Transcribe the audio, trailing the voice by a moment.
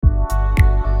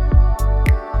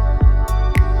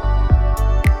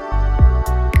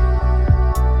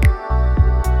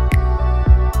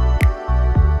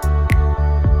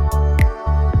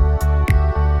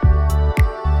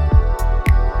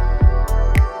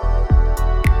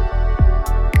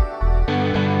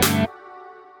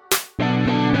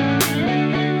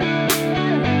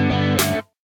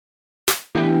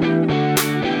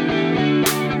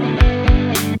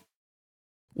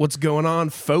What's going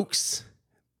on, folks?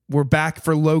 We're back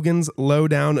for Logan's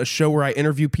Lowdown, a show where I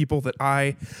interview people that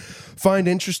I find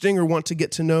interesting or want to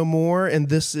get to know more, and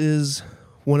this is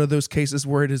one of those cases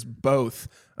where it is both.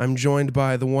 I'm joined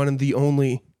by the one and the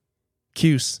only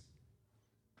Cuse.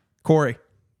 Corey.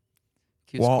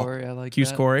 Cuse Corey, I like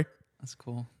Cuse that. Corey. That's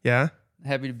cool. Yeah?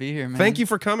 Happy to be here, man. Thank you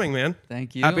for coming, man.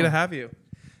 Thank you. Happy to have you.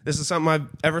 This is something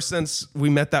ever since we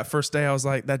met that first day, I was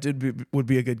like, that dude would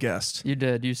be a good guest. You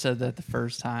did. You said that the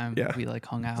first time we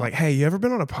hung out. Like, hey, you ever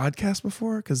been on a podcast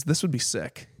before? Because this would be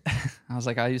sick. I was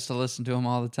like, I used to listen to him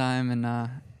all the time in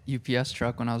UPS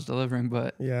truck when I was delivering,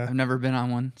 but I've never been on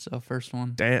one, so first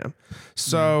one. Damn.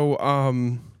 So,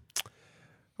 I'm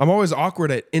always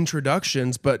awkward at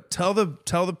introductions, but tell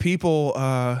the people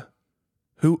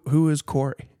who is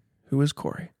Corey? Who is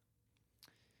Corey?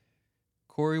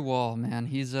 Corey Wall, man,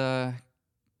 he's a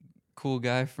cool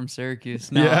guy from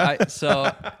Syracuse.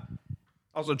 Also,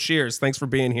 cheers. Thanks for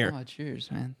being here. Oh,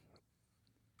 cheers, man.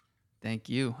 Thank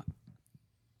you.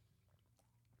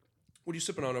 What are you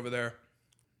sipping on over there?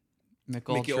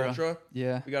 Mickey Ultra?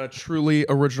 Yeah. We got a truly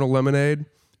original lemonade.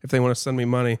 If they want to send me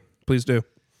money, please do.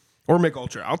 Or Mick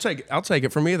Ultra. I'll take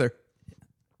it from either.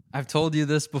 I've told you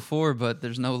this before, but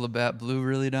there's no Labatt Blue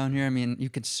really down here. I mean, you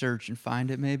could search and find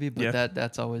it maybe, but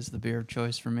that's always the beer of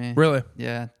choice for me. Really?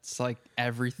 Yeah, it's like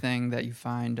everything that you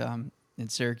find in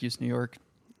Syracuse, New York,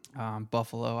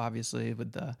 Buffalo, obviously,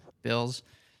 with the Bills.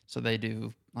 So they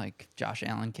do like Josh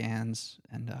Allen cans.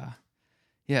 And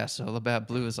so Labatt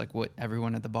Blue is like what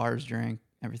everyone at the bars drink,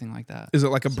 everything like that. Is it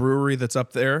like a brewery that's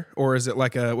up there? Or is it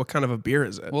like what kind of a beer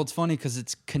is it? Well, it's funny because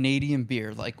it's Canadian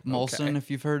beer, like Molson, if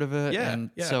you've heard of it. Yeah.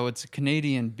 So it's a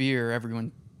Canadian beer.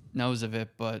 Everyone knows of it,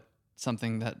 but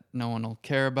something that no one will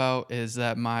care about is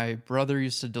that my brother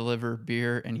used to deliver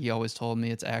beer, and he always told me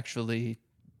it's actually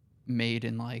made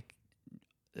in like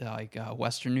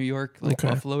Western New York, like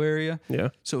Buffalo area. Yeah.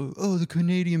 So, the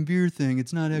Canadian beer thing,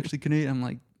 it's not actually Canadian. I'm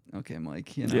like, okay,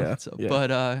 Mike, you know. Yeah.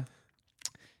 But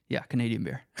Canadian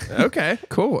beer. Okay,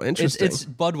 cool, interesting. It's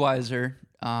Budweiser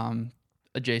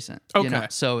adjacent. Okay. You know?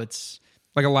 So it's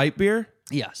like a light beer?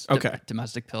 yes. Okay.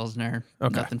 Domestic Pilsner.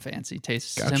 Okay. Nothing fancy.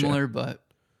 Tastes Gotcha. similar, but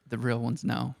the real ones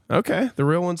no. Okay, the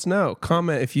real ones know.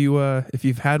 Comment if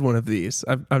you've had one of these.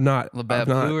 I've not. Labatt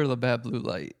Blue or Labatt Blue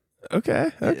Light?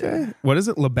 Okay. Yeah. What is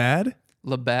it? Labatt?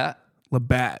 Labatt.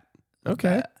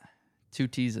 Okay. Labatt. 2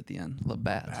 T's at the end.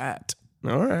 Labatt. Labatt.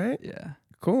 All right. Yeah.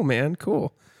 Cool, man.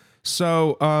 Cool.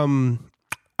 So,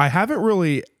 I haven't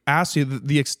really asked you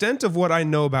the extent of what I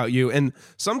know about you, and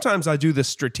sometimes I do this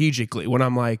strategically when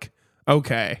I'm like,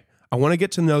 okay, I want to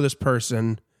get to know this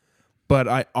person, but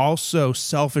I also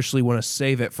selfishly want to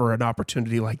save it for an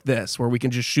opportunity like this where we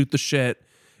can just shoot the shit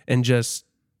and just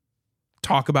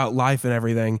talk about life and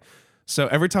everything. So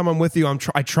every time I'm with you,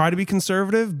 I try to be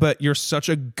conservative, but you're such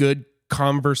a good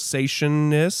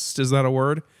conversationist. Is that a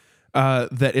word?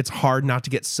 That it's hard not to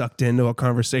get sucked into a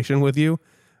conversation with you.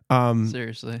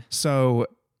 Seriously. So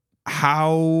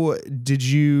how did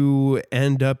you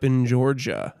end up in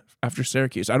Georgia after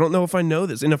Syracuse? I don't know if I know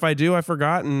this. And if I do, I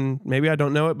forgot, and maybe I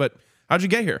don't know it, but how'd you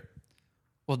get here?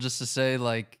 Well, just to say,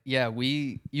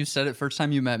 you said it first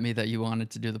time you met me that you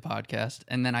wanted to do the podcast,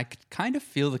 and then I could kind of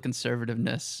feel the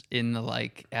conservativeness in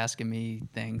the asking me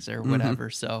things or whatever.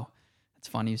 So it's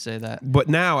funny you say that. But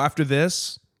now after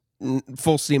this,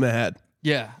 full steam ahead.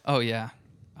 Yeah. Oh yeah.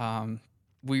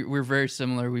 We're very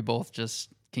similar. We both just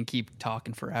can keep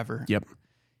talking forever. Yep.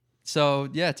 So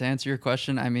yeah, to answer your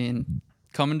question, I mean,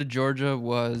 coming to Georgia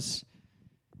was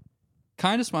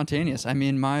kind of spontaneous. I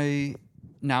mean, my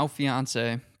now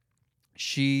fiance,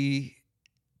 she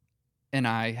and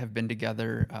I have been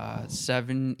together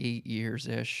 7-8 years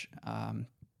ish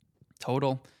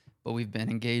total, but we've been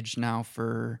engaged now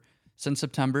since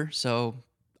September. So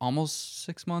almost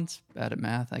 6 months, bad at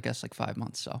math, I guess 5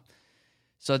 months. So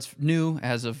it's new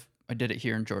as of I did it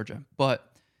here in Georgia. But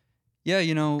yeah,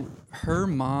 her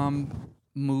mom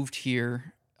moved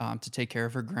here to take care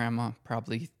of her grandma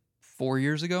probably 4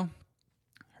 years ago.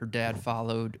 Her dad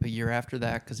followed a year after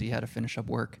that because he had to finish up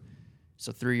work.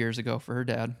 So 3 years ago for her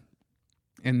dad.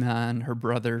 And then her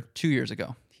brother 2 years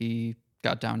ago. He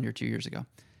got down here 2 years ago.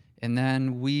 And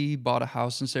then we bought a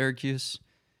house in Syracuse,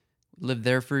 lived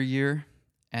there for a year,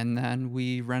 and then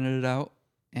we rented it out.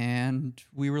 And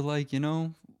we were like,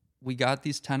 we got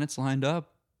these tenants lined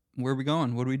up. Where are we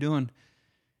going? What are we doing?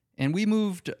 And we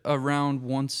moved around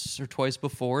once or twice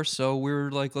before, so we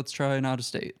were like, let's try an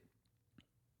out-of-state.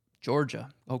 Georgia.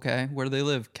 Okay. Where do they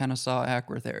live? Kennesaw,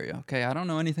 Ackworth area. Okay. I don't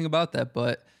know anything about that,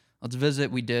 but let's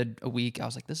visit. We did a week. I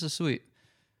was like, this is sweet.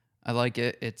 I like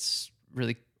it. It's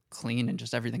really clean and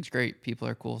just everything's great. People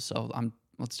are cool. So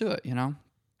let's do it,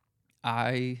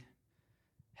 I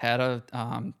had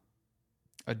a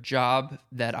job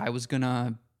that I was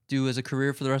gonna do as a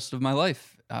career for the rest of my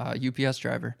life, UPS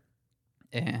driver,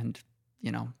 and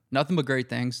nothing but great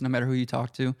things. No matter who you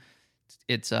talk to,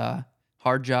 it's a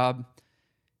hard job,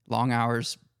 long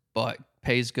hours, but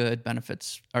pays good.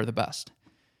 Benefits are the best.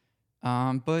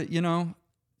 But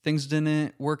things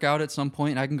didn't work out at some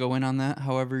point. I can go in on that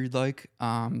however you'd like.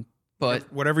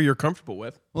 But whatever you're comfortable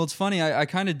with. well, it's funny. I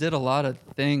kind of did a lot of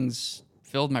things,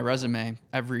 filled my resume,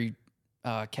 every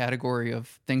category of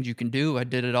things you can do. I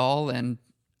did it all. And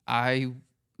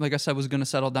like I said, was going to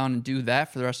settle down and do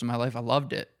that for the rest of my life. I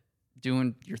loved it.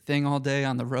 Doing your thing all day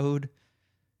on the road,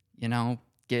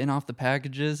 getting off the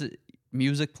packages,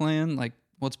 music playing, like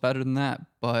what's better than that?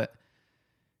 But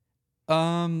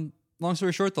long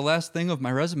story short, the last thing of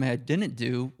my resume I didn't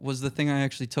do was the thing I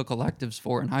actually took electives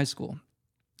for in high school.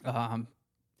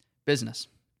 Business.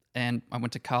 And I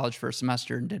went to college for a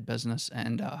semester and did business.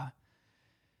 And I'm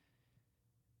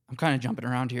kind of jumping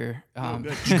around here.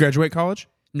 Did you graduate college?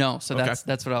 No, so Okay.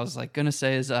 that's what I was gonna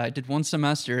say is I did one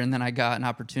semester and then I got an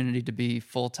opportunity to be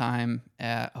full-time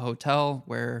at a hotel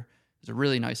where it was a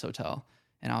really nice hotel.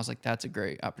 And I was like, that's a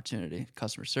great opportunity.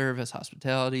 Customer service,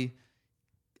 hospitality.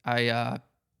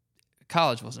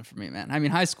 College wasn't for me, man. I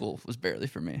mean, high school was barely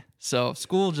for me. So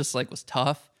school just was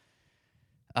tough.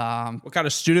 What kind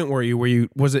of student were you?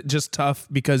 Was it just tough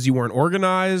because you weren't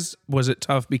organized? Was it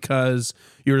tough because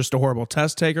you were just a horrible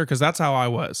test taker? Because that's how I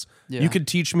was. Yeah. You could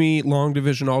teach me long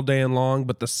division all day and long,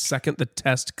 but the second the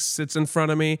test sits in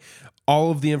front of me, all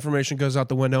of the information goes out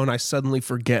the window and I suddenly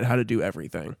forget how to do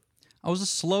everything. I was a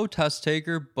slow test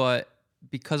taker, but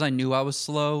because I knew I was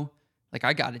slow,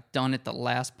 I got it done at the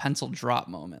last pencil drop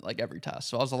moment, every test.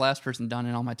 So I was the last person done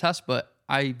in all my tests, but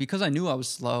because I knew I was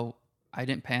slow, I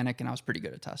didn't panic and I was pretty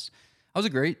good at tests. I was a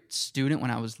great student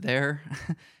when I was there.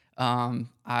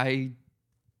 I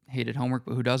hated homework,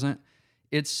 but who doesn't?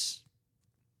 It's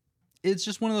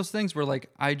just one of those things where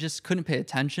I just couldn't pay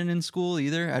attention in school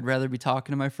either. I'd rather be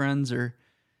talking to my friends or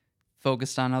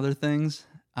focused on other things.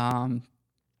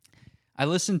 I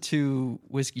listen to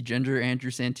Whiskey Ginger,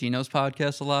 Andrew Santino's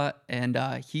podcast a lot, and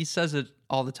he says it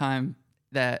all the time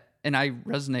and I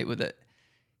resonate with it.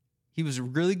 He was a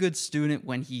really good student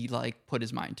when he put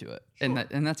his mind to it. Sure.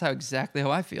 And that's exactly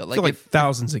how I feel. I feel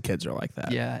thousands of kids are like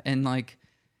that. Yeah. And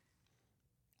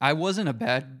I wasn't a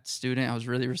bad student. I was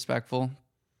really respectful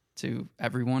to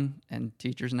everyone and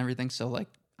teachers and everything. So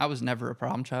I was never a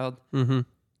problem child. Mm-hmm.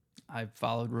 I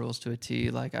followed rules to a T.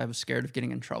 I was scared of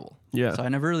getting in trouble. Yeah. So I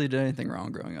never really did anything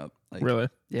wrong growing up. Really?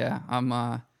 Yeah.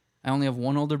 I only have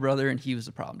one older brother and he was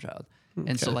a problem child. Okay.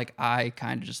 And so I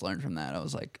kind of just learned from that. I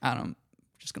was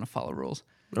just gonna follow rules.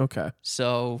 Okay.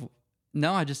 So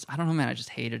no, I don't know, man. I just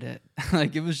hated it.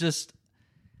 It was just,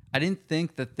 I didn't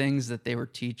think the things that they were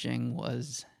teaching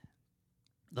was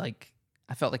I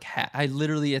felt I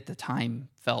literally at the time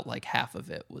felt like half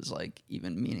of it was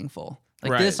even meaningful.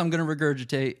 Right. This I'm gonna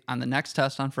regurgitate on the next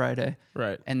test on Friday.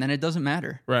 Right. And then it doesn't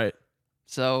matter. Right.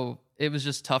 So it was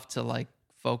just tough to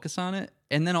focus on it.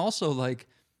 And then also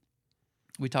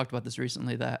we talked about this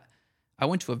recently that I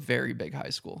went to a very big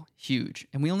high school, huge,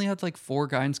 and we only had 4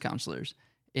 guidance counselors.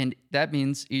 And that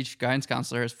means each guidance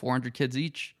counselor has 400 kids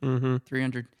each,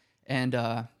 300.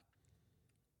 And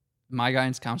my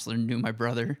guidance counselor knew my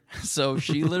brother. So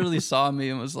she literally saw me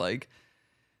and was like,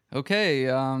 okay,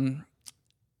 I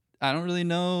don't really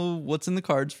know what's in the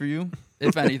cards for you,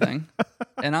 if anything.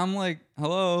 And I'm like,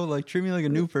 hello, treat me like a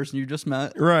new person you just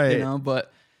met. Right.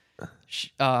 But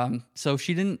so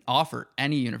she didn't offer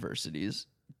any universities.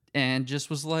 And just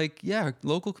was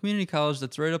local community college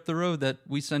that's right up the road that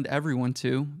we send everyone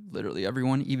to, literally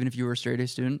everyone, even if you were a straight A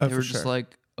student. They were just Go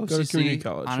to community OCC,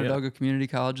 college, Onondaga Community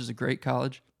College is a great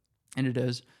college, and it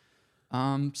is.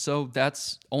 So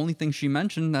that's only thing she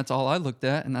mentioned. That's all I looked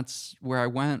at, and that's where I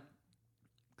went.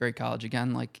 Great college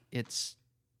again.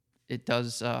 It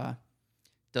does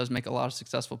make a lot of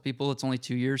successful people. It's only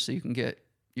 2 years, so you can get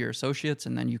your associates,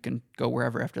 and then you can go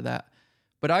wherever after that.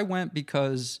 But I went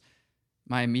because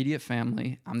my immediate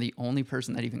family, I'm the only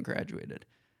person that even graduated.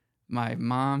 My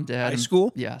mom, dad. High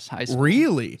school? Yes, high school.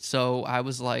 Really? So I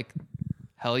was like,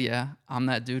 hell yeah, I'm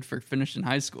that dude for finishing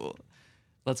high school.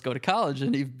 Let's go to college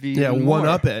and be even one more.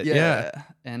 up it. Yeah.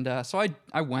 And so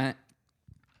I went,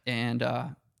 and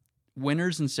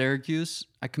winters in Syracuse,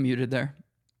 I commuted there.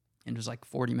 And it was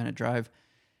 40-minute drive.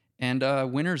 And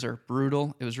winters are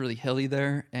brutal. It was really hilly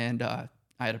there, and I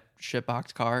had a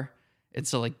shitbox car. And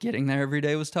so getting there every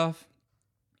day was tough.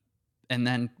 And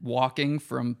then walking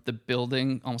from the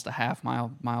building, almost a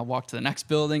mile walk to the next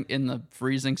building in the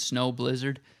freezing snow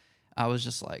blizzard, I was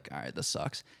just all right, this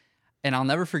sucks. And I'll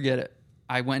never forget it.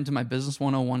 I went into my business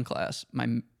 101 class.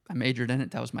 I majored in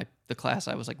it. That was the class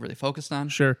I was like really focused on.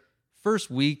 Sure.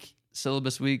 First week,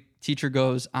 syllabus week, teacher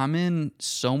goes, I'm in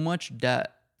so much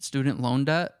debt, student loan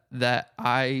debt, that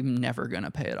I'm never going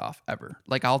to pay it off ever.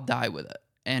 Like, I'll die with it.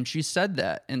 And she said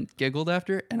that and giggled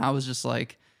after it. And I was just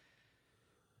like,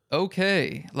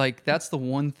 okay, like that's the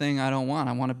one thing I don't want.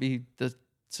 I want to be the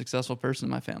successful person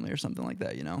in my family or something like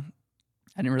that, you know?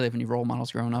 I didn't really have any role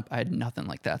models growing up. I had nothing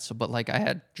like that. So, but like I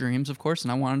had dreams, of course,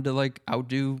 and I wanted to like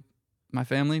outdo my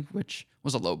family, which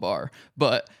was a low bar,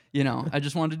 but you know, I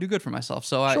just wanted to do good for myself.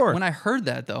 So when I heard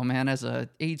that though, man, as a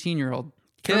 18-year-old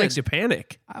kid, It makes you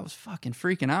panic. I was fucking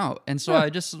freaking out. And so I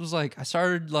just was like, I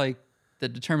started like the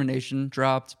determination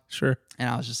dropped. Sure. And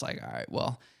I was just like, all right,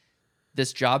 well,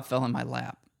 this job fell in my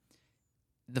lap.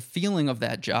 The feeling of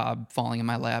that job falling in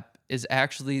my lap is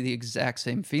actually the exact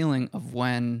same feeling of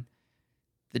when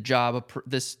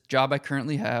this job I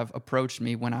currently have approached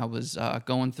me when I was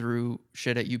going through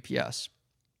shit at UPS.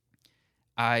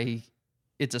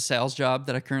 It's a sales job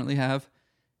that I currently have,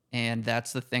 and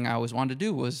that's the thing I always wanted to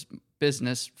do was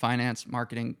business, finance,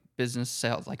 marketing, business,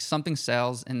 sales, like something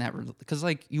sales in that, because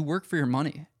like you work for your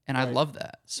money, and I love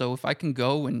that. So if I can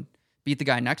go and beat the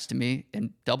guy next to me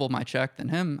and double my check than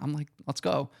him, I'm like, let's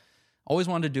go. Always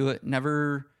wanted to do it.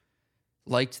 Never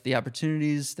liked the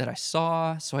opportunities that I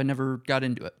saw, so I never got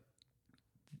into it.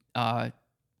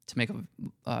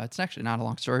 It's actually not a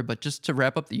long story, but just to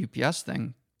wrap up the UPS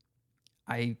thing,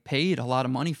 I paid a lot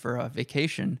of money for a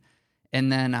vacation,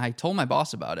 and then I told my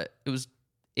boss about it. It was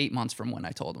 8 months from when I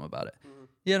told him about it. Mm-hmm.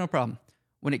 Yeah, no problem.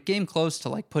 When it came close to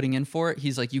like putting in for it,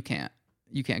 he's like, you can't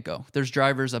go. There's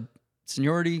drivers of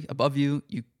seniority above you.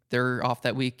 They're off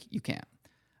that week. You can't.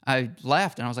 I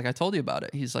laughed and I was like, I told you about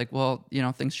it. He's like, well, you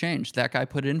know, things changed. That guy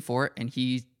put in for it and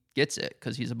he gets it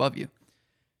because he's above you.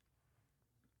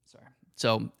 Sorry.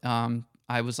 So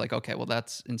I was like, okay, well,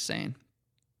 that's insane.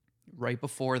 Right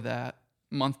before that,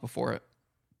 month before it,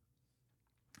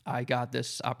 I got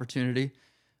this opportunity.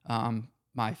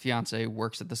 My fiance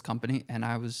works at this company, and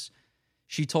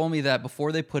she told me that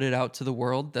before they put it out to the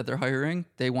world that they're hiring,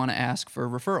 they want to ask for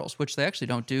referrals, which they actually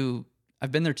don't do.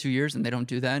 I've been there 2 years and they don't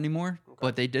do that anymore,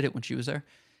 but they did it when she was there.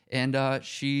 And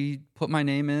she put my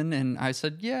name in and I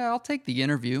said, yeah, I'll take the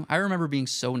interview. I remember being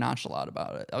so nonchalant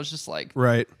about it. I was just like,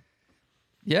 right.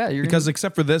 Yeah, because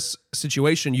except for this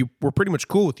situation, you were pretty much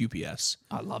cool with UPS.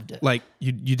 I loved it. Like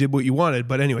you did what you wanted,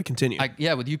 but anyway, continue.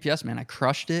 With UPS, man, I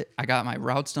crushed it. I got my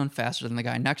routes done faster than the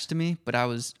guy next to me, but I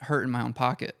was hurting my own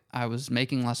pocket. I was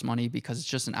making less money because it's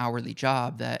just an hourly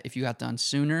job that if you got done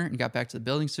sooner and got back to the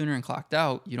building sooner and clocked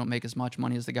out, you don't make as much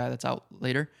money as the guy that's out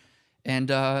later. And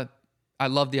I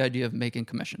love the idea of making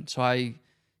commission. So I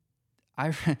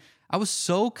was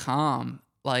so calm,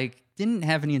 like didn't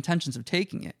have any intentions of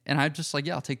taking it. And I just like,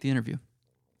 yeah, I'll take the interview.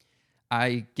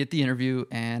 I get the interview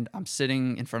and I'm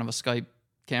sitting in front of a Skype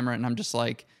camera and I'm just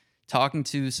like talking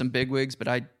to some bigwigs, but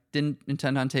I didn't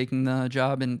intend on taking the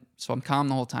job. And so I'm calm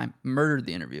the whole time, murdered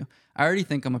the interview. I already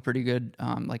think I'm a pretty good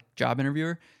job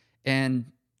interviewer. And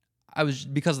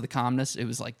because of the calmness, it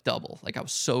was like double. Like I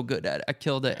was so good at it. I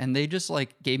killed it. And they just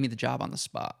like gave me the job on the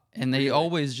spot. And they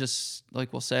always just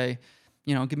like will say,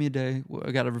 give me a day.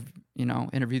 I got to,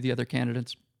 interview the other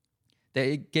candidates.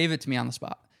 They gave it to me on the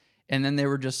spot. And then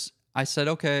I said,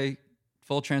 okay,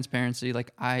 full transparency.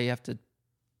 Like I have to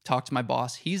talk to my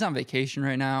boss. He's on vacation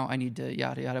right now. I need to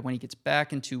yada, yada. When he gets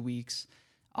back in 2 weeks,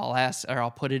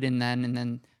 I'll put it in then, and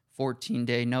then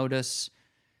 14-day notice.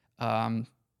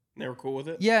 They were cool with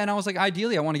it? Yeah. And I was like,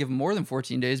 ideally, I want to give them more than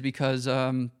 14 days because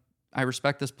I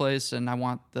respect this place and I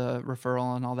want the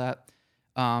referral and all that.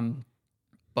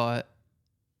 But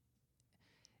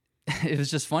it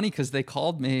was just funny because they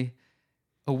called me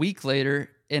a week later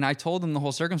and I told them the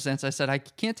whole circumstance. I said, I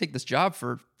can't take this job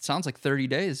for, sounds like 30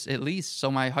 days at least.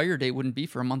 So my hire date wouldn't be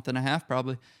for a month and a half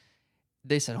probably.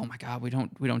 They said, oh my God, we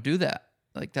don't do that.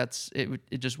 Like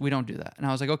we don't do that. And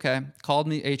I was like, okay.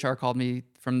 HR called me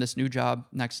from this new job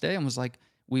next day and was like,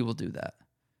 we will do that.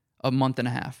 A month and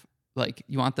a half. Like,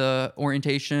 you want the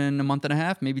orientation a month and a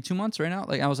half, maybe 2 months right now?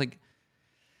 Like, I was like,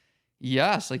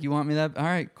 yes. Like, you want me that? All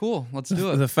right, cool. Let's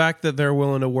do it. The fact that they're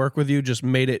willing to work with you just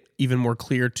made it even more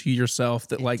clear to yourself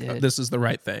that this is the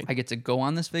right thing. I get to go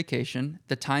on this vacation.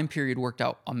 The time period worked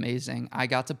out amazing. I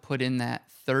got to put in that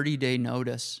 30-day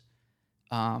notice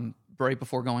right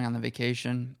before going on the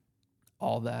vacation.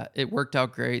 All that. It worked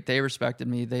out great. They respected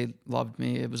me. They loved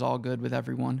me. It was all good with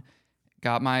everyone.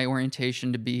 Got my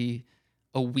orientation to be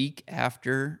a week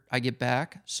after I get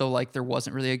back. So like there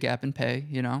wasn't really a gap in pay,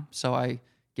 So I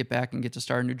get back and get to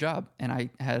start a new job. And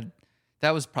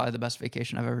that was probably the best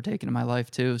vacation I've ever taken in my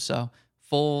life too. So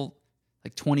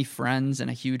like 20 friends and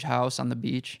a huge house on the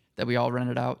beach that we all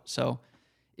rented out. So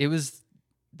it was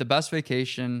the best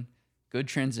vacation, good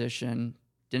transition.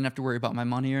 Didn't have to worry about my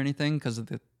money or anything because of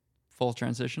the full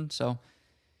transition. So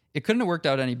it couldn't have worked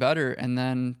out any better. And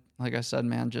then, like I said,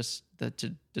 man, just the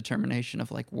determination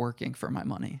of like working for my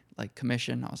money, like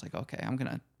commission. I was like, okay, I'm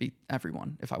going to beat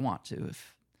everyone if I want to.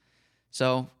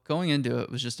 So going into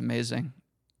it was just amazing.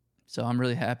 So I'm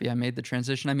really happy I made the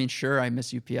transition. I mean, sure, I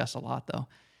miss UPS a lot though.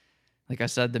 Like I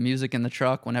said, the music in the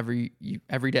truck, whenever you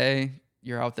every day,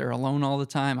 you're out there alone all the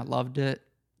time. I loved it.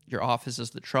 Your office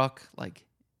is the truck, like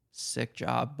sick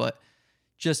job. But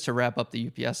just to wrap up the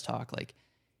UPS talk, like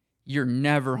you're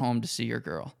never home to see your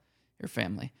girl, your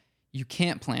family. You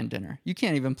can't plan dinner. You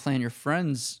can't even plan your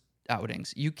friends'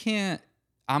 outings. You can't.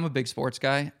 I'm a big sports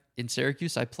guy. In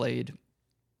Syracuse, I played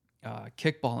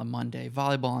kickball on Monday,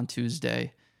 volleyball on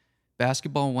Tuesday,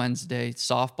 basketball Wednesday,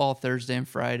 softball Thursday and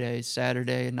Friday,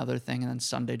 Saturday, another thing, and then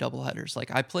Sunday doubleheaders. Like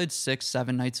I played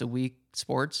 6-7 nights a week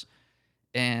sports,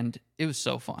 and it was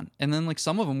so fun. And then like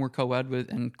some of them were co-ed with,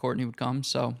 and Courtney would come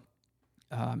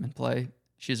and play.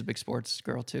 She's a big sports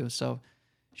girl too, so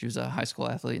she was a high school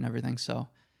athlete and everything. So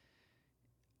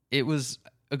it was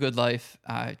a good life.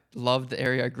 I loved the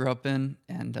area I grew up in,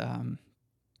 and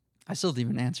I still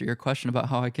didn't even answer your question about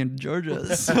how I came to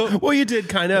Georgia. So. Well, you did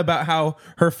kind of about how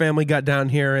her family got down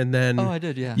here, and then I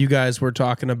did, yeah. You guys were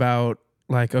talking about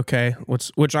like, okay,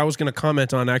 which I was going to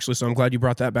comment on actually, so I'm glad you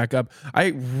brought that back up. I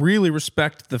really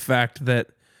respect the fact that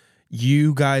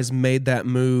you guys made that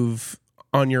move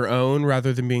on your own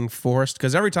rather than being forced,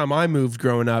 because every time I moved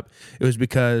growing up, it was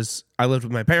because I lived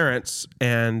with my parents,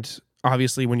 and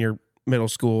obviously when you're middle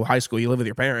school, high school, you live with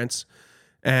your parents,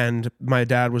 and my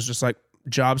dad was just like,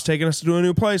 job's taking us to a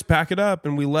new place, pack it up,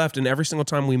 and we left. And every single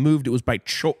time we moved, it was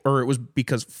it was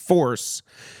because force.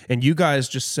 And you guys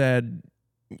just said,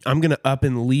 I'm gonna up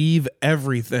and leave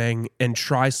everything and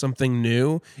try something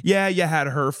new. Yeah, you had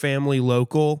her family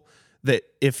local, that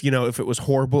if it was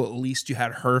horrible, at least you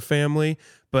had her family.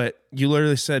 But you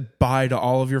literally said bye to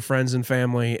all of your friends and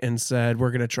family and said, we're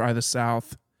gonna try the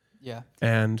South. Yeah.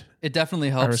 And it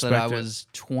definitely helps that I was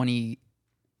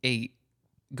 28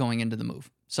 going into the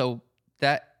move. So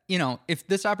that, if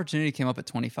this opportunity came up at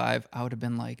 25, I would have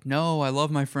been like, no, I love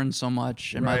my friends so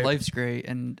much and my life's great,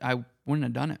 and I wouldn't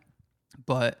have done it.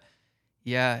 But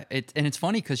yeah, it's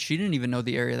funny because she didn't even know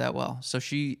the area that well. So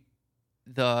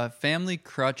the family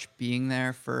crutch being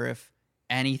there for if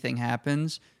anything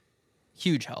happens,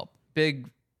 huge help.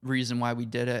 Big reason why we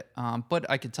did it. But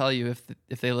I could tell you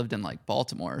if they lived in like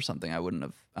Baltimore or something, I wouldn't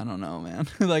have. I don't know, man.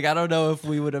 Like I don't know if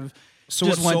we would have.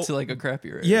 Went to like a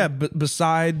crappier area. Yeah, but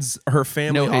besides her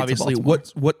family, obviously,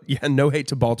 yeah, no hate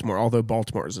to Baltimore, although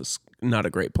Baltimore is not a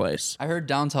great place. I heard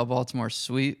downtown Baltimore's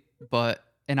sweet,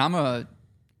 and I'm a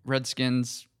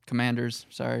Redskins, Commanders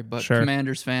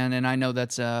fan, and I know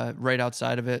that's right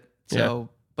outside of it. So,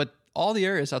 but all the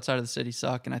areas outside of the city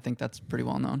suck, and I think that's pretty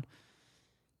well known.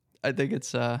 I think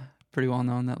it's pretty well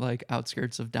known that like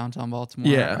outskirts of downtown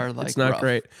Baltimore are like it's not rough,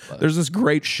 great. But There's this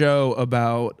great show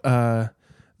about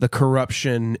the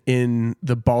corruption in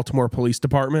the Baltimore police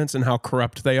departments and how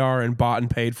corrupt they are and bought and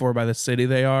paid for by the city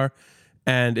they are.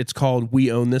 And it's called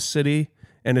We Own This City.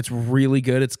 And it's really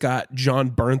good. It's got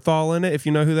John Bernthal in it, if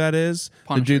you know who that is.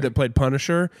 Punisher. The dude that played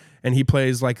Punisher. And he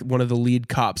plays like one of the lead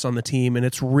cops on the team. And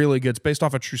it's really good. It's based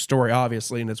off a true story,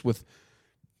 obviously. And it's with,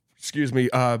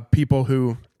 people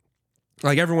who,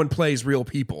 like everyone plays real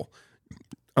people.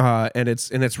 And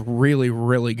it's really,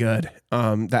 really good.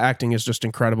 The acting is just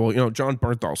incredible. John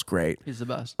Bernthal's great. He's the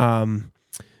best.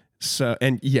 So,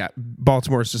 and yeah,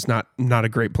 Baltimore is just not a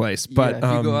great place. But if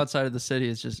you go outside of the city,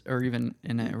 it's just, or even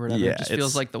in it or whatever, it just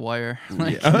feels like The Wire.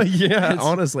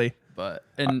 Honestly. But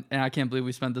and I can't believe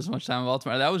we spent this much time in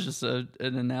Baltimore. That was just an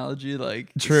analogy,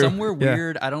 like True. Somewhere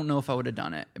weird. I don't know if I would have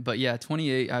done it, but yeah,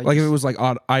 28. If it was like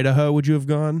Idaho, would you have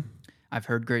gone? I've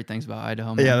heard great things about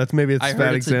Idaho. Man. Yeah, that's maybe it's a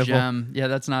bad example. A gem. Yeah,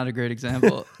 that's not a great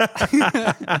example.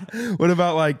 What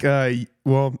about like, I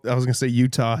was gonna say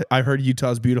Utah. I heard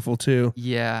Utah's beautiful too.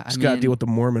 Yeah, just gotta deal with the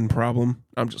Mormon problem.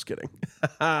 I'm just kidding.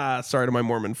 Sorry to my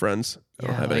Mormon friends. I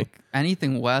don't have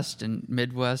anything West and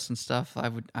Midwest and stuff.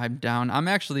 I'm down. I'm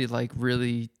actually like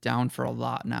really down for a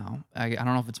lot now. I don't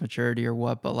know if it's maturity or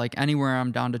what, but like anywhere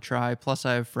I'm down to try. Plus,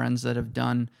 I have friends that have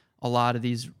done a lot of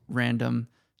these random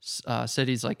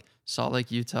cities like Salt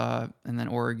Lake, Utah, and then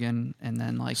Oregon, and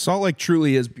then like Salt Lake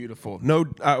truly is beautiful. No,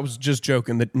 I was just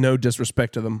joking. That no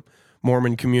disrespect to the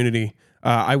Mormon community.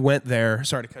 I went there.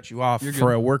 Sorry to cut you off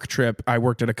for a work trip. I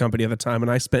worked at a company at the time,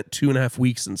 and I spent 2.5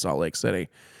 weeks in Salt Lake City,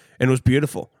 and it was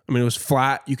beautiful. I mean, it was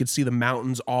flat. You could see the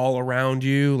mountains all around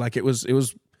you. Like it was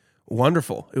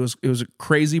wonderful. It was a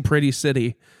crazy pretty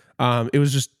city. It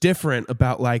was just different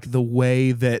about like the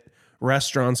way that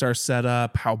restaurants are set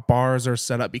up, how bars are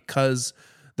set up, because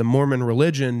the Mormon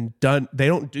religion they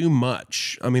don't do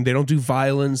much. I mean, they don't do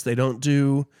violence, they don't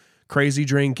do crazy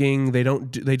drinking, they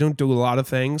don't do a lot of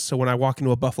things. So when I walk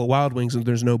into a Buffalo Wild Wings and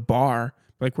there's no bar,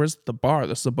 like, where's the bar?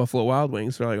 This is the Buffalo Wild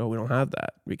Wings. They're like, oh, we don't have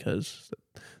that because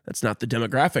that's not the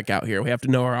demographic out here. We have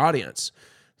to know our audience.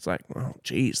 It's like, well,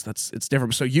 geez, it's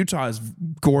different. So Utah is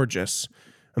gorgeous,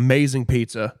 amazing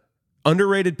pizza,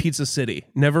 underrated pizza city.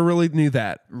 Never really knew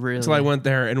that. Really? Until I went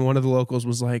there and one of the locals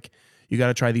was like, you got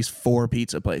to try these 4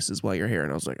 pizza places while you're here.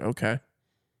 And I was like, okay.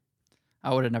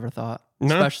 I would have never thought,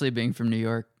 No? especially being from New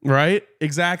York. Right?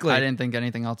 Exactly. I didn't think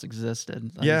anything else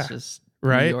existed. Like, Yeah. It's just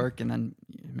Right? New York and then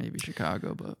maybe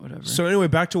Chicago, but whatever. So anyway,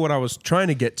 back to what I was trying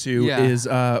to get to Yeah. is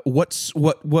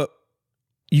what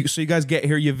you guys get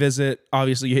here, you visit,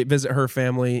 obviously you visit her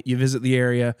family, you visit the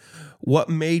area. What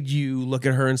made you look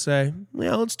at her and say,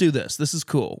 yeah, let's do this. This is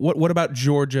cool. What about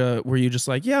Georgia? Were you just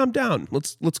like, yeah, I'm down.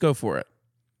 Let's go for it.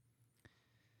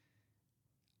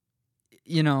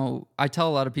 You know, I tell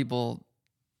a lot of people,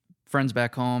 friends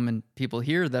back home and people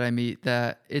here that I meet,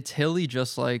 that it's hilly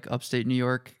just like upstate New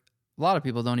York. A lot of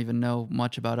people don't even know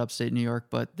much about upstate New York,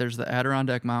 but there's the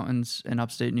Adirondack Mountains in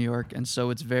upstate New York. And so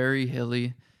it's very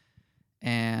hilly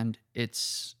and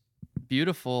it's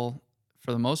beautiful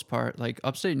for the most part. Like,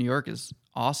 upstate New York is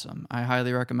awesome. I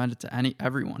highly recommend it to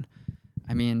everyone.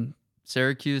 I mean,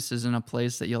 Syracuse isn't a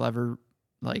place that you'll ever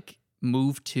like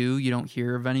move to. You don't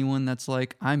hear of anyone that's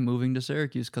like, I'm moving to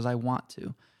Syracuse because I want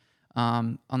to.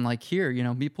 Unlike here, you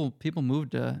know, people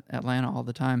move to Atlanta all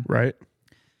the time. Right.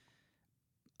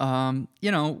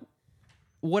 You know,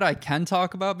 what I can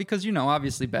talk about, because, you know,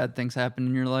 obviously bad things happen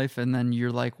in your life and then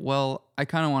you're like, well, I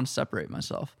kind of want to separate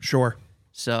myself. Sure.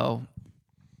 So,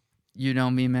 you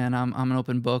know me, man, I'm an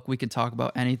open book. We can talk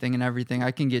about anything and everything.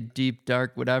 I can get deep,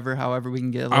 dark, whatever. However, we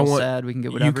can get a little sad. We can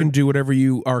get whatever. You can do whatever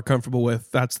you are comfortable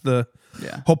with. That's the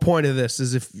whole point of this,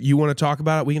 is if you want to talk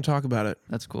about it, we can talk about it.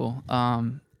 That's cool.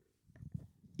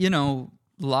 You know,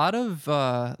 a lot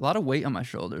of weight on my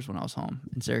shoulders when I was home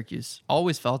in Syracuse.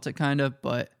 Always felt it kind of,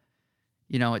 but,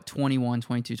 you know, at 21,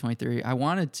 22, 23, I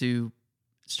wanted to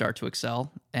start to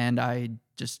excel and I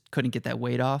just couldn't get that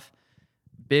weight off.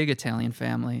 Big Italian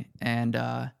family, and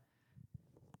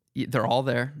they're all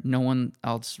there. No one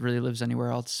else really lives anywhere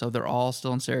else, so they're all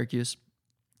still in Syracuse.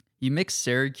 You mix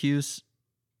Syracuse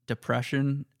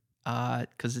depression,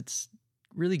 because it's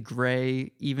really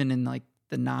gray, even in like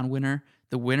the non-winter.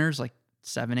 The winter's like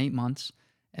 7-8 months,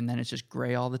 and then it's just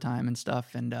gray all the time and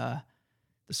stuff. And the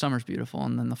summer's beautiful,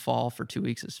 and then the fall for 2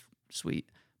 weeks is sweet.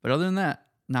 But other than that,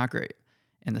 not great.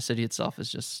 And the city itself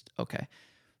is just okay.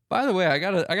 By the way, I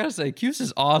gotta say, Cuse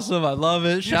is awesome. I love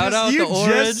it. Shout out to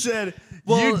Orange.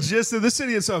 You just said the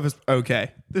city itself is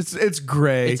okay. It's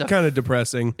gray, kind of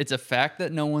depressing. It's a fact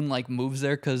that no one like moves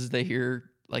there because they hear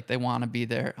like they want to be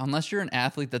there. Unless you're an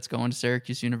athlete that's going to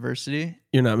Syracuse University.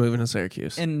 You're not moving to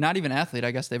Syracuse. And not even athlete.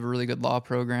 I guess they have a really good law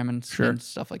program and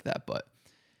stuff like that. But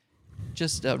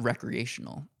just a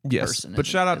recreational person. But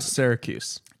shout out to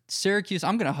Syracuse. Syracuse,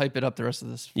 I'm gonna hype it up the rest of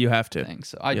this. You have to. Thing,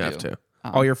 so I do. You have to.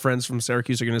 All your friends from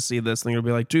Syracuse are going to see this and they're going to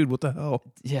be like, dude, what the hell?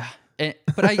 Yeah.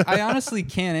 But I honestly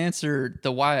can't answer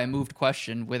the why I moved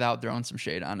question without throwing some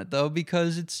shade on it, though,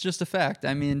 because it's just a fact.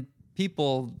 I mean,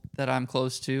 people that I'm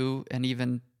close to and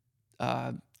even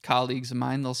colleagues of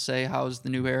mine, they'll say, how's the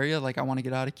new area? Like, I want to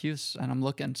get out of Cuse and I'm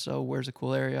looking. So where's a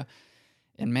cool area?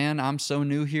 And man, I'm so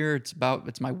new here. It's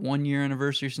my 1-year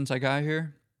anniversary since I got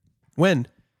here. When?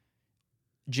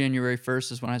 January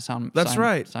 1st is when I signed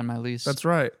my lease. That's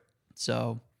right.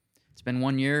 So it's been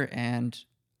 1 year, and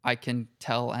I can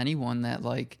tell anyone that,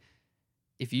 like,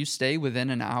 if you stay within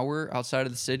an hour outside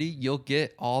of the city, you'll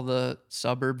get all the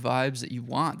suburb vibes that you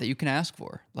want, that you can ask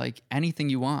for. Like, anything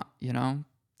you want, you know?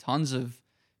 Tons of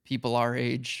people our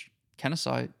age.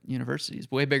 Kennesaw University is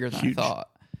way bigger than I thought.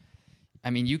 I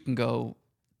mean, you can go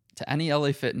to any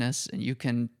LA Fitness, and you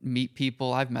can meet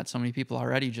people. I've met so many people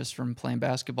already just from playing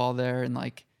basketball there, and,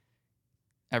 like,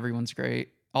 everyone's great.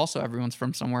 Also, everyone's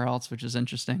from somewhere else, which is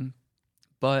interesting.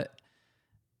 But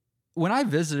when I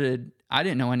visited, I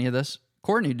didn't know any of this.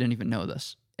 Courtney didn't even know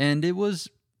this. And it was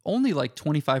only like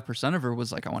 25% of her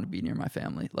was like, I want to be near my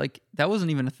family. Like, that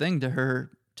wasn't even a thing to her,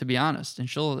 to be honest. And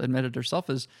she'll admit it herself,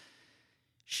 is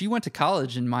she went to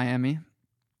college in Miami.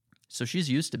 So she's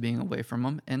used to being away from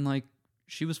them. And like,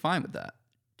 she was fine with that.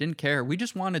 Didn't care. We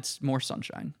just wanted more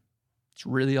sunshine. It's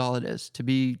really all it is. To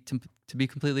be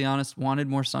completely honest, wanted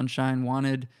more sunshine,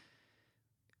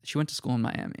 she went to school in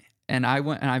Miami. And I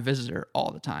went and I visited her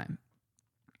all the time.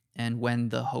 And when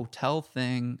the hotel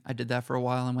thing, I did that for a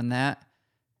while. And when that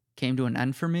came to an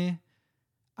end for me,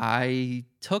 I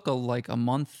took a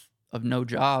month of no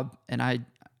job, and I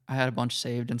had a bunch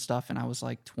saved and stuff. And I was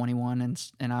like 21,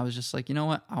 and I was just like, you know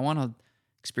what? I want to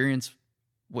experience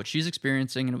what she's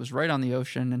experiencing. And it was right on the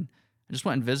ocean. And I just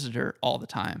went and visited her all the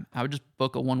time. I would just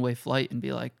book a one-way flight and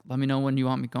be like, let me know when you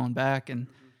want me going back. And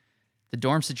the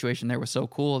dorm situation there was so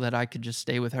cool that I could just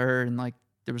stay with her, and like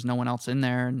there was no one else in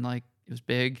there, and like it was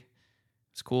big.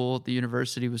 It was cool. The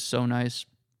university was so nice.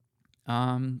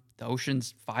 The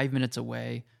ocean's 5 minutes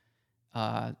away.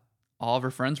 All of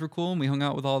her friends were cool, and we hung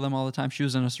out with all of them all the time. She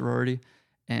was in a sorority,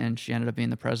 and she ended up being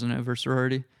the president of her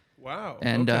sorority. Wow.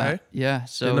 And okay. yeah,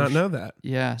 so Did not know that.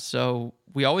 Yeah, so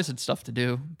we always had stuff to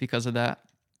do because of that.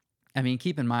 I mean,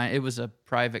 keep in mind, it was a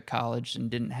private college and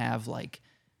didn't have like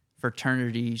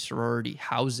fraternity, sorority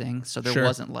housing, so there Sure.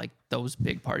 wasn't like those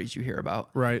big parties you hear about.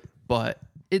 Right. But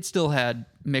it still had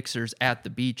mixers at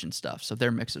the beach and stuff, so their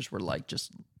mixers were like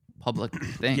just public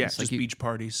things. Yeah, like just beach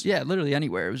parties. Yeah, literally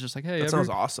anywhere. It was just like, hey, That sounds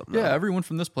awesome. though. yeah, everyone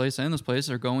from this place and this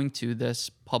place are going to this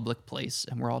public place,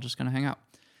 and we're all just going to hang out.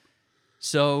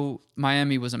 So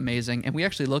Miami was amazing, and we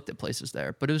actually looked at places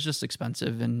there, but it was just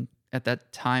expensive. And at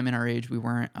that time in our age, we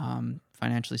weren't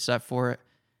financially set for it.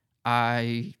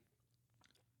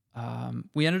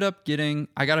 We ended up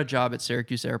I got a job at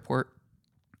Syracuse Airport,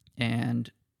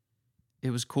 and it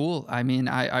was cool. I mean,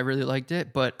 I really liked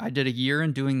it, but I did a year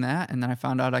in doing that, and then I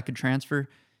found out I could transfer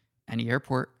any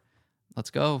airport.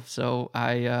 Let's go. So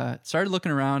I started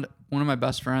looking around. One of my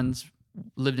best friends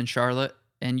lived in Charlotte,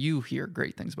 and you hear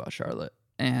great things about Charlotte.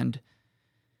 And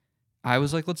I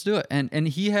was like, let's do it. And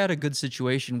he had a good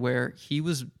situation where he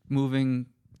was moving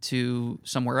to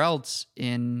somewhere else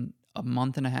in a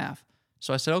month and a half.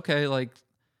 So I said, okay, like,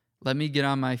 let me get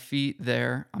on my feet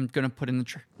there. I'm going to put in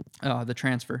the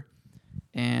transfer.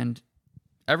 And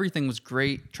everything was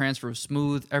great. Transfer was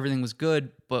smooth. Everything was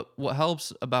good. But what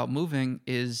helps about moving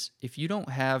is if you don't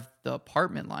have the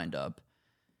apartment lined up,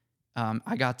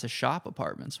 I got to shop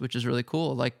apartments, which is really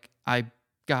cool. Like, I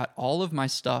got all of my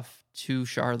stuff to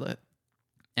Charlotte,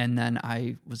 and then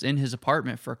I was in his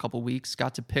apartment for a couple weeks,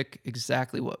 got to pick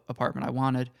exactly what apartment I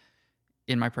wanted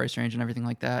in my price range and everything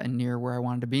like that, and near where I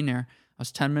wanted to be near. I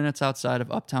was 10 minutes outside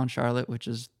of Uptown Charlotte, which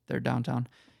is their downtown.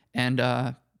 And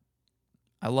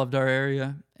I loved our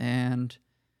area, and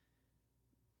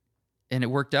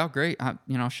it worked out great.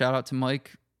 Shout out to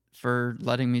Mike for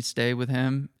letting me stay with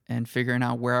him and figuring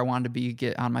out where I wanted to be,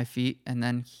 get on my feet. And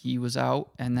then he was out,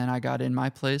 and then I got in my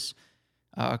place.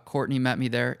 Courtney met me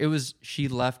there. She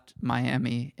left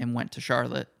Miami and went to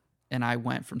Charlotte, and I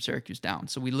went from Syracuse down.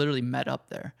 So we literally met up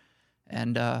there,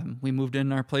 and we moved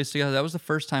in our place together. That was the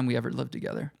first time we ever lived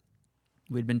together.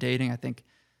 We'd been dating, I think,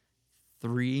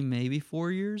 3, maybe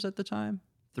 4 years at the time.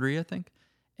 3, I think.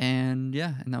 And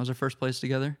yeah, and that was our first place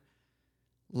together.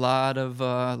 Lot of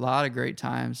great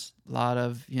times. A lot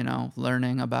of,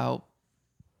 learning about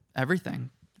everything.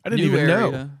 I didn't even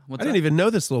know. I didn't even know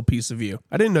this little piece of you.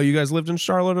 I didn't know you guys lived in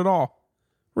Charlotte at all.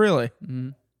 Really?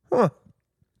 Mm-hmm. Huh.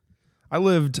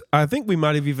 I think we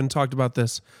might have even talked about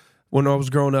this. When I was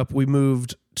growing up, we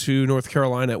moved to North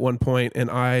Carolina at one point, and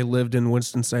I lived in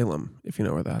Winston-Salem, if you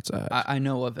know where that's at. I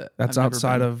know of it. That's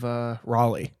outside of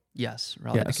Raleigh. Yes,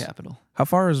 Raleigh, Yes. the capital. How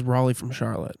far is Raleigh from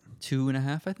Charlotte?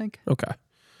 2.5, I think. Okay.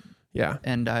 Yeah.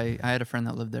 And I had a friend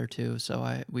that lived there too,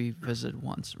 so we visited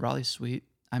once. Raleigh's sweet.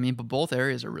 I mean, but both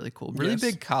areas are really cool. Really Yes.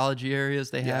 big college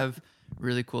areas. They have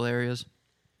really cool areas.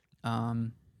 I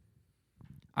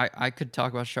could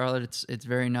talk about Charlotte. It's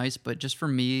very nice, but just for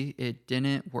me, it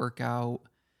didn't work out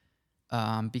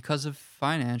because of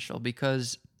financial.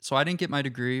 So I didn't get my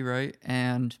degree, right?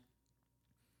 And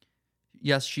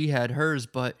yes, she had hers,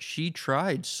 but she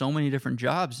tried so many different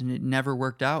jobs and it never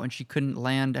worked out, and she couldn't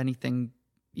land anything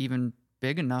even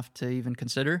big enough to even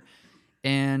consider.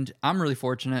 And I'm really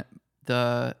fortunate.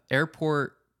 The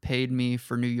airport paid me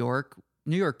for New York.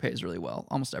 New York pays really well,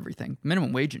 almost everything.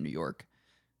 Minimum wage in New York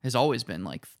has always been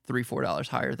like $3-4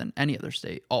 higher than any other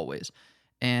state, always.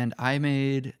 And I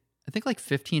made, I think, like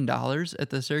 $15 at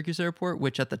the Syracuse airport,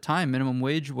 which at the time minimum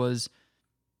wage was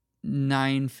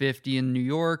 $9.50 in New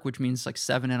York, which means like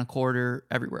 $7.25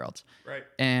 everywhere else. Right.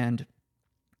 And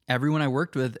everyone I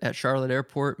worked with at Charlotte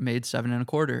Airport made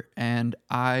 $7.25, and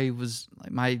I was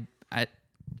like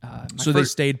So they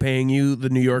stayed paying you the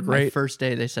New York my rate? first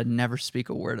day, they said, never speak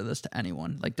a word of this to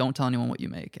anyone. Like, don't tell anyone what you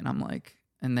make. And I'm like,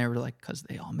 and they were like, because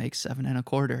they all make $7.25. You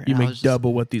And I make was just,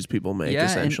 double what these people make, yeah,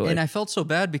 essentially. and I felt so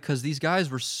bad because these guys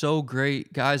were so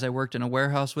great guys I worked in a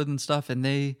warehouse with and stuff, and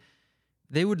they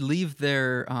they would leave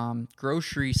their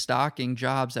grocery stocking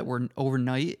jobs that were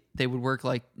overnight. They would work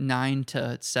like 9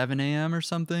 to 7 a.m. or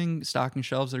something, stocking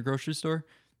shelves at a grocery store.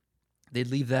 They'd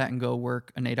leave that and go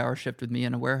work an 8-hour shift with me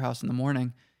in a warehouse in the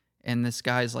morning. And this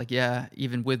guy's like, yeah,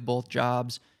 even with both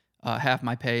jobs, half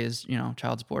my pay is,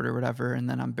 child support or whatever. And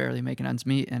then I'm barely making ends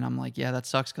meet. And I'm like, yeah, that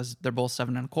sucks because they're both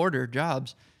 7.25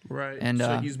 jobs. Right. And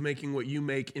so he's making what you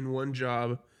make in one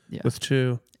job Yeah. with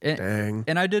two. Dang.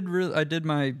 And I did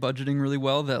my budgeting really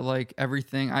well. That like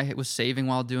everything I was saving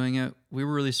while doing it. We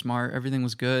were really smart. Everything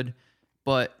was good,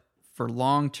 but for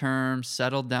long term,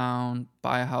 settle down,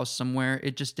 buy a house somewhere,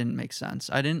 it just didn't make sense.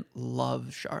 I didn't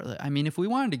love Charlotte. I mean, if we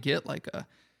wanted to get like a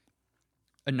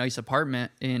nice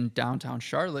apartment in downtown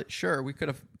Charlotte, sure, we could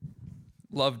have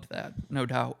loved that, no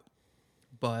doubt.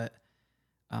 But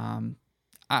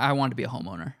I wanted to be a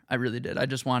homeowner. I really did. I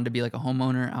just wanted to be like a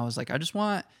homeowner. I was like, I just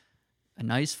want a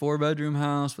nice 4-bedroom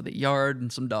house with a yard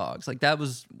and some dogs. Like that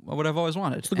was what I've always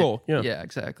wanted. It's the goal. Yeah. Yeah,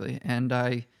 exactly. And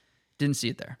I didn't see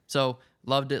it there. So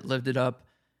loved it, lived it up.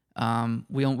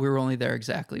 We were only there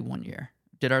exactly 1 year.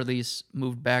 Did our lease,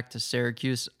 moved back to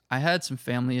Syracuse. I had some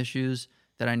family issues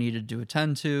that I needed to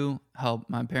attend to, help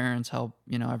my parents, help,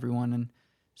 everyone. And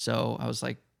so I was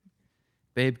like,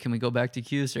 babe, can we go back to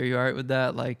Cuse? Are you all right with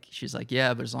that? Like, she's like,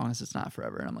 yeah, but as long as it's not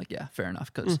forever. And I'm like, yeah, fair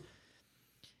enough. Because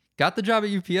got the job at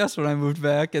UPS when I moved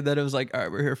back. And then it was like, all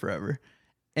right, we're here forever.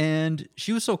 And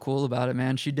she was so cool about it,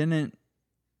 man. She didn't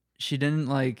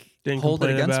like hold it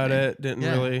against about me. It.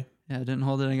 Didn't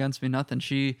hold it against me. Nothing.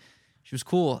 She was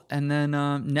cool. And then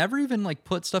never even like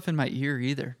put stuff in my ear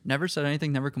either. Never said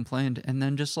anything, never complained. And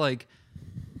then just like,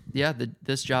 yeah,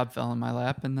 this job fell in my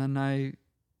lap. And then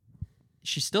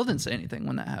she still didn't say anything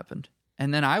when that happened.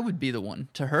 And then I would be the one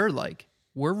to her, like,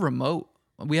 we're remote.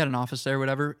 We had an office there,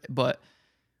 whatever, but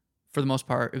for the most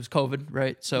part, it was COVID,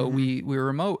 right? So we were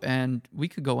remote and we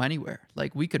could go anywhere.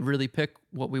 Like we could really pick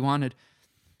what we wanted.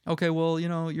 Okay, well,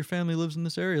 your family lives in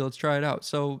this area. Let's try it out.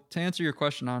 So to answer your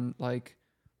question on like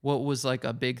what was like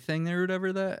a big thing there or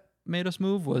whatever that made us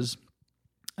move was,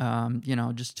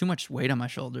 just too much weight on my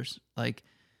shoulders. Like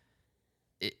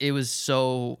it was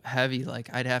so heavy. Like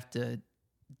I'd have to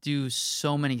do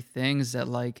so many things that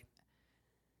like,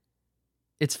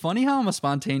 it's funny how I'm a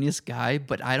spontaneous guy,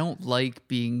 but I don't like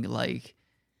being like,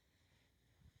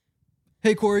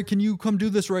 hey, Corey, can you come do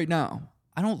this right now?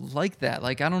 I don't like that.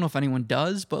 Like, I don't know if anyone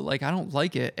does, but like, I don't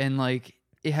like it. And like,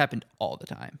 it happened all the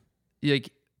time.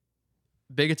 Like,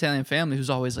 big Italian family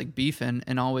who's always like beefing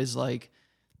and always like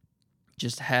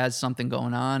just has something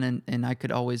going on. And I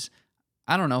could always,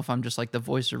 I don't know if I'm just like the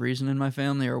voice of reason in my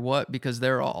family or what, because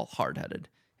they're all hard-headed.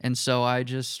 And so I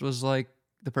just was like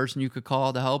the person you could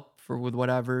call to help with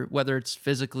whatever, whether it's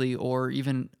physically or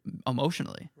even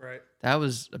emotionally. Right. That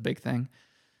was a big thing.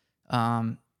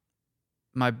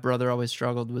 My brother always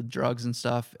struggled with drugs and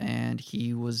stuff, and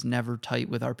he was never tight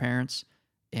with our parents,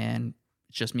 and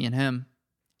it's just me and him.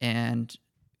 And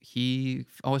he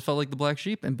always felt like the black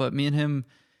sheep. But me and him,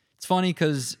 it's funny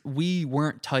because we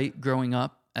weren't tight growing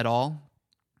up at all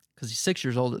because he's 6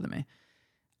 years older than me.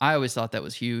 I always thought that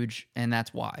was huge, and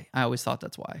that's why.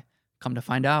 Come to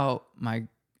find out, my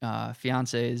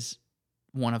fiance is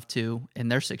one of two,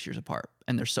 and they're 6 years apart,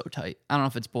 and they're so tight. I don't know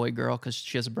if it's boy girl because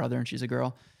she has a brother and she's a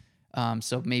girl,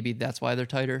 so maybe that's why they're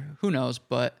tighter. Who knows?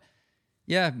 But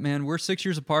yeah, man, we're 6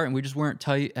 years apart, and we just weren't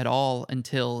tight at all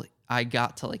until I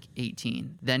got to like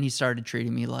 18. Then he started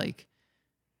treating me like,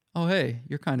 oh hey,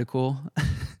 you're kind of cool,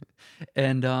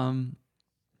 and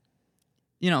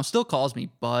still calls me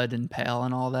bud and pal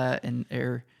and all that, and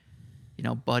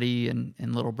buddy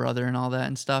and little brother and all that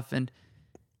and stuff. And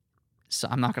so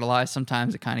I'm not going to lie,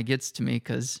 sometimes it kind of gets to me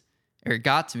it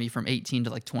got to me from 18 to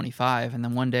like 25. And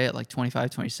then one day at like 25,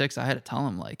 26, I had to tell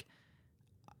him like,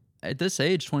 at this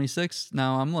age, 26,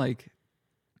 now I'm like,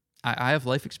 I have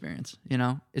life experience,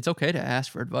 it's okay to ask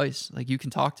for advice. Like you can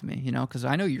talk to me, cause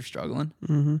I know you're struggling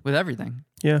with everything.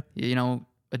 Yeah.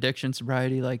 Addiction,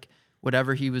 sobriety, like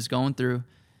whatever he was going through,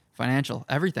 financial,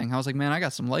 everything. I was like, man, I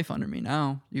got some life under me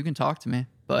now. You can talk to me.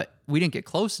 But we didn't get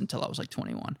close until I was like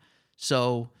 21.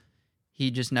 So he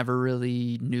just never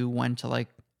really knew when to like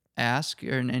ask,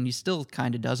 and he still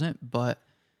kind of doesn't. But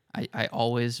I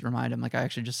always remind him, like I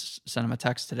actually just sent him a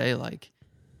text today, like,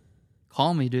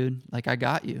 call me, dude. Like I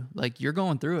got you. Like you're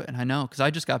going through it. And I know, because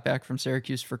I just got back from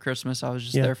Syracuse for Christmas. I was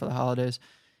just there for the holidays,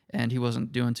 and he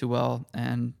wasn't doing too well.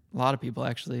 And a lot of people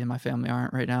actually in my family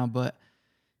aren't right now, but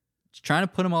just trying to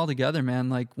put them all together, man.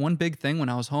 Like one big thing when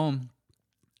I was home,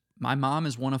 my mom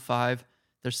is one of 5.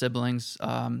 Their siblings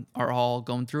are all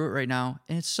going through it right now.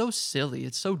 And it's so silly.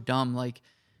 It's so dumb. Like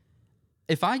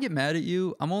if I get mad at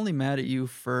you, I'm only mad at you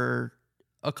for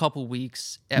a couple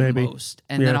weeks at Maybe. most.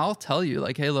 And then I'll tell you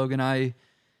like, hey, Logan, I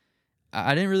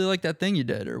didn't really like that thing you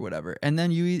did or whatever. And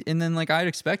then like I'd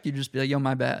expect you to just be like, yo,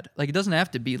 my bad. Like it doesn't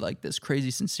have to be like this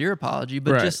crazy sincere apology,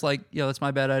 but just like, yo, that's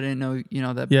my bad. I didn't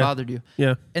know, that bothered you.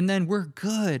 Yeah. And then we're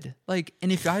good. Like,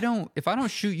 and if I don't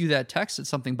shoot you that text that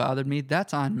something bothered me,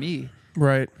 that's on me.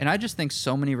 Right. And I just think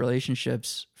so many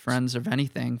relationships, friends of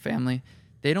anything, family,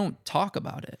 they don't talk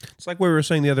about it. It's like we were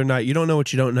saying the other night, you don't know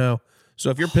what you don't know. So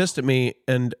if you're pissed at me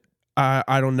and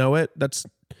I don't know it, that's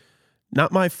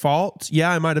not my fault.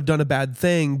 Yeah, I might have done a bad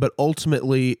thing, but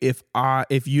ultimately, if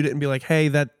you didn't be like, hey,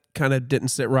 that kind of didn't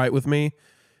sit right with me,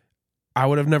 I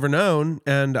would have never known,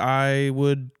 and I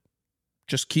would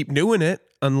just keep doing it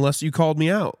unless you called me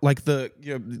out. Like the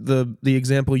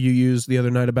example you used the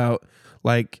other night about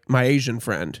like my Asian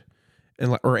friend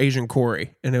or Asian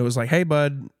Corey, and it was like, hey,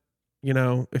 bud,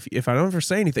 if I don't ever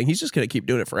say anything, he's just gonna keep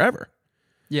doing it forever.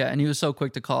 Yeah, and he was so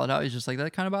quick to call it out. He's just like,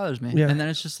 that kind of bothers me. Yeah. And then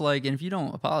it's just like, and if you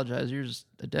don't apologize, you're just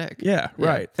a dick. Yeah,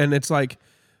 right. And it's like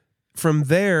from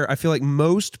there, I feel like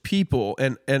most people,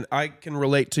 and I can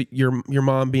relate to your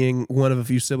mom being one of a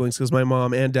few siblings because my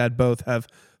mom and dad both have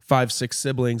 5-6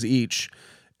 siblings each.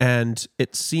 And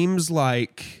it seems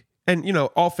like, and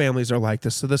all families are like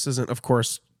this. So this isn't, of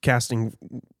course, casting,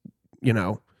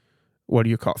 what do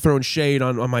you call it? Throwing shade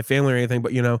on my family or anything,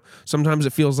 but sometimes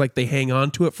it feels like they hang on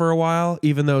to it for a while,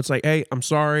 even though it's like, hey, I'm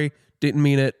sorry, didn't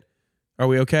mean it. Are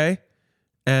we okay?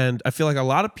 And I feel like a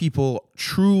lot of people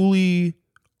truly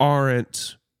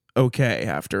aren't okay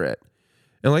after it.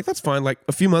 And like, that's fine. Like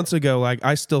a few months ago, like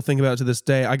I still think about it to this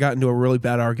day. I got into a really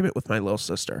bad argument with my little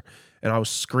sister and I was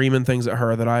screaming things at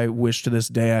her that I wish to this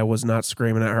day I was not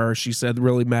screaming at her. She said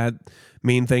really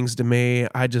mean things to me.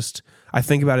 I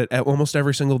think about it almost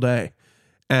every single day.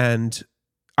 And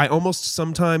I almost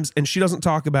sometimes, and she doesn't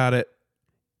talk about it,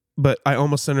 but I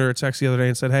almost sent her a text the other day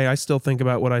and said, hey, I still think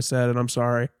about what I said and I'm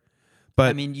sorry. But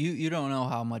I mean, you don't know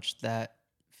how much that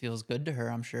feels good to her,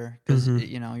 I'm sure, because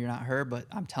you're not her, but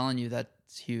I'm telling you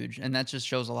that's huge. And that just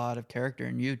shows a lot of character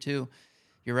in you too.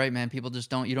 You're right, man. People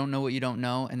just you don't know what you don't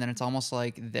know. And then it's almost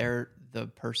like they're the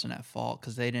person at fault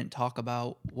because they didn't talk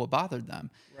about what bothered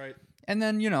them. right. And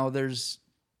then, there's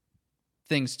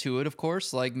things to it, of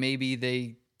course, like maybe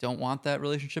they don't want that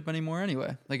relationship anymore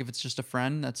anyway. Like if it's just a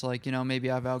friend that's like,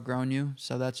 maybe I've outgrown you.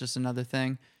 So that's just another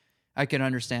thing. I can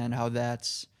understand how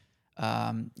that's,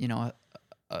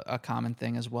 a common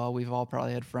thing as well. We've all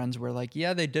probably had friends where like,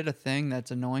 yeah, they did a thing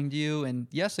that's annoying to you. And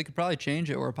yes, they could probably change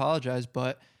it or apologize.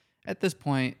 But at this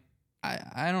point,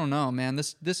 I don't know, man.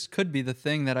 This could be the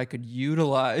thing that I could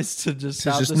utilize to just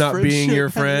stop this not being friendship. your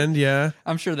friend. Yeah.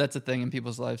 I'm sure that's a thing in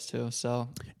people's lives too. So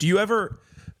Do you ever,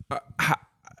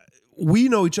 we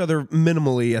know each other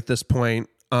minimally at this point.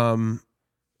 And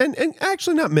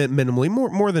actually not minimally,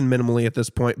 more than minimally at this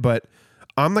point, but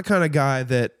I'm the kind of guy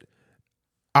that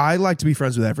I like to be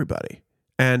friends with everybody.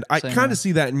 And I kind of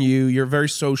see that in you. You're very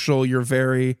social.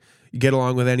 You get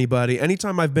along with anybody.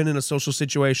 Anytime I've been in a social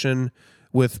situation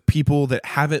with people that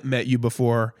haven't met you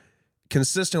before,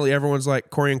 consistently everyone's like,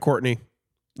 Corey and Courtney,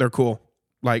 they're cool.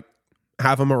 Like,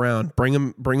 have them around, bring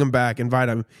them back, invite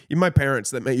them. Even my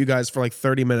parents that met you guys for like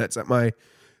 30 minutes at my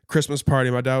Christmas party,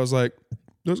 my dad was like,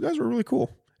 those guys were really cool.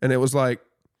 And it was like,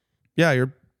 yeah,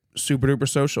 you're super duper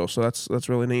social. So that's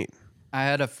really neat. I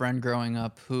had a friend growing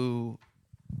up who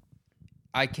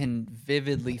I can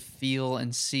vividly feel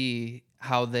and see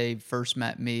how they first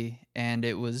met me. And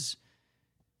it was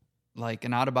like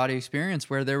an out-of-body experience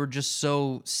where they were just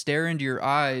so stare into your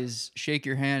eyes, shake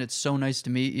your hand, it's so nice to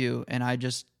meet you. And I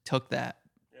just took that.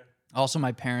 Yeah. Also,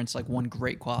 my parents, like one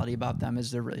great quality about them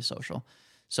is they're really social.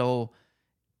 So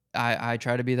I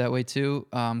try to be that way too.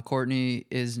 Courtney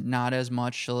is not as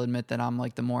much. She'll admit that I'm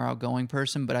like the more outgoing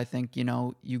person, but I think,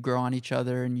 you grow on each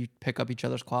other and you pick up each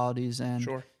other's qualities, and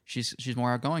Sure. she's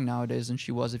more outgoing nowadays than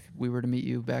she was if we were to meet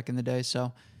you back in the day.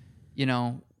 So,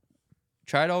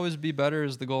 try to always be better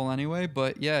is the goal anyway.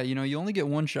 But yeah, you only get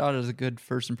one shot as a good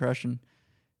first impression.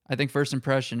 I think first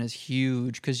impression is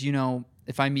huge because,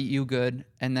 if I meet you good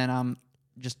and then I'm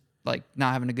just like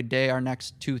not having a good day, our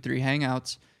next 2-3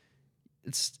 hangouts,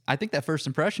 I think that first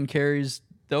impression carries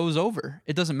those over.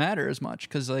 It doesn't matter as much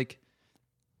because, like,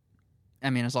 I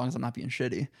mean, as long as I'm not being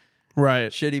shitty.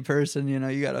 Right. Shitty person,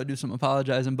 you got to do some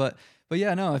apologizing. But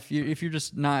yeah, no, if you're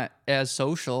just not as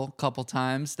social a couple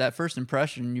times, that first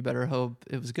impression, you better hope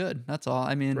it was good. That's all.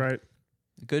 I mean, Right.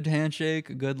 A good handshake,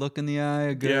 a good look in the eye,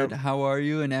 a good how are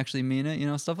you, and actually mean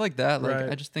it, stuff like that. Like,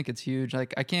 Right. I just think it's huge.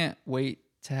 Like, I can't wait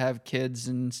to have kids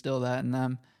and instill that in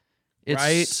them. It's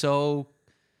Right. so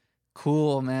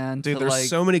cool, man. Dude, to there's like,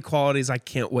 so many qualities I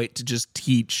can't wait to just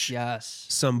teach yes.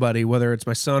 somebody, whether it's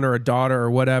my son or a daughter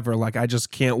or whatever. Like, I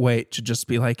just can't wait to just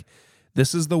be like,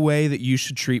 this is the way that you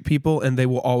should treat people, and they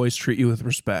will always treat you with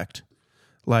respect.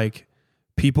 Like,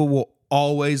 people will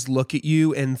always look at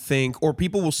you and think, or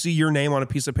people will see your name on a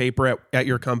piece of paper at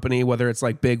your company, whether it's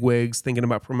like big wigs thinking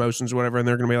about promotions or whatever, and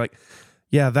they're going to be like,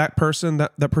 yeah, that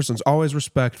person's always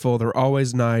respectful. They're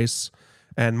always nice.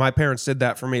 And my parents did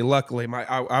that for me. Luckily,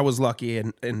 I was lucky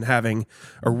in having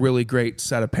a really great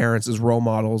set of parents as role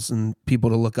models and people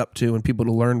to look up to and people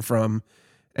to learn from.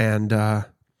 And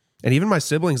even my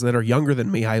siblings that are younger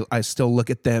than me, I still look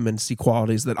at them and see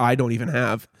qualities that I don't even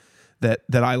have that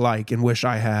I like and wish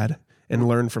I had and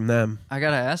learn from them. I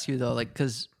gotta ask you though, like,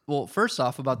 because well, first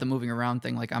off about the moving around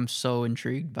thing, like I'm so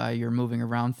intrigued by your moving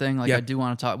around thing. Like, Yeah. I do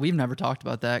want to talk. We've never talked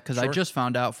about that because I Sure. just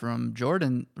found out from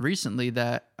Jordan recently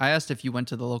that I asked if you went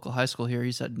to the local high school here.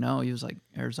 He said no. He was like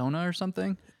Arizona or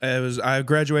something. I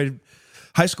graduated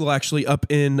high school actually up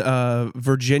in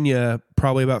Virginia,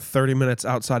 probably about 30 minutes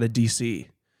outside of DC.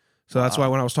 So that's why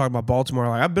when I was talking about Baltimore,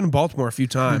 like I've been in Baltimore a few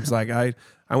times. Like I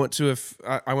went to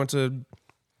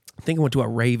I think I went to a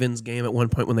Ravens game at one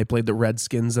point when they played the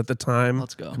Redskins at the time.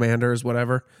 Let's go. Commanders,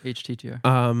 whatever. HTTR.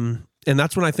 And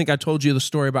that's when I think I told you the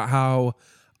story about how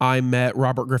I met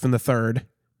Robert Griffin III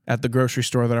at the grocery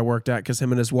store that I worked at, because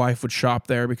him and his wife would shop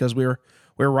there because we were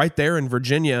right there in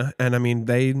Virginia. And I mean,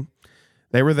 they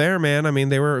were there, man. I mean,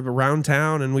 they were around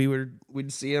town, and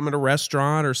we'd see him at a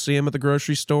restaurant or see him at the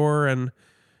grocery store, and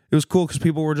it was cool because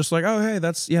people were just like, "Oh, hey,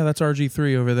 that's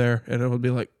RG3 over there," and it would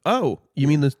be like, "Oh, you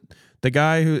mean the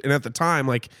guy who?" And at the time,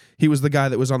 like, he was the guy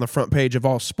that was on the front page of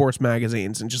all sports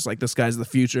magazines, and just like, this guy's the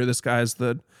future, this guy's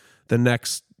the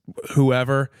next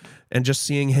whoever, and just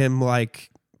seeing him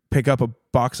like pick up a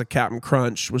box of Captain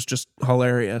Crunch was just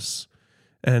hilarious,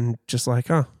 and just like,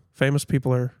 oh, famous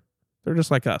people they're just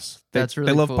like us. That's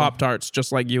really they love cool. Pop-Tarts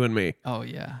just like you and me. Oh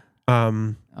yeah.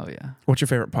 Oh yeah. What's your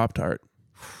favorite Pop-Tart?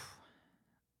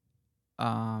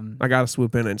 I gotta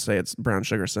swoop in and say it's brown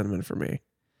sugar cinnamon for me.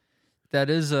 That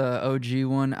is a OG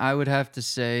one. I would have to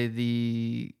say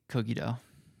the cookie dough.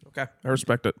 Okay, I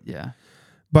respect it. Yeah.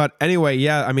 But anyway,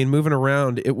 yeah, I mean, moving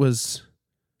around, it was.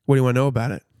 What do you want to know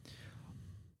about it?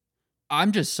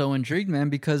 I'm just so intrigued, man,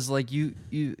 because like you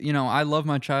know, I love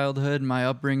my childhood. My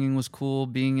upbringing was cool.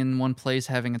 Being in one place,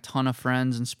 having a ton of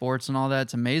friends and sports and all that,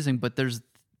 it's amazing. But there's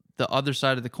the other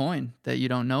side of the coin that you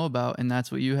don't know about, and that's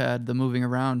what you had, the moving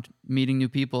around, meeting new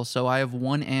people. So I have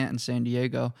one aunt in San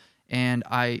Diego, and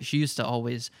she used to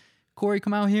always, Corey,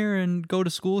 come out here and go to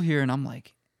school here. And I'm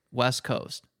like, West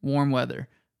Coast, warm weather.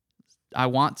 I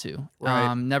want to.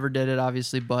 Right. Never did it,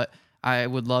 obviously, but I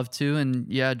would love to. And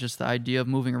yeah, just the idea of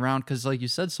moving around, because like you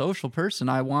said, social person,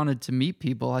 I wanted to meet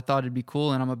people. I thought it'd be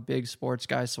cool, and I'm a big sports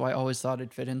guy, so I always thought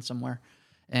it'd fit in somewhere,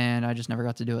 and I just never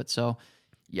got to do it. So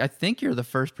yeah, I think you're the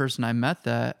first person I met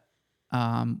that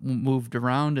moved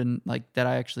around and like that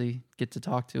I actually get to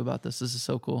talk to about this. This is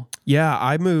so cool. Yeah,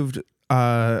 I moved.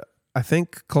 I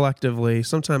think collectively,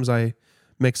 sometimes I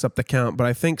mix up the count, but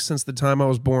I think since the time I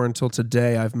was born till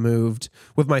today, I've moved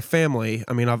with my family.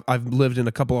 I mean, I've lived in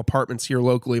a couple apartments here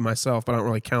locally myself, but I don't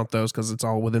really count those because it's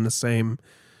all within the same,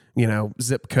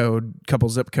 zip code, couple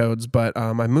zip codes. But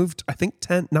I moved, I think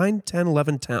 9, 10,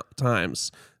 11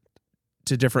 times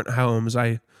to different homes.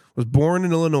 I was born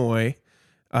in Illinois,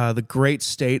 the great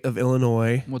state of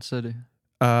Illinois. What city?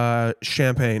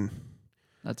 Champaign.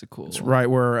 That's a cool It's one. right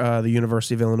where the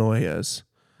University of Illinois is.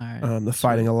 All right. The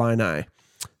Fighting Illini.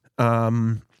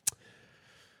 Can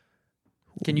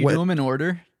you do them in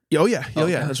order? Oh yeah.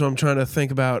 Okay. That's what I'm trying to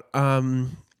think about.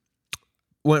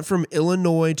 Went from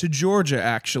Illinois to Georgia.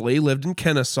 Actually, lived in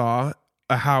Kennesaw,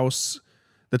 a house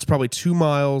that's probably 2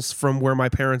 miles from where my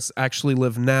parents actually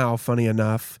live now. Funny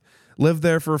enough, lived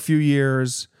there for a few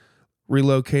years.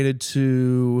 Relocated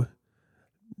to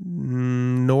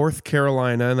North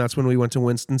Carolina, and that's when we went to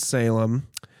Winston-Salem.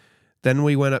 Then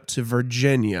we went up to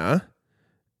Virginia.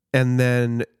 And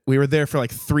then we were there for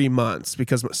like 3 months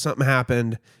because something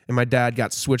happened and my dad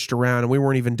got switched around and we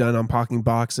weren't even done unpacking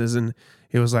boxes. And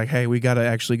it was like, hey, we got to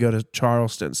actually go to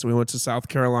Charleston. So we went to South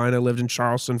Carolina, lived in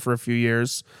Charleston for a few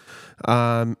years.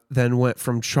 Then went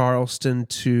from Charleston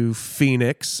to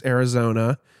Phoenix,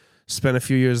 Arizona, spent a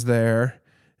few years there.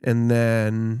 And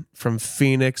then from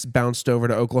Phoenix, bounced over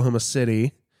to Oklahoma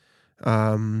City.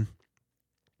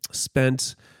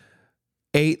 Spent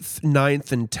 8th,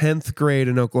 9th, and 10th grade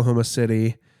in Oklahoma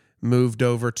City, moved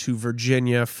over to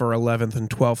Virginia for 11th and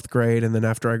 12th grade, and then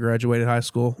after I graduated high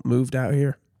school, moved out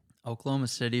here. Oklahoma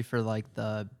City for like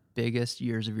the biggest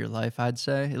years of your life, I'd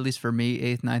say. At least for me,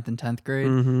 8th, ninth, and 10th grade.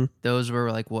 Mm-hmm. Those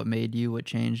were like what made you, what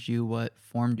changed you, what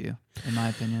formed you, in my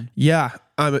opinion. Yeah,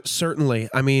 certainly.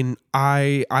 I mean,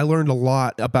 I learned a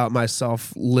lot about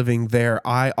myself living there.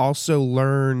 I also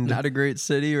learned Not a great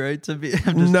city, right? To be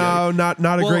no, not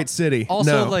a great city.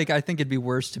 Also, No. like I think it'd be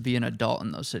worse to be an adult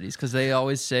in those cities because they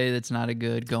always say it's not a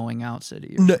good going out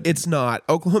city. No, it's not.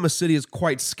 Oklahoma City is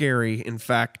quite scary. In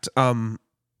fact,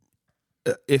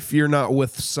 if you're not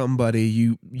with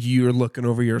somebody, you're looking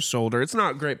over your shoulder. It's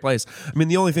not a great place. I mean,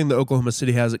 the only thing that Oklahoma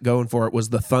City has it going for it was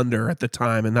the Thunder at the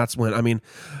time, and that's when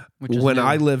when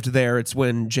I lived there, it's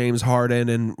when James Harden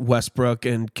and Westbrook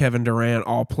and Kevin Durant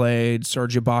all played,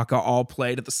 Serge Ibaka all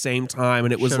played at the same time,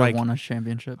 and it was like won a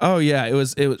championship. Oh yeah,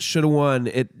 it should have won.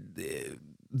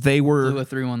 They were blew a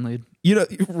 3-1 lead. You know,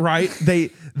 right?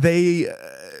 They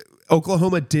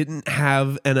Oklahoma didn't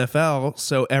have NFL,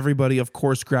 so everybody, of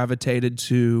course, gravitated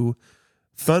to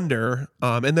Thunder.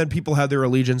 And then people had their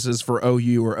allegiances for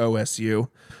OU or OSU,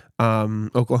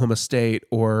 Oklahoma State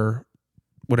or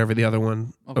whatever the other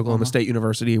one, Oklahoma State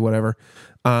University, whatever.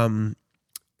 But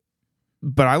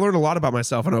I learned a lot about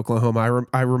myself in Oklahoma.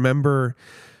 I remember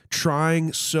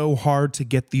trying so hard to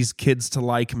get these kids to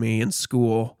like me in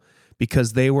school,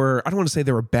 because they were, I don't want to say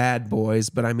they were bad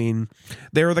boys, but I mean,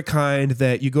 they were the kind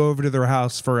that you go over to their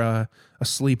house for a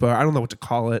sleepover. I don't know what to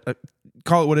call it.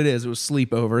 Call it what it is. It was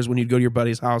sleepovers when you'd go to your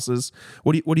buddies' houses.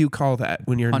 What do you call that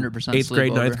when you're in 100% 8th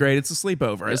grade, sleepover. 9th grade? It's a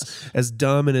sleepover. Yes. As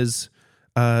dumb and as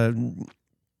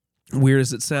weird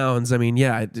as it sounds, I mean,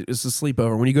 yeah, it's a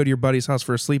sleepover. When you go to your buddy's house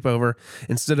for a sleepover,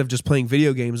 instead of just playing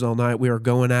video games all night, we were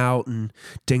going out and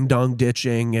ding-dong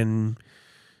ditching and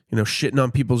shitting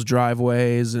on people's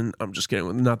driveways, and I'm just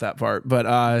kidding, not that part, but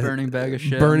Burning bag of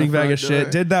shit. Burning bag of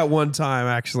shit. Did that one time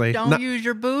actually. Don't use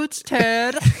your boots,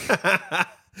 Ted.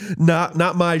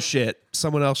 Not my shit,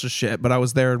 someone else's shit, but I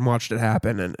was there and watched it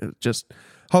happen, and it just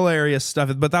hilarious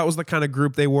stuff. But that was the kind of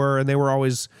group they were, and they were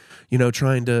always,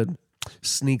 trying to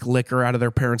sneak liquor out of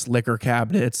their parents' liquor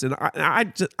cabinets, and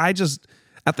I just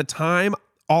at the time,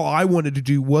 all I wanted to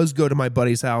do was go to my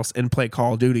buddy's house and play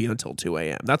Call of Duty until 2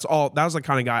 a.m. That's all. That was the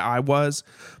kind of guy I was.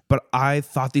 But I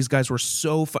thought these guys were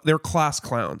so fun. They're class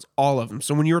clowns, all of them.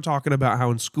 So when you were talking about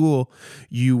how in school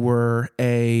you were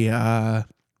a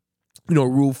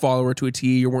rule follower to a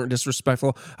T, you weren't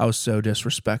disrespectful, I was so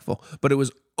disrespectful. But it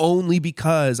was only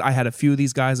because I had a few of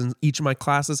these guys in each of my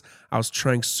classes. I was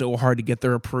trying so hard to get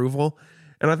their approval.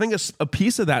 And I think a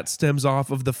piece of that stems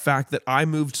off of the fact that I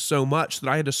moved so much that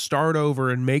I had to start over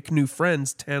and make new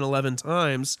friends 10, 11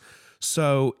 times.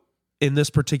 So in this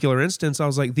particular instance, I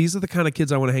was like, these are the kind of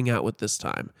kids I want to hang out with this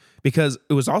time. Because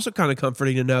it was also kind of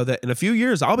comforting to know that in a few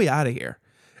years, I'll be out of here.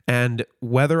 And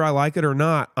whether I like it or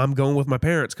not, I'm going with my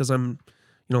parents because I'm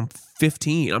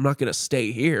 15. I'm not going to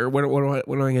stay here. What am I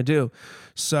going to do?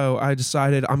 So I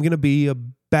decided I'm going to be a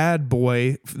bad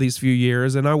boy for these few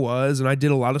years, and I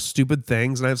did a lot of stupid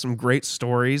things, and I have some great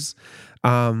stories.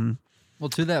 Well,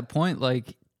 to that point,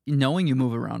 like knowing you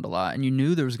move around a lot and you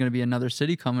knew there was going to be another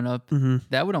city coming up,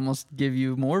 that would almost give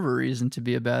you more of a reason to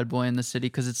be a bad boy in the city,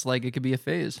 because it's like it could be a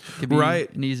phase. It could be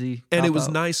an easy and it was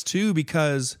cop-out. nice too,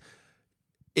 because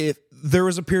if there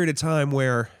was a period of time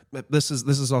where this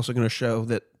is also going to show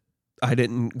that I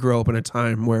didn't grow up in a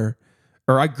time where,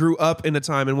 or I grew up in a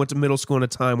time and went to middle school in a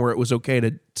time where it was okay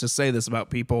to say this about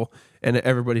people, and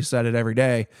everybody said it every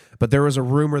day. But there was a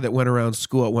rumor that went around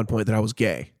school at one point that I was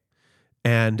gay.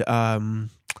 And at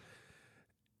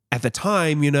the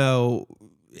time,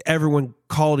 everyone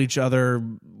called each other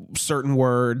certain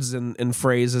words and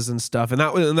phrases and stuff. And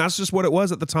that's just what it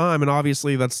was at the time. And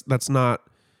obviously that's not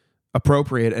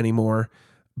appropriate anymore.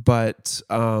 But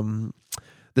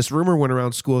this rumor went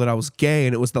around school that I was gay,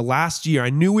 and it was the last year. I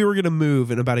knew we were going to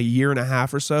move in about a year and a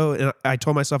half or so, and I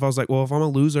told myself, I was like, well, if I'm a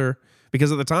loser,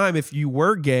 because at the time, if you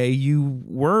were gay, you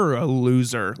were a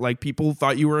loser. Like, people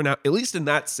thought you were at least in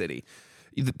that city,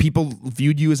 people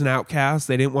viewed you as an outcast.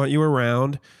 They didn't want you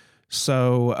around.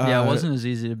 So it wasn't as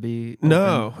easy to be.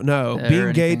 No.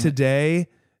 Being gay anything. Today,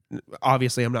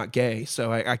 obviously I'm not gay,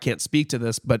 so I can't speak to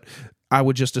this, but I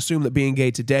would just assume that being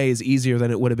gay today is easier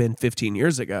than it would have been 15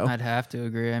 years ago. I'd have to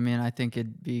agree. I mean, I think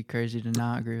it'd be crazy to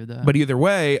not agree with that. But either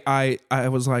way, I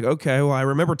was like, okay, well, I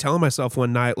remember telling myself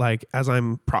one night, like, as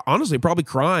I'm honestly probably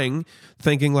crying,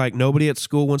 thinking like nobody at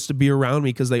school wants to be around me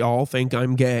because they all think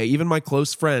I'm gay. Even my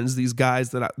close friends, these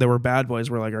guys that were bad boys,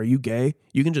 were like, are you gay?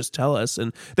 You can just tell us.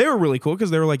 And they were really cool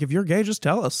because they were like, if you're gay, just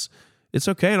tell us. It's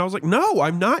okay. And I was like, no,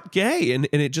 I'm not gay. And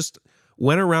it just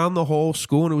went around the whole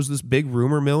school, and it was this big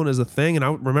rumor mill and as a thing. And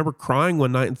I remember crying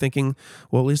one night and thinking,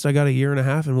 well, at least I got a year and a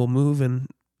half and we'll move, and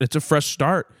it's a fresh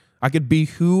start. I could be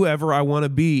whoever I want to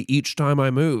be each time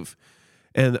I move.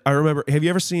 And I remember, have you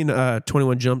ever seen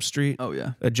 21 Jump Street? Oh,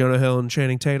 yeah. Jonah Hill and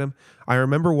Channing Tatum. I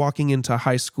remember walking into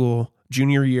high school,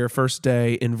 junior year, first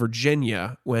day in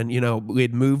Virginia when, we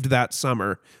had moved that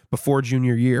summer before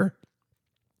junior year.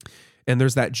 And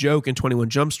there's that joke in 21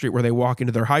 Jump Street where they walk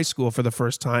into their high school for the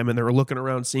first time and they're looking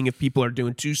around seeing if people are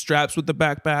doing 2 straps with the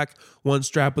backpack, 1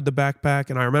 strap with the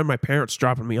backpack. And I remember my parents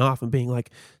dropping me off and being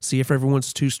like, see if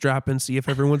everyone's 2 strapping, see if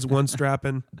everyone's 1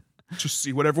 strapping, just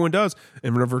see what everyone does.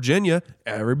 And in Virginia,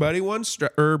 everybody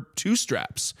 2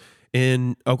 straps.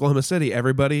 In Oklahoma City,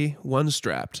 everybody 1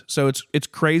 strapped. So it's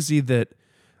crazy that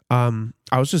I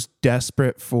was just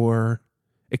desperate for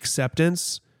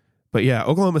acceptance. But yeah,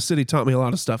 Oklahoma City taught me a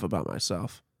lot of stuff about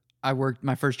myself.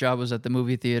 My first job was at the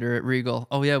movie theater at Regal.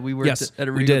 Oh yeah, we worked at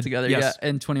a we Regal did. together. Yes. Yeah,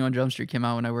 and 21 Jump Street came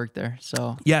out when I worked there.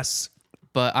 So Yes.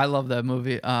 but I love that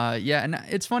movie. Yeah, and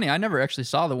it's funny, I never actually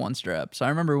saw the 1 strap. So I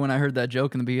remember when I heard that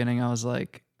joke in the beginning, I was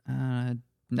like,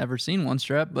 never seen 1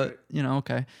 strap, but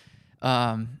okay.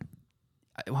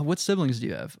 What siblings do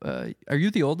you have? Are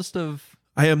you the oldest of?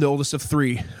 I am the oldest of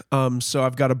 3. So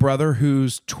I've got a brother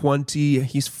who's 20.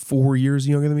 He's 4 years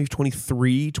younger than me,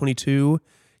 23, 22.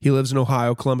 He lives in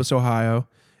Ohio, Columbus, Ohio.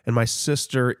 And my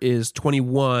sister is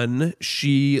 21.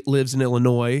 She lives in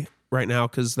Illinois right now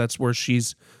because that's where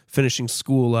she's finishing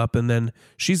school up. And then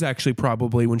she's actually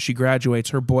probably, when she graduates,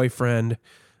 her boyfriend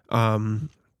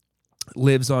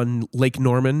lives on Lake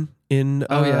Norman in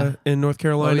North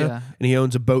Carolina. Oh, yeah. And he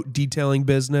owns a boat detailing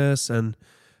business. And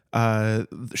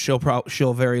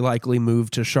she'll very likely move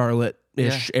to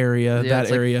Charlotte-ish area, that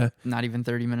area. Not even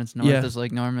 30 minutes north. There's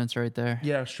Lake Norman. It's right there.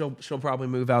 Yeah, she'll probably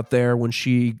move out there when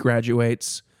she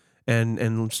graduates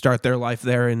and start their life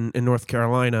there in North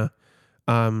Carolina.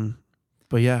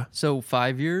 But yeah. So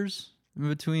 5 years in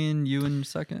between you and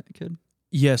second kid?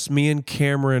 Yes, me and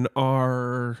Cameron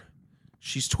are...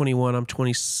 She's 21, I'm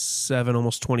 27,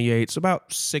 almost 28. So about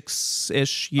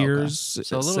 6-ish years. Okay.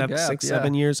 So a little gap, 6,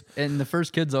 7 years. And the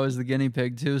first kid's always the guinea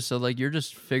pig too. So like you're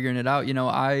just figuring it out.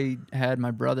 I had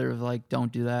my brother like,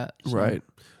 don't do that. So. Right.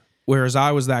 Whereas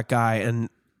I was that guy, and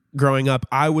growing up,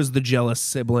 I was the jealous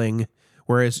sibling.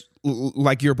 Whereas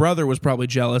like your brother was probably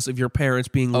jealous of your parents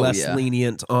being less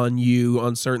lenient on you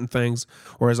on certain things.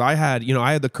 Whereas I had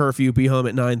the curfew, be home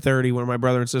at 9:30 when my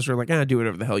brother and sister were like, do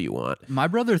whatever the hell you want. My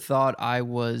brother thought I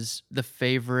was the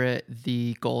favorite,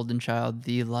 the golden child,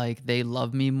 the like they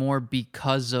love me more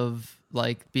because of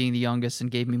like being the youngest and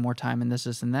gave me more time and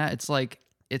this and that. It's like,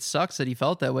 it sucks that he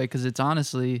felt that way because it's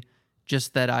honestly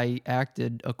just that I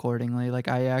acted accordingly. Like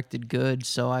I acted good.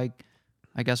 So I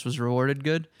guess was rewarded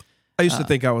good. I used to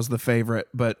think I was the favorite,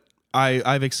 but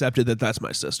I've accepted that that's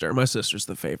my sister. My sister's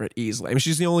the favorite easily. I mean,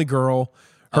 she's the only girl.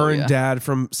 Her and dad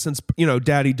since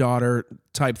daddy-daughter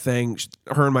type thing.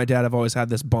 Her and my dad have always had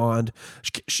this bond.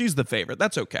 She's the favorite.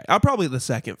 That's okay. I'm probably the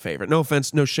second favorite. No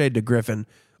offense, no shade to Griffin.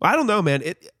 I don't know, man.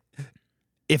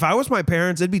 If I was my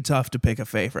parents, it'd be tough to pick a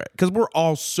favorite because we're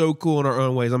all so cool in our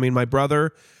own ways. I mean, my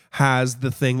brother has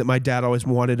the thing that my dad always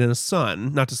wanted in a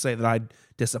son. Not to say that I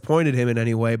disappointed him in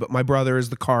any way, but my brother is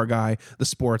the car guy, the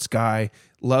sports guy,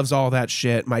 loves all that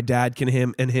shit. My dad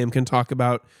can talk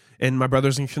about, and my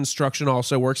brother's in construction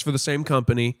also, works for the same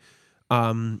company.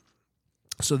 So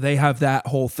they have that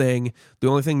whole thing. The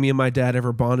only thing me and my dad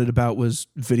ever bonded about was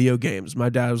video games. My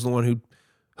dad was the one who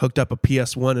hooked up a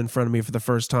PS1 in front of me for the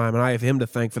first time, and I have him to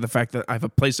thank for the fact that I have a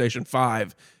PlayStation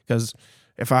 5, because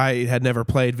if I had never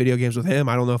played video games with him,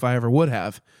 I don't know if I ever would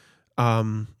have.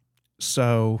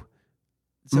 So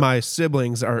my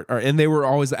siblings are, and they were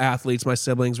always athletes. My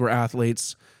siblings were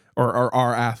athletes, or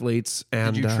are athletes.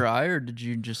 And did you try, or did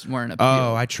you just weren't?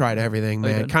 Oh, I tried everything,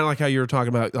 man. Kind of like how you were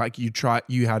talking about, like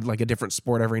you had like a different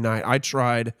sport every night. I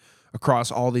tried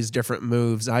across all these different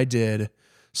moves. I did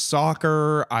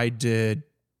soccer. I did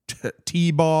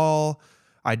t-ball.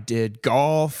 I did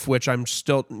golf, which I'm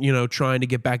still, trying to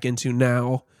get back into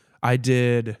now. I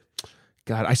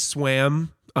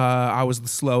swam. I was the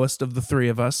slowest of the 3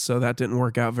 of us, so that didn't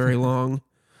work out very long.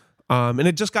 And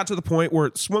it just got to the point where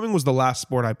swimming was the last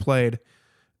sport I played.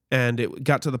 And it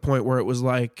got to the point where it was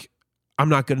like, I'm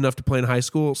not good enough to play in high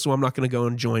school, so I'm not going to go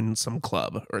and join some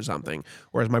club or something.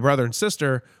 Whereas my brother and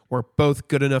sister were both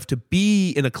good enough to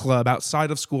be in a club outside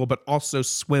of school, but also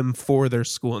swim for their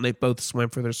school. And they both swim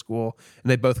for their school, and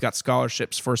they both got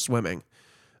scholarships for swimming.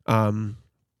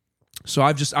 So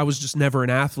I was just never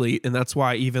an athlete. And that's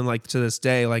why even like to this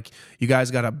day, like you guys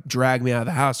got to drag me out of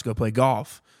the house to go play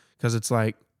golf. Cause it's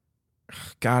like,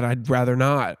 God, I'd rather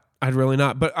not. I'd really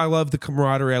not. But I love the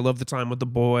camaraderie. I love the time with the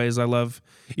boys. I love,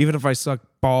 even if I suck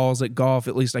balls at golf,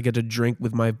 at least I get to drink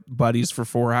with my buddies for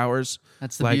 4 hours.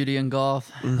 That's the beauty in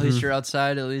golf. At least you're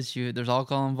outside. At least there's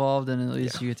alcohol involved, and at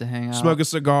least you get to hang out. Smoke a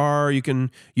cigar. You can,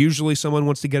 usually someone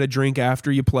wants to get a drink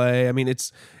after you play. I mean,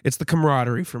 it's the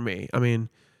camaraderie for me. I mean,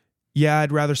 yeah,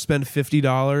 I'd rather spend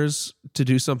 $50 to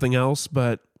do something else,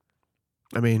 but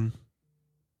I mean,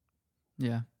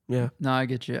 yeah. yeah. No, I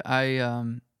get you.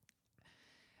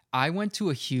 I went to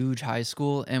a huge high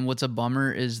school, and what's a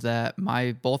bummer is that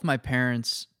both my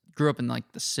parents grew up in like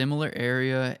the similar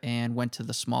area and went to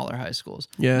the smaller high schools.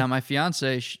 Yeah. Now my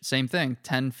fiance, same thing,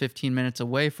 10, 15 minutes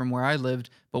away from where I lived,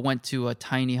 but went to a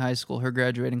tiny high school. Her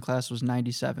graduating class was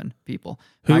 97 people.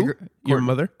 Who? Your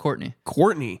mother? Courtney.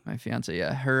 Courtney. My fiance,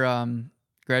 yeah. Her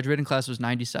graduating class was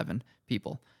 97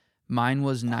 people. Mine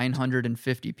was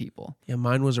 950 people. Yeah,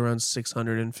 mine was around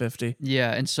 650.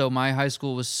 Yeah, and so my high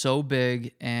school was so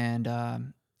big, and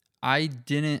I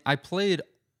played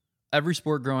every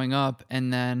sport growing up,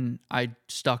 and then I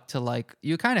stuck to like,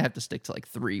 you kind of have to stick to like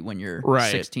 3 when you're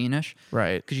 16-ish.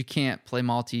 Right. Because you can't play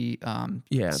multi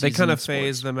yeah, they kind of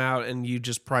phase them out, and you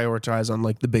just prioritize on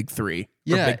like the big 3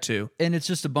 or big 2. And it's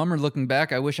just a bummer looking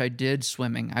back. I wish I did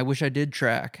swimming. I wish I did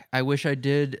track. I wish I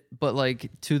did, but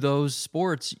like to those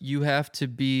sports, you have to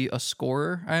be a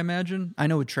scorer, I imagine. I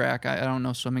know with track, I don't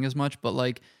know swimming as much, but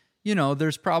like, you know,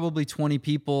 there's probably 20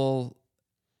 people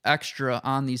extra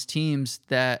on these teams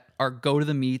that go to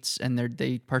the meets and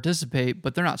they participate,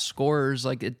 but they're not scorers.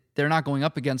 Like they're not going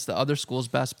up against the other school's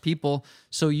best people.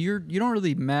 So you don't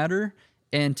really matter.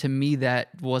 And to me, that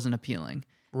wasn't appealing.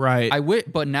 Right.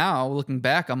 But now looking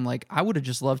back, I'm like, I would have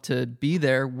just loved to be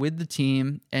there with the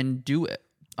team and do it.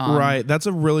 Right. That's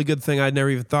a really good thing I'd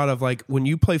never even thought of. Like when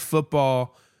you play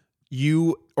football,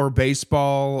 or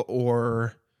baseball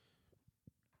or,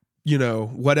 you know,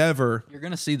 whatever, you're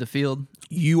going to see the field.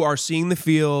 You are seeing the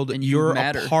field and you're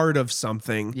matter. A part of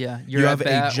something. Yeah. You have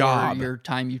a job. Your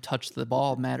time you touch the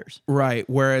ball matters. Right.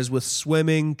 Whereas with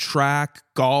swimming, track,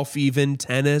 golf, even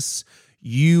tennis,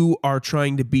 you are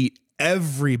trying to beat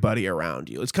everybody around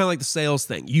you. It's kind of like the sales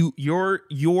thing.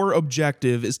 Your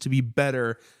objective is to be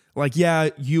better. Like, yeah,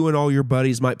 you and all your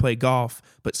buddies might play golf,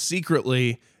 but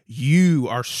secretly you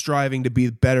are striving to be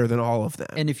better than all of them.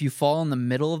 And if you fall in the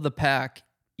middle of the pack,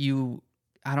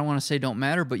 I don't want to say don't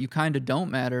matter, but you kind of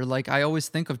don't matter. Like I always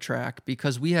think of track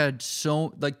because we had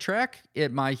track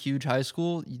at my huge high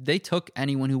school, they took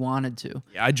anyone who wanted to.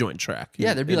 Yeah, I joined track.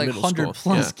 Yeah, there'd be like 100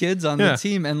 plus kids on the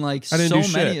team, and like so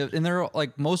many, and they're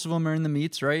like most of them are in the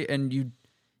meets, right? And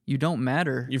you don't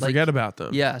matter. You forget about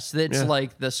them. Yes, it's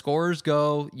like the scorers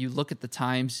go. You look at the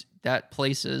times that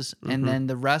places, and then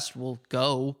the rest will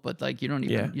go. But like you don't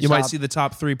even. Yeah, you might see the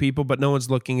top 3 people, but no one's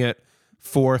looking at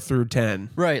 4 through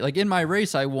 10. Right. Like in my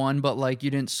race, I won, but like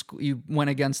you went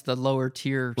against the lower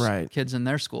tier kids in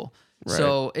their school. Right.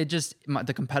 So it just,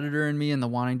 the competitor in me and the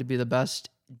wanting to be the best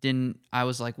I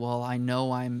was like, well, I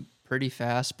know I'm pretty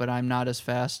fast, but I'm not as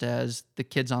fast as the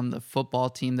kids on the football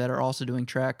team that are also doing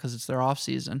track because it's their off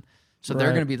season. So they're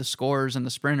going to be the scorers and the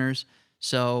sprinters.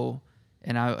 So,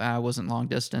 and I wasn't long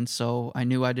distance. So I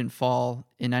knew I didn't fall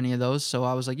in any of those. So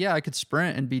I was like, yeah, I could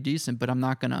sprint and be decent, but I'm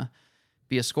not going to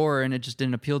be a scorer, and it just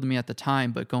didn't appeal to me at the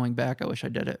time. But going back, I wish I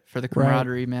did it for the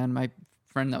camaraderie, man. My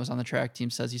friend that was on the track team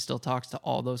says he still talks to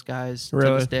all those guys to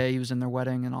this day. He was in their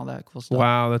wedding and all that cool stuff.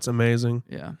 Wow, that's amazing.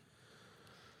 Yeah.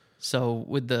 So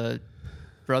with the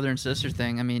brother and sister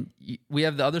thing, I mean, we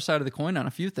have the other side of the coin on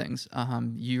a few things.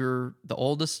 You're the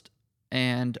oldest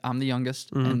and I'm the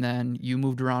youngest, and then you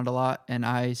moved around a lot, and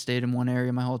I stayed in one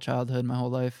area my whole childhood, my whole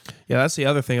life. Yeah, that's the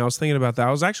other thing. I was thinking about that.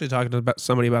 I was actually talking to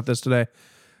somebody about this today.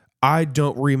 I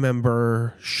don't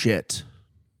remember shit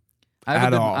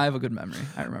at all. I have a good memory.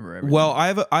 I remember everything. Well,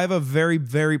 I have a very,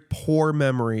 very poor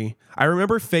memory. I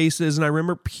remember faces and I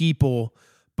remember people,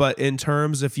 but in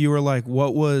terms, if you were like,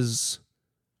 what was,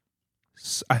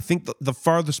 I think the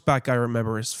farthest back I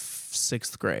remember is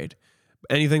 6th grade.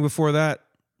 Anything before that?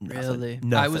 Nothing. Really?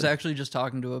 Nothing. I was actually just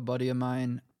talking to a buddy of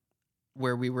mine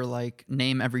where we were like,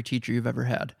 name every teacher you've ever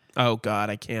had. Oh God,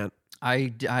 I can't.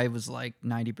 I was like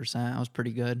 90%. I was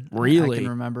pretty good. Really? I can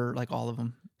remember like all of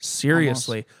them.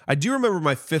 Seriously. Almost. I do remember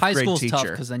my 5th grade teacher. High school's tough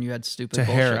because then you had stupid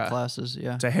bullshit classes.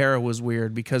 Yeah. Tahara was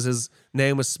weird because his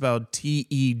name was spelled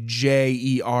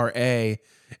Tejera,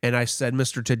 and I said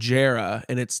Mr. Tajera,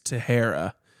 and it's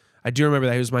Tahara. I do remember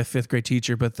that he was my 5th grade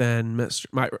teacher, but then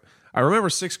I remember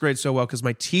 6th grade so well because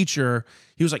my teacher,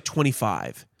 he was like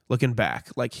 25. Looking back,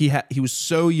 like he was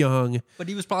so young, but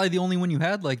he was probably the only one you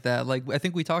had like that. Like I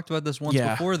think we talked about this once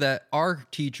before, that our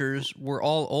teachers were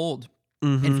all old.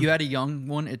 If you had a young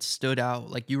one, it stood out.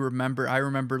 Like I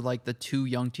remember like the two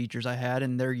young teachers I had,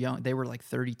 and they were like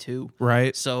 32.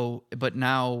 Right. So, but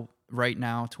now, right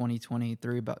now,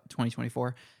 2023, about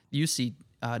 2024, you see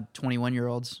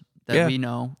 21-year-olds that we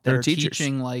know that they're are teachers.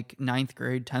 teaching like 9th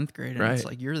grade, 10th grade. And it's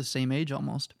Right. like, you're the same age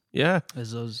almost Yeah.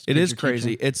 as those. It kids is you're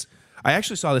crazy. teaching. I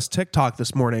actually saw this TikTok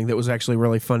this morning that was actually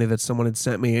really funny that someone had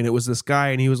sent me, and it was this guy,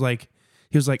 and he was like,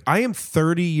 I am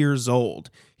 30 years old.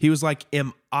 He was like,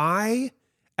 am I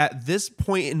at this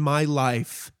point in my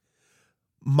life,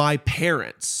 my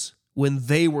parents, when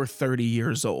they were 30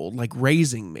 years old, like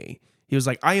raising me? He was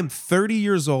like, I am 30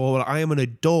 years old. I am an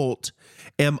adult.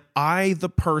 Am I the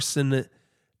person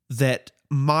that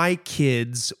my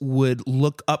kids would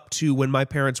look up to when my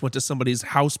parents went to somebody's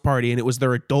house party and it was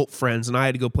their adult friends and I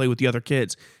had to go play with the other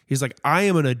kids? He's like, I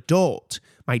am an adult.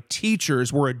 My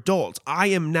teachers were adults. I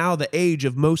am now the age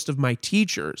of most of my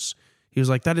teachers. He was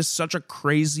like, that is such a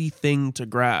crazy thing to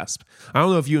grasp. I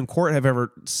don't know if you and Court have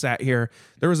ever sat here.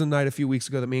 There was a night a few weeks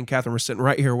ago that me and Catherine were sitting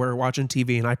right here. We were watching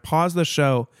TV, and I paused the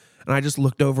show and I just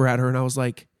looked over at her and I was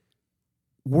like,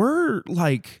 we're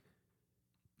like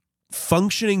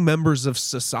functioning members of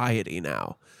society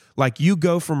now. Like, you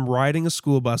go from riding a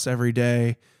school bus every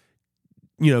day,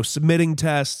 submitting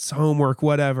tests, homework,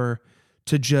 whatever,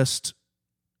 to just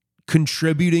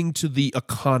contributing to the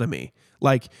economy.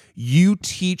 Like, you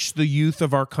teach the youth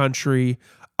of our country.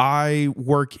 I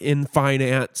work in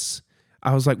finance.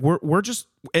 I was like, we're just,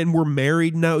 and we're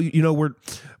married now.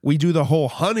 We do the whole,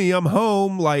 honey, I'm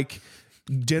home. Like,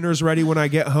 dinner's ready when I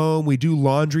get home. We do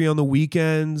laundry on the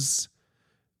weekends.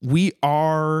 We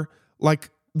are like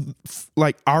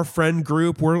our friend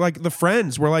group. We're like the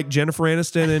friends. We're like Jennifer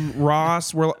Aniston and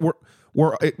Ross.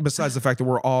 We're besides the fact that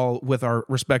we're all with our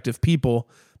respective people,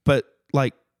 but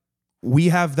like, we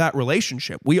have that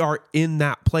relationship. We are in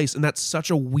that place. And that's such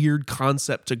a weird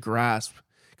concept to grasp.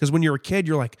 Because when you're a kid,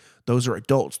 you're like, those are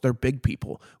adults. They're big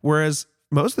people. Whereas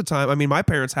most of the time, I mean, my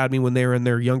parents had me when they were in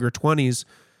their younger 20s.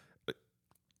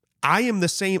 I am the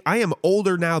same. I am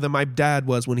older now than my dad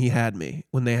was when they had me.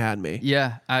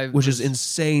 Yeah. Which is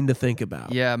insane to think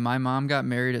about. Yeah. My mom got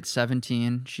married at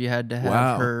 17. She had to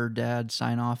have her dad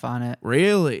sign off on it.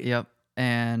 Really? Yep.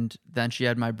 And then she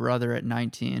had my brother at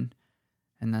 19.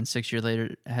 And then 6 years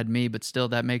later had me, but still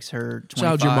that makes her 25. So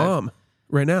how's your mom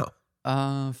right now?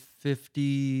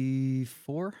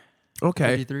 54.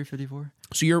 Okay. 53, 54.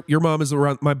 So your mom is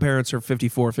around, my parents are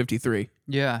 54, 53.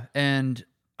 Yeah. And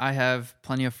I have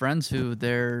plenty of friends who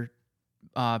their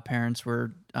parents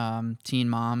were teen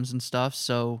moms and stuff.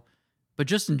 So, but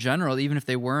just in general, even if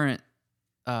they weren't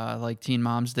like teen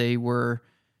moms, they were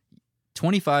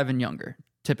 25 and younger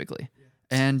typically. Yeah.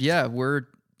 And yeah,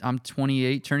 I'm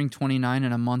 28, turning 29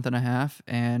 in a month and a half,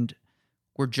 and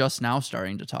we're just now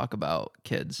starting to talk about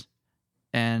kids.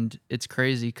 And it's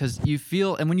crazy because you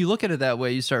feel, and when you look at it that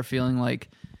way, you start feeling like,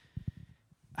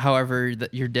 however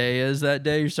that your day is that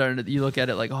day, you look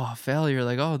at it like, oh, failure,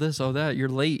 like, oh, this, oh, that, you're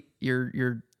late,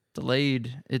 you're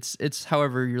delayed. It's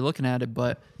however you're looking at it,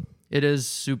 but it is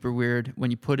super weird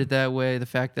when you put it that way. The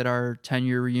fact that our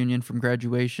 10-year reunion from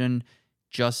graduation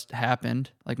just happened,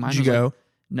 like mine. Did you go? Like,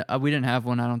 no, we didn't have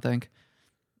one, I don't think.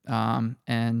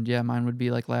 And yeah, mine would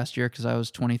be like last year because I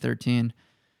was 2013.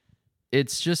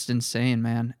 It's just insane,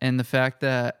 man. And the fact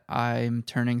that I'm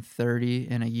turning 30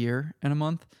 in a year and a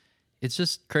month, it's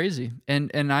just crazy.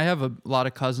 And I have a lot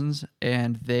of cousins,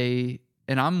 and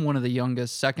I'm one of the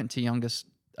youngest, second to youngest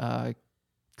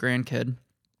grandkid.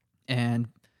 And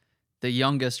the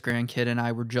youngest grandkid and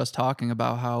I were just talking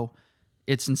about how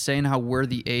it's insane how we're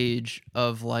the age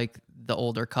of like the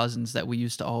older cousins that we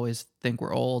used to always think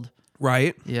were old.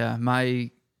 Right. Yeah.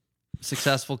 My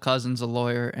successful cousin's a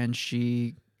lawyer, and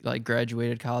she like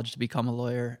graduated college to become a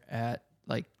lawyer at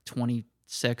like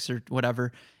 26 or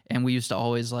whatever. And we used to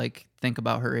always like think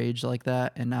about her age like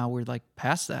that. And now we're like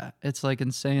past that. It's like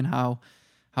insane how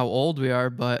old we are.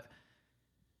 But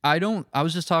I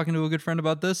was just talking to a good friend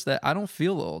about this, that I don't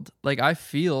feel old. Like, I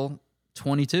feel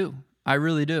 22. I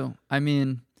really do. I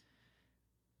mean,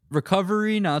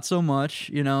 recovery, not so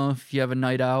much. If you have a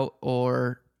night out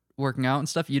or working out and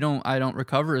stuff, I don't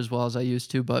recover as well as I used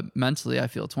to, but mentally I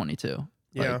feel 22.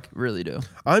 Yeah. Like, really do.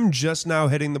 I'm just now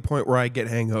hitting the point where I get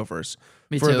hangovers.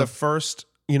 Me For too. the first,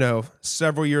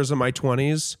 several years of my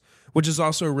 20s, which is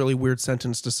also a really weird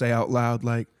sentence to say out loud.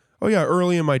 Like, oh yeah,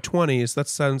 early in my 20s. That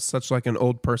sounds such like an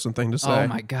old person thing to say. Oh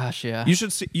my gosh, yeah. You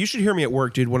should hear me at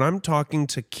work, dude. When I'm talking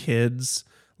to kids,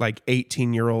 like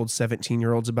 18-year-olds,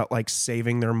 17-year-olds, about like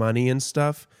saving their money and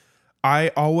stuff,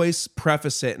 I always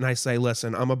preface it and I say,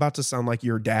 listen, I'm about to sound like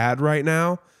your dad right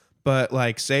now, but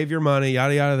like save your money,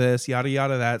 yada yada this, yada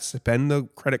yada that, spend the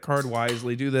credit card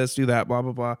wisely, do this, do that, blah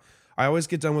blah blah. I always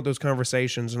get done with those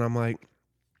conversations and I'm like,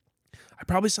 I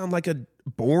probably sound like a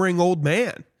boring old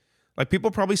man. Like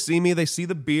people probably see me, they see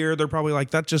the beard, they're probably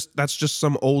like, that's just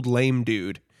some old lame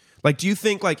dude. Like, do you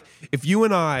think like if you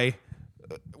and I,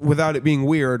 without it being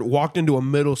weird, walked into a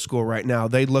middle school right now,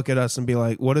 they'd look at us and be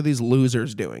like, what are these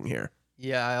losers doing here?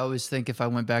 Yeah, I always think if I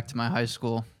went back to my high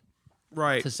school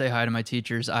Right. to say hi to my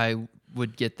teachers, I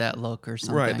would get that look or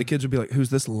something. Right. The kids would be like, who's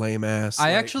this lame ass?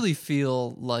 I like, actually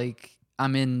feel like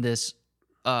I'm in this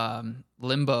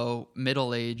limbo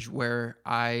middle age where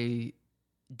I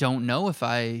don't know if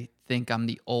I think I'm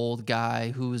the old guy,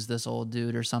 who's this old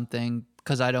dude or something,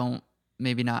 because I don't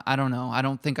know. I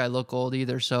don't think I look old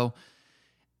either. So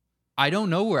I don't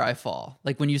know where I fall.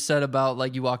 Like when you said about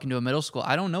like you walk into a middle school,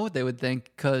 I don't know what they would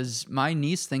think because my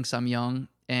niece thinks I'm young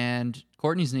and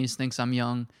Courtney's niece thinks I'm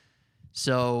young.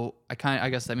 So I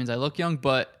guess that means I look young,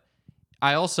 but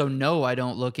I also know I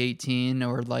don't look 18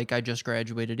 or like I just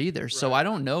graduated either. Right. So I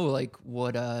don't know like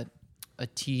what a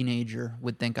teenager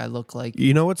would think I look like.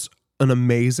 You know what's an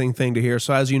amazing thing to hear?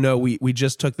 So as you know, we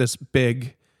just took this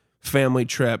big family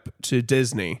trip to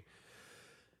Disney.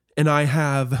 And I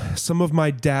have some of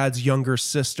my dad's younger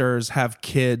sisters have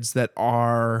kids that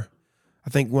are, I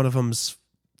think one of them's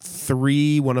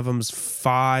 3, one of them's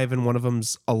 5, and one of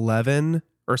them's 11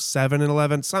 or 7 and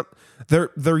 11.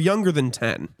 They're younger than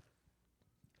 10.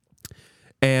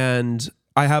 And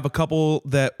I have a couple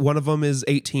that one of them is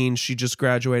 18. She just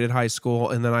graduated high school.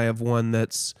 And then I have one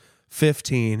that's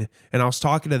 15. And I was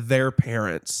talking to their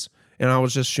parents and I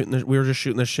was just we were just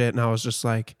shooting the shit. And I was just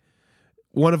like,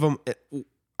 one of them,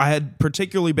 I had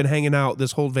particularly been hanging out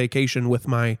this whole vacation with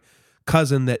my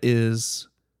cousin that is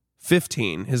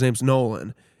 15. His name's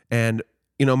Nolan. And,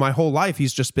 you know, my whole life,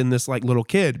 he's just been this like little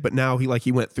kid, but now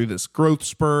he went through this growth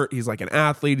spurt. He's like an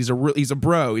athlete. He's a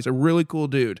bro. He's a really cool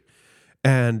dude.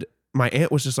 And my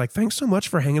aunt was just like, thanks so much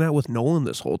for hanging out with Nolan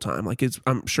this whole time. Like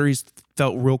I'm sure he's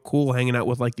felt real cool hanging out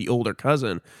with like the older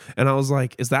cousin. And I was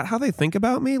like, is that how they think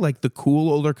about me? Like the cool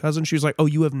older cousin? She was like, oh,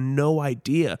 you have no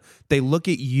idea. They look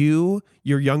at you,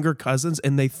 your younger cousins,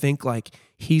 and they think like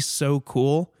he's so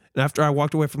cool. And after I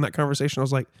walked away from that conversation, I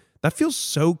was like, that feels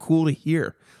so cool to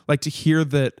hear. Like to hear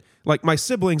that, like my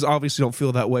siblings obviously don't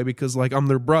feel that way because like I'm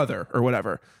their brother or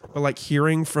whatever. But like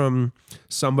hearing from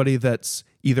somebody that's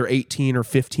either 18 or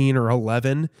 15 or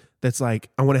 11 that's like,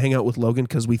 I want to hang out with Logan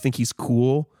because we think he's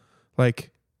cool.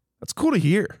 Like, that's cool to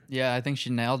hear. Yeah, I think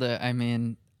she nailed it. I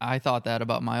mean, I thought that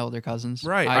about my older cousins.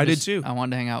 Right, I did too. I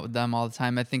wanted to hang out with them all the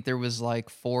time. I think there was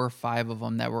like 4 or 5 of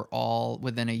them that were all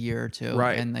within a year or two.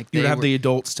 Right. And like you'd have the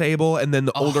adults table and then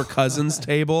the older cousins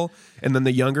table and then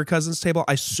the younger cousins table.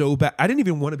 I didn't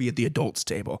even want to be at the adults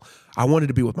table. I wanted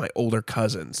to be with my older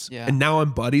cousins. Yeah. And now I'm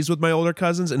buddies with my older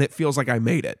cousins and it feels like I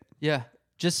made it. Yeah.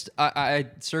 Just I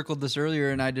circled this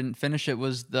earlier and I didn't finish it.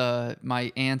 Was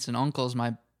my aunts and uncles,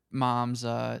 my mom's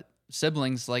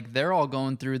siblings, like they're all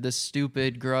going through this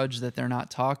stupid grudge that they're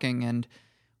not talking, and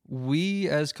we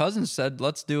as cousins said,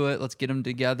 let's do it, let's get them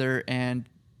together, and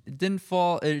it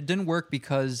didn't work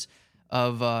because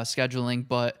of scheduling,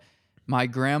 but my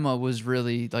grandma was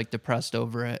really like depressed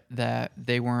over it that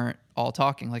they weren't all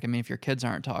talking. Like, I mean, if your kids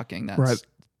aren't talking, that's right.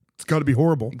 It's got to be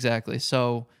horrible. Exactly.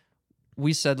 So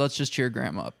we said, let's just cheer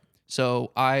grandma up.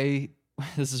 So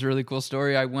this is a really cool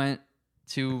story. I went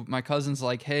to my cousin's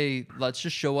like, hey, let's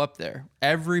just show up there.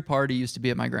 Every party used to be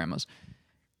at my grandma's.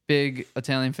 Big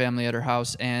Italian family at her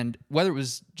house. And whether it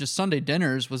was just Sunday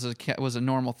dinners was a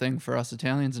normal thing for us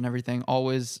Italians and everything.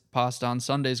 Always pasta on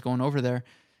Sundays going over there.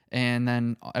 And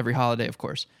then every holiday, of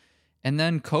course. And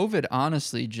then COVID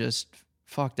honestly just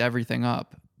fucked everything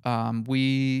up.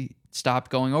 We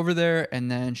stopped going over there, and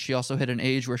then she also hit an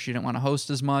age where she didn't want to host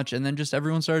as much, and then just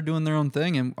everyone started doing their own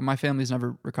thing, and my family's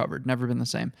never recovered, never been the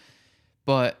same.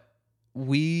 But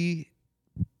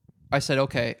I said,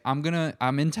 okay,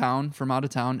 I'm in town from out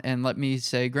of town, and let me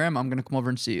say, Grandma, I'm gonna come over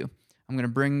and see you. I'm gonna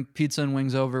bring pizza and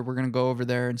wings over. We're gonna go over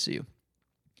there and see you.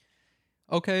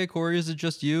 Okay, Corey, is it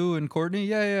just you and Courtney?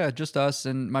 Yeah, just us,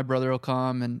 and my brother will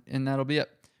come, and that'll be it.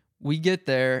 We get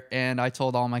there, and I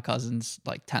told all my cousins,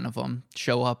 like 10 of them,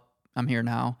 show up. I'm here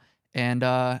now. And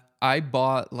I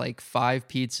bought like 5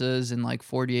 pizzas and like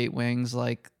 48 wings,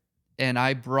 and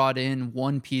I brought in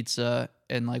 1 pizza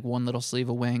and like 1 little sleeve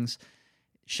of wings,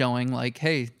 showing like,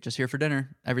 hey, just here for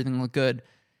dinner. Everything looked good.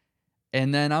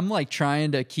 And then I'm like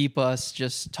trying to keep us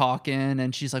just talking,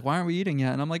 and she's like, why aren't we eating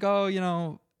yet? And I'm like,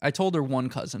 oh, I told her one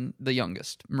cousin, the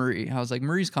youngest, Marie. I was like,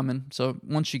 Marie's coming, so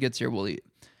once she gets here, we'll eat.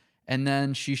 And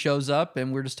then she shows up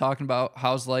and we're just talking about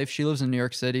how's life. She lives in New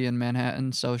York City in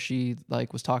Manhattan. So she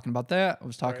like was talking about that. I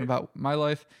was talking about my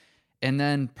life. And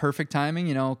then perfect timing,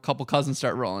 you know, a couple cousins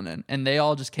start rolling in and they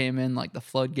all just came in like the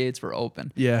floodgates were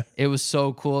open. Yeah. It was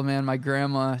so cool, man. My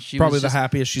grandma, she Probably was the just,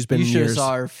 happiest she's been you in should have years.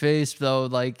 saw her face though.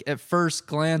 Like at first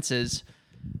glances,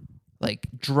 like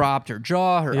dropped her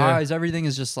jaw, her eyes, everything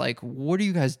is just like, what are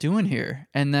you guys doing here?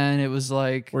 And then it was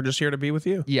like, We're just here to be with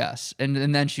you. yes. And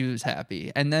then she was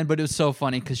happy. And then, but it was so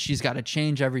funny because she's got to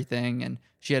change everything and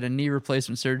she had a knee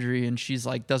replacement surgery and she's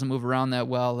like, doesn't move around that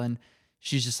well. And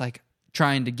she's just like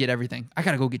trying to get everything. I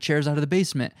got to go get chairs out of the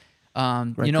basement.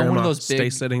 Right, You know, one Grandma, of those big, stay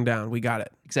sitting down. We got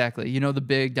it. exactly. You know, the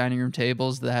big dining room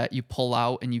tables that you pull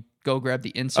out and you go grab the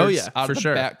inserts out for of the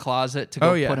sure. back closet to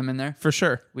go put them in there. For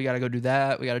sure. We got to go do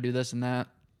that. We got to do this and that.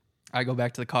 I go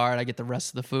back to the car and I get the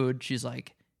rest of the food. She's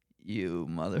like, you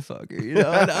motherfucker, you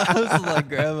know? And I was like,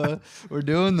 Grandma, we're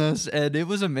doing this. And it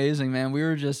was amazing, man. We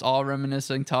were just all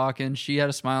reminiscing, talking. She had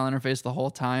a smile on her face the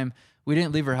whole time. We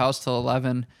didn't leave her house till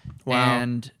 11. Wow.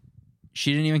 And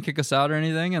she didn't even kick us out or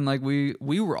anything. And like we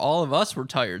were, all of us were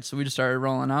tired. So we just started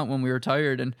rolling out when we were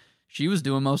tired. And she was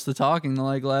doing most of the talking the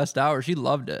like last hour. She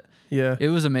loved it. Yeah. It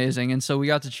was amazing. And so we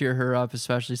got to cheer her up,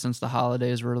 especially since the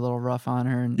holidays were a little rough on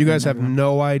her. And You guys have everyone-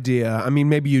 no idea. I mean,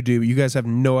 maybe you do. You guys have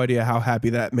no idea how happy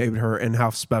that made her and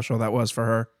how special that was for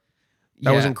her.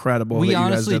 That was incredible. We that you guys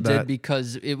honestly did that.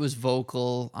 because it was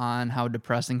vocal on how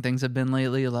depressing things have been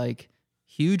lately. Like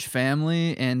huge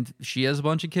family, and she has a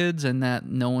bunch of kids, and that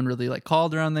no one really like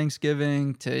called her on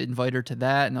Thanksgiving to invite her to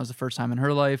that, and that was the first time in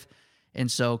her life. And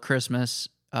so Christmas,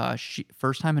 she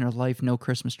first time in her life, no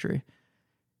Christmas tree,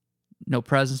 no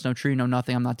presents, no tree, no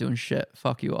nothing. I'm not doing shit.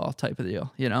 Fuck you all, type of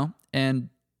deal, you know. And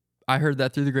I heard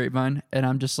that through the grapevine, and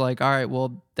I'm just like, all right,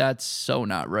 well, that's so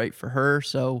not right for her.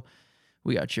 So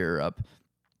we got to cheer her up.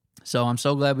 So I'm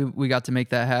so glad we got to make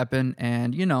that happen.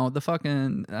 And, you know, the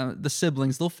fucking, the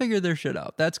siblings, they'll figure their shit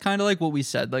out. That's kind of like what we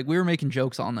said. Like we were making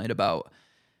jokes all night about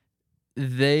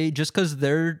just because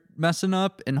they're messing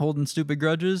up and holding stupid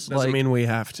grudges. Doesn't mean we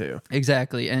have to.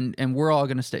 Exactly. And we're all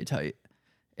going to stay tight.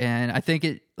 And I think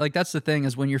that's the thing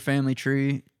is when your family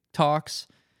tree talks,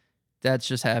 that's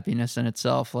just happiness in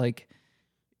itself. Like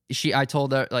I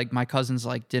told her, like my cousins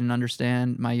like didn't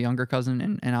understand, my younger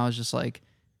cousin. And I was just like,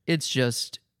 it's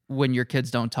just when your kids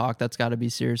don't talk, that's got to be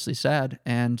seriously sad.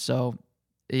 And so,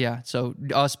 yeah, so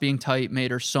us being tight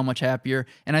made her so much happier.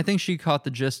 And I think she caught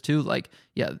the gist too. Like,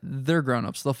 yeah, they're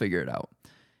grownups. They'll figure it out.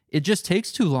 It just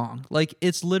takes too long. Like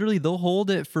it's literally, they'll hold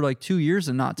it for like 2 years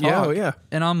and not talk. Yeah, oh, yeah.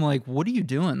 And I'm like, what are you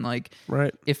doing? Like,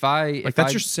 Right. if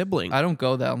That's your sibling. I don't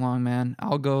go that long, man.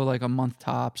 I'll go like a month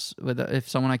tops with if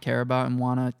someone I care about and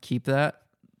want to keep that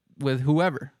with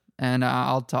whoever. And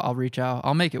I'll reach out.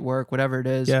 I'll make it work, whatever it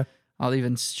is. Yeah. I'll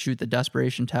even shoot the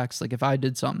desperation text. Like if I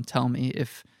did something, tell me.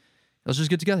 If let's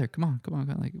just get together. Come on.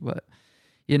 Like, but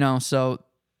you know, so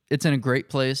it's in a great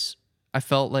place. I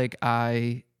felt like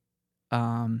I,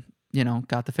 you know,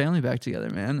 got the family back together,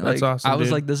 man. That's like, awesome, I was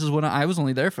dude. like, this is when I was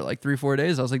only there for like 3-4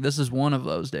 days. I was like, this is one of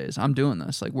those days. I'm doing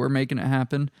this. Like we're making it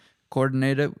happen.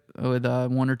 Coordinate it with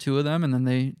 1 or 2 of them, and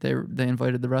then they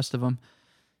invited the rest of them.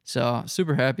 So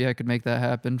super happy I could make that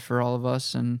happen for all of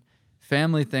us. And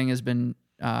family thing has been,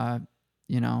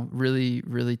 you know, really,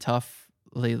 really tough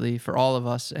lately for all of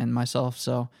us and myself.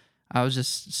 So I was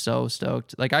just so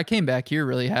stoked. Like I came back here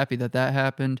really happy that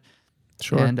happened.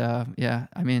 Sure. And yeah,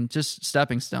 I mean, just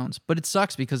stepping stones. But it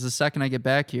sucks because the second I get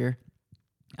back here,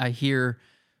 I hear,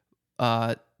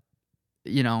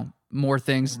 you know, more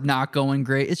things not going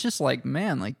great. It's just like,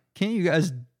 man, like, can't you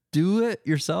guys do it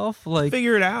yourself? Like,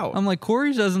 Figure it out. I'm like,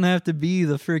 Corey doesn't have to be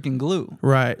the freaking glue.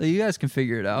 Right. Like, you guys can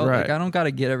figure it out. Right. Like, I don't got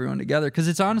to get everyone together because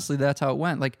it's honestly, that's how it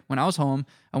went. Like, when I was home,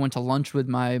 I went to lunch with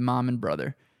my mom and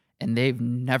brother, and they've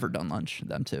never done lunch,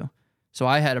 them two. So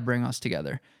I had to bring us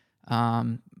together.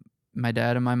 My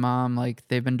dad and my mom, like,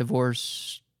 they've been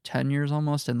divorced 10 years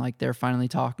almost, and like they're finally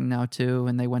talking now too.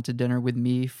 And they went to dinner with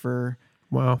me for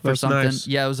Wow. That's something. nice.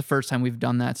 Yeah, it was the first time we've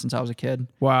done that since I was a kid.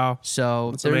 Wow.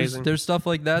 So That's amazing. there's stuff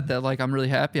like that like I'm really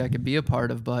happy I could be a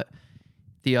part of. But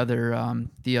the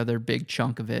other big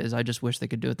chunk of it is I just wish they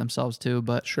could do it themselves too.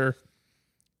 But Sure.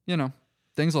 you know,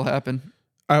 things will happen.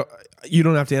 You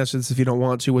don't have to answer this if you don't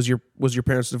want to. Was your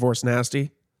parents' divorce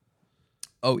nasty?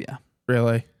 Oh yeah.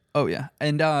 Really? Oh yeah.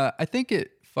 And I think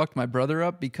it fucked my brother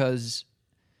up because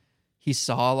he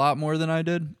saw a lot more than I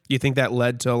did. You think that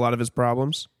led to a lot of his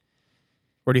problems?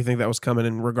 Or do you think that was coming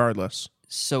in regardless?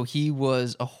 So he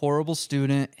was a horrible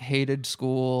student, hated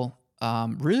school,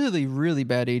 really, really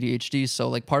bad ADHD. So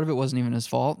like part of it wasn't even his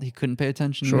fault. He couldn't pay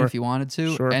attention even Sure. if he wanted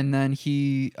to. Sure. And then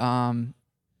he,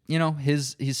 you know,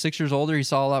 he's 6 years older. He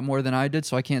saw a lot more than I did,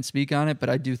 so I can't speak on it, but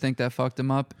I do think that fucked him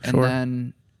up. Sure.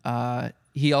 And then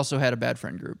he also had a bad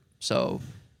friend group. So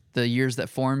the years that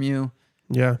form you,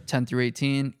 Yeah. 10 through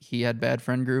 18, he had bad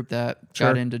friend group that Sure.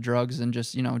 got into drugs and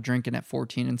just, you know, drinking at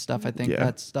 14 and stuff. I think Yeah.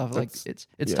 that stuff, like, it's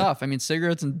yeah. tough. I mean,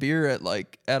 cigarettes and beer at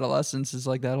like adolescence is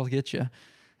like, that'll get you.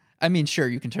 I mean, sure,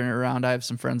 you can turn it around. I have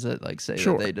some friends that like say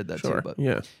Sure. that they did that Sure. too.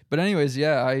 Yeah. But anyways,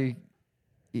 yeah,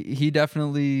 he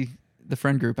definitely, the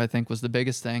friend group, I think, was the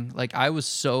biggest thing. Like I was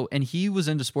so, and he was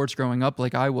into sports growing up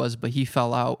like I was, but he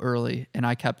fell out early and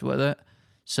I kept with it.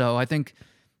 So I think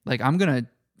like I'm going to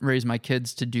raise my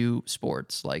kids to do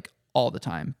sports like all the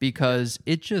time because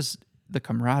it just, the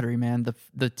camaraderie, man,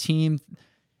 the team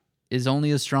is only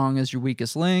as strong as your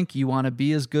weakest link. You want to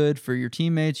be as good for your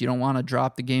teammates. You don't want to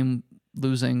drop the game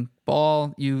losing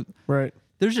ball. Right.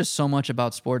 There's just so much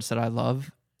about sports that I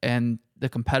love, and the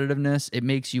competitiveness, it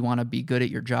makes you want to be good at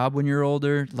your job when you're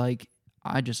older. Like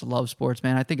I just love sports,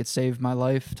 man. I think it saved my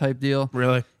life type deal.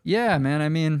 Really? Yeah, man. I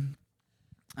mean,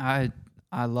 I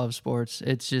love sports.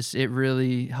 It's just, it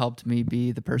really helped me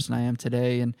be the person I am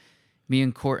today. And me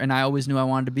and Court, and I always knew I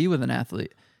wanted to be with an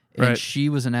athlete. And Right. she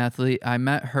was an athlete. I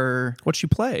met her. What'd she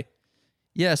play?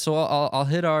 Yeah, so I'll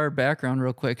hit our background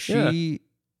real quick. She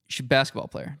basketball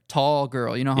player, tall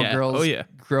girl. You know how Yeah. girls Oh, yeah.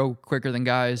 grow quicker than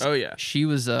guys. Oh, yeah. She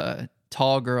was a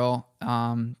tall girl,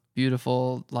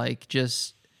 beautiful, like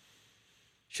just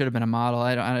should have been a model.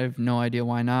 I have no idea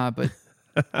why not, but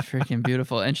freaking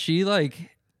beautiful. And she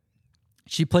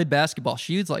played basketball.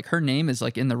 She was like, her name is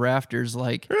like in the rafters,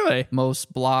 like Really?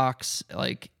 most blocks,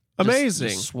 like just Amazing.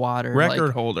 swatter, Record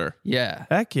like, holder. yeah.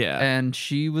 Heck yeah. And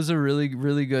she was a really,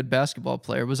 really good basketball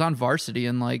player. Was on varsity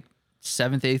in like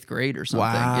 7th, 8th grade or something.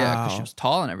 Yeah, because she Wow. was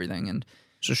tall and everything. And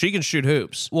So she can shoot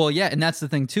hoops. well, yeah, and that's the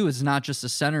thing too. It's not just a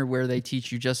center where they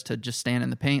teach you just to just stand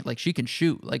in the paint. Like she can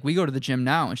shoot. Like we go to the gym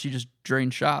now and she just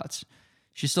drains shots.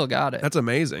 She still got it. That's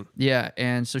amazing. Yeah,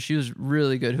 and so she was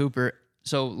really good hooper.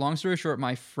 So long story short,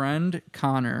 my friend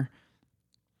Connor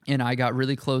and I got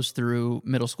really close through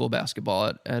middle school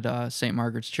basketball at St.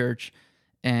 Margaret's Church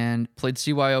and played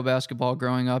CYO basketball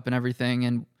growing up and everything.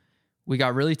 And we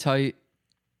got really tight.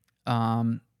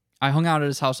 I hung out at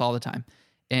his house all the time.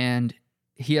 And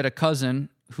he had a cousin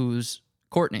who's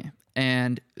Courtney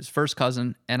and his first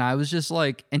cousin. And I was just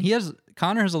like, and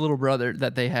Connor has a little brother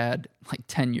that they had like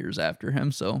 10 years after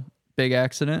him. So big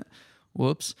accident.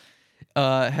 Whoops.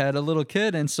 Had a little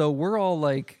kid. And so we're all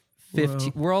like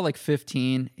 15. We're all like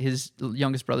 15. His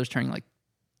youngest brother's turning like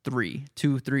 3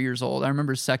 years old. I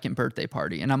remember his second birthday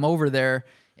party and I'm over there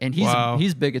and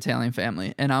he's big Italian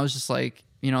family. And I was just like,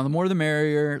 you know, the more the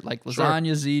merrier, like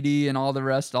lasagna, ziti, and all the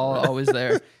rest, always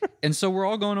there. And so we're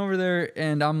all going over there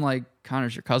and I'm like,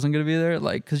 Connor's your cousin going to be there?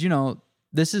 Like, cause you know,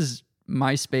 this is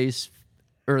MySpace,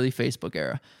 early Facebook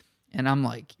era. And I'm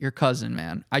like, your cousin,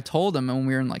 man. I told him when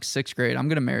we were in like 6th grade, I'm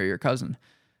going to marry your cousin.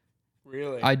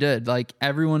 Really? I did. Like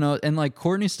everyone knows. And like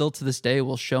Courtney still to this day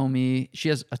will show me, she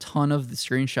has a ton of the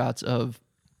screenshots of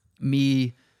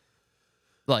me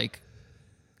like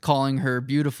calling her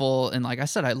beautiful. And like I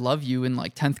said, I love you in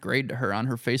like 10th grade to her on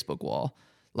her Facebook wall.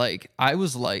 Like I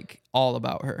was like all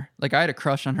about her. Like I had a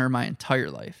crush on her my entire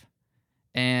life.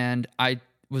 And I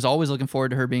was always looking forward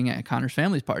to her being at Connor's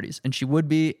family's parties. And she would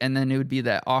be, and then it would be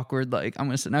that awkward, like I'm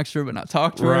going to sit next to her but not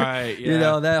talk to her. Right, You yeah.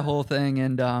 know, that whole thing.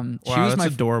 And Wow, she was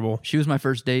that's adorable. she was my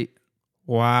first date.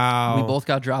 Wow. We both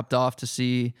got dropped off to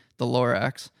see The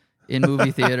Lorax in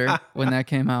movie theater when that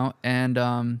came out.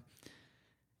 And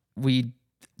we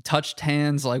touched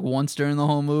hands like once during the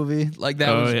whole movie. Like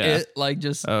that was yeah. it. Like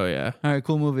just, Oh, yeah. all right,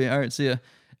 cool movie. All right, see ya.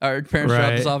 Our parents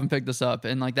dropped us Right. off and picked us up.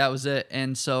 And like that was it.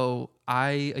 And so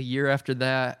a year after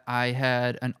that, I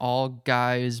had an all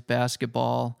guys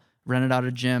basketball rented out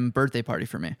a gym birthday party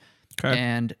for me. Okay.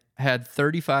 And had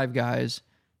 35 guys.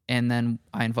 And then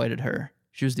I invited her.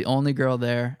 She was the only girl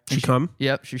there. And She come?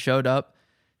 Yep, she showed up.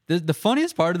 The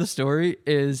funniest part of the story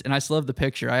is, and I still have the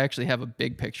picture. I actually have a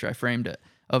big picture. I framed it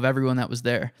of everyone that was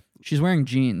there. She's wearing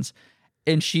jeans.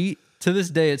 And she, to this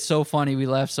day, it's so funny. We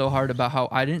laugh so hard about how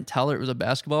I didn't tell her it was a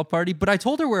basketball party, but I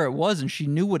told her where it was and she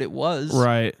knew what it was.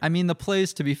 Right. I mean, the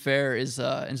place, to be fair, is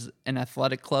an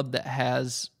athletic club that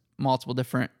has multiple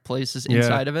different places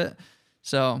inside of it.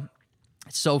 So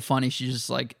it's so funny. She just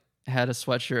like had a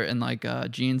sweatshirt and like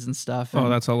jeans and stuff. Oh,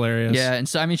 And, that's hilarious. yeah. And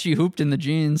so, I mean, she hooped in the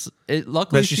jeans.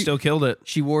 Luckily, But she still killed it.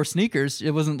 she wore sneakers.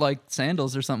 It wasn't like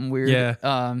sandals or something weird.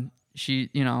 Yeah. She,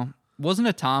 you know, wasn't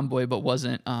a tomboy, but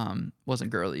wasn't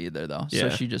girly either though. So Yeah.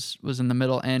 she just was in the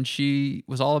middle and she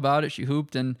was all about it. She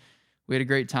hooped and we had a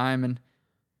great time. And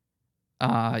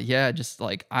Yeah, just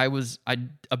like I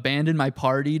abandoned my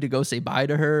party to go say bye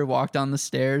to her, walk down the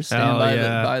stairs, stand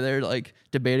by there, like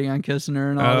debating on kissing her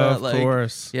and all that. Of Like,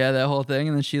 course. yeah, that whole thing.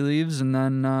 And then she leaves, and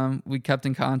then we kept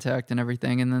in contact and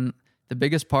everything. And then the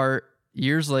biggest part,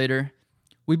 years later,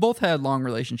 we both had long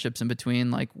relationships in between.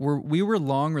 Like we were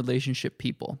long relationship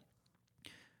people.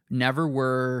 Never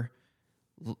were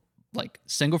like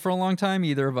single for a long time,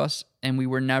 either of us, and we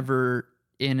were never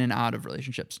in and out of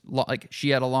relationships. Like she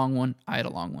had a long one, I had a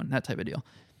long one, that type of deal.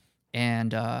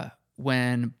 And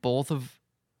when both of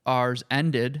ours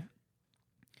ended,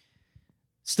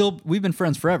 still we've been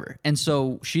friends forever. And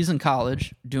so she's in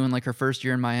college doing like her first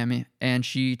year in Miami, and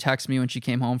she texted me when she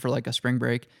came home for like a spring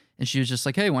break, and she was just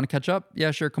like, hey, want to catch up?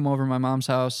 Yeah, sure, come over to my mom's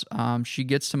house. She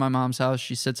gets to my mom's house,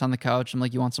 she sits on the couch. I'm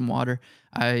like, you want some water?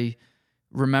 I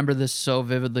remember this so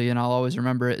vividly, and I'll always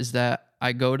remember it, is that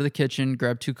I go to the kitchen,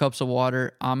 grab 2 cups of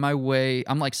water. On my way,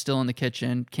 I'm like still in the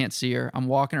kitchen, can't see her. I'm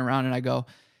walking around and I go,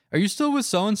 are you still with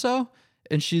so-and-so?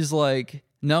 And she's like,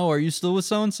 no, are you still with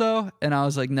so-and-so? And I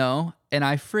was like, no. And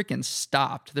I freaking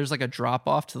stopped. There's like a drop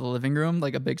off to the living room,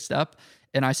 like a big step.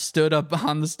 And I stood up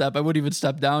on the step. I wouldn't even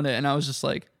step down it. And I was just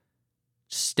like,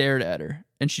 stared at her.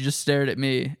 And she just stared at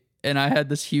me. And I had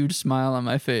this huge smile on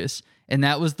my face. And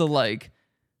that was the like,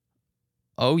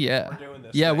 oh yeah. We're doing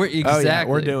this. Yeah, thing. we're exactly. Oh, yeah,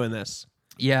 we're doing this.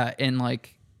 Yeah, and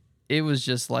like it was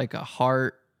just like a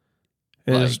heart.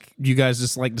 Like, you guys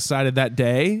just like decided that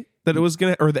day that it was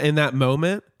gonna, or in that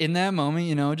moment. In that moment,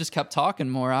 you know, just kept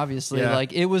talking more. Obviously, Yeah.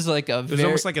 like it was like It was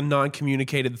almost like a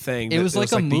non-communicated thing. It was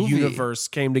like a movie. The universe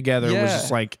came together. And was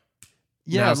just like,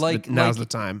 yeah, now's the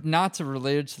time. Not to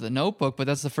relate it to The Notebook, but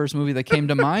that's the first movie that came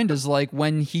to mind. Is like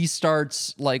when he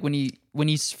starts, like when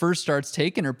he first starts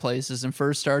taking her places and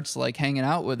first starts like hanging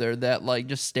out with her, that like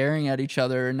just staring at each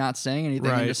other and not saying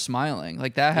anything and just smiling.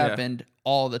 Like that happened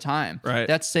all the time. Right.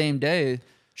 That same day,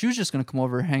 she was just gonna come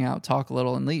over, hang out, talk a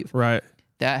little, and leave. Right.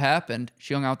 That happened.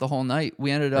 She hung out the whole night.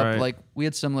 We ended up like we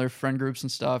had similar friend groups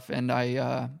and stuff. And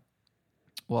I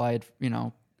had, you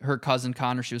know, her cousin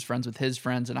Connor, she was friends with his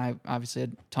friends, and I obviously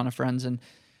had a ton of friends. And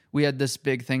we had this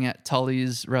big thing at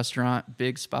Tully's restaurant,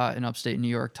 big spot in upstate New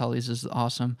York. Tully's is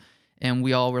awesome. And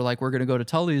we all were like, we're going to go to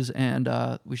Tully's, and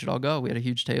we should all go. We had a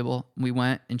huge table. We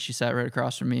went, and she sat right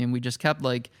across from me, and we just kept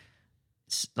like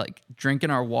drinking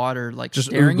our water, like just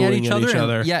staring at each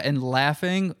other. And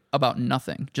laughing about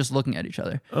nothing, just looking at each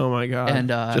other. Oh my God. And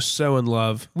just so in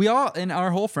love. We all, and our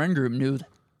whole friend group knew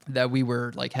that we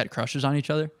were like had crushes on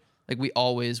each other. Like we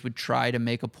always would try to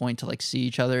make a point to like see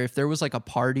each other. If there was like a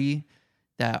party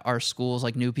that our schools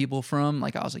like knew people from,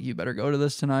 like I was like, you better go to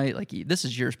this tonight. Like this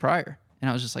is years prior. And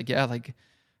I was just like, yeah, like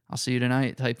I'll see you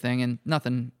tonight type thing. And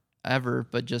nothing ever,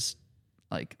 but just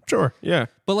like. Sure. Yeah.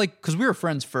 But like, cause we were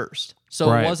friends first.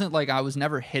 So it wasn't like I was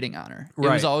never hitting on her. It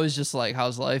was always just like,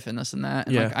 how's life and this and that.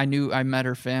 And like, I met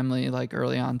her family like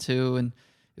early on too. And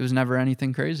it was never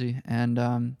anything crazy. And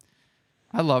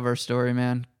I love our story,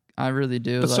 man. I really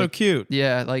do. That's like, so cute.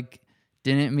 Yeah, like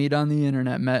didn't meet on the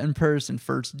internet, met in person,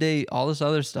 first date, all this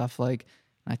other stuff. Like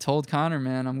I told Connor,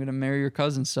 man, I'm gonna marry your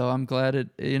cousin, so I'm glad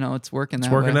it's working. It's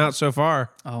working out so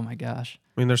far. Oh my gosh.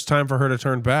 I mean, there's time for her to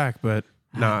turn back, but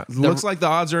nah. Looks like the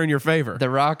odds are in your favor. The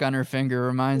rock on her finger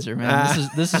reminds her, man.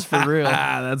 This is for real.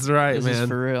 That's right, this man. This is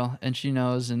for real, and she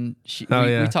knows. And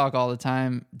we talk all the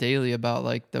time, daily, about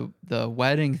like the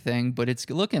wedding thing. But it's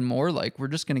looking more like we're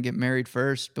just gonna get married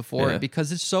first before it,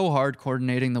 because it's so hard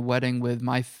coordinating the wedding with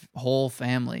my whole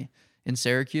family in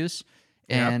Syracuse,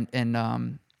 and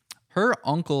her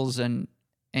uncles and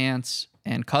aunts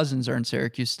and cousins are in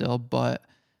Syracuse still, but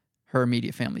her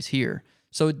immediate family's here.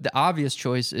 So the obvious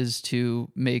choice is to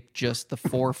make just the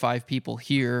 4 or 5 people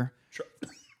here.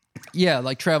 Yeah,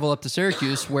 like travel up to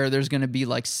Syracuse where there's going to be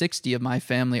like 60 of my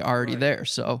family already there.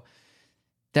 So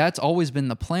that's always been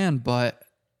the plan. But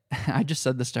I just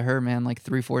said this to her, man, like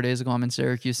 3-4 days ago. I'm in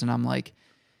Syracuse and I'm like,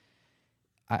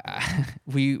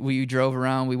 we drove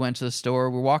around. We went to the store.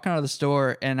 We're walking out of the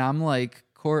store and I'm like,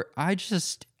 Court, I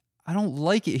don't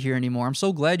like it here anymore. I'm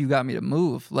so glad you got me to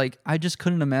move. Like, I just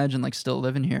couldn't imagine like still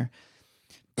living here.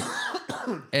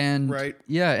 And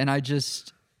yeah, and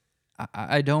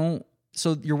I don't.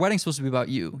 So your wedding's supposed to be about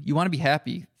you. You want to be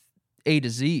happy, A to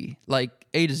Z. Like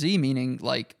A to Z meaning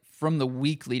like from the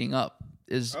week leading up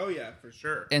is. Oh yeah, for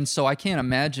sure. And so I can't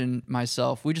imagine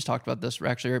myself. We just talked about this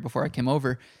actually right before I came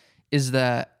over. Is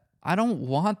that I don't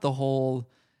want the whole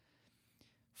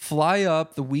fly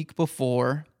up the week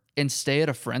before and stay at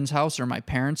a friend's house or my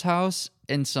parents' house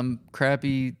in some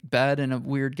crappy bed in a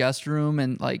weird guest room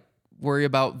and like worry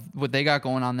about what they got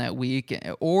going on that week,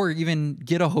 or even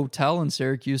get a hotel in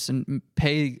Syracuse and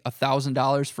pay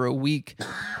 $1,000 for a week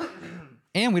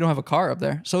And we don't have a car up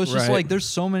there. So it's just Right. like there's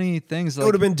so many things. It Like,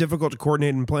 would have been difficult to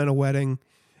coordinate and plan a wedding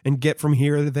and get from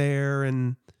here to there,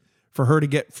 and for her to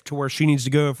get to where she needs to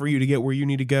go, for you to get where you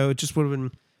need to go. It just would have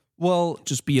been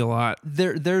just be a lot.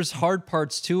 there's hard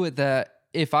parts to it that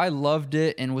if I loved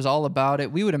it and was all about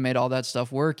it, we would have made all that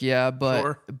stuff work. Yeah.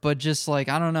 Sure. But just like,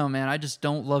 I don't know, man, I just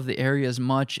don't love the area as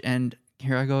much. And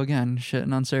here I go again,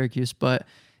 shitting on Syracuse, but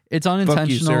it's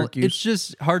unintentional. Syracuse. It's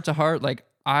just heart to heart. Like,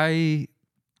 I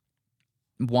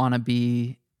want to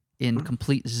be in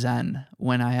complete zen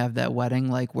when I have that wedding,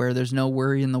 like where there's no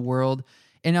worry in the world.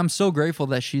 And I'm so grateful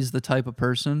that she's the type of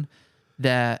person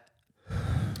that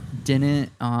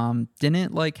didn't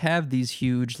like have these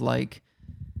huge, like,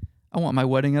 I want my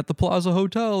wedding at the Plaza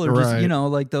Hotel, or just, Right. you know,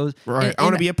 like those. Right. I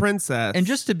want to be a princess. And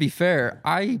just to be fair,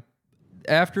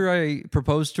 after I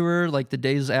proposed to her, like the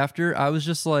days after, I was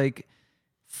just like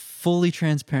fully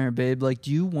transparent, babe. Like,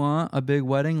 do you want a big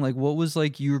wedding? Like, what was,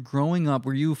 like, you were growing up?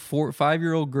 Were you a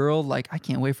 5-year-old girl? Like, I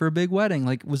can't wait for a big wedding.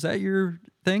 Like, was that your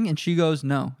thing? And she goes,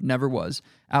 no, never was.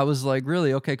 I was like,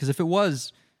 really? Okay. Cause if it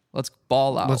was, let's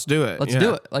ball out. Let's do it. Let's Yeah.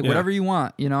 do it. Like, Yeah. whatever you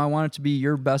want. You know, I want it to be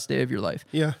your best day of your life.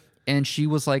 Yeah. And she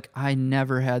was like, I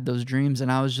never had those dreams.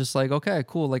 And I was just like, okay,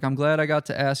 cool. Like, I'm glad I got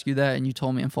to ask you that. And you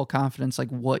told me in full confidence, like,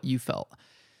 what you felt.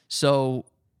 So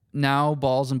now,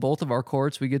 balls in both of our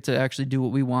courts, we get to actually do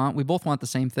what we want. We both want the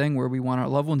same thing, where we want our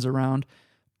loved ones around.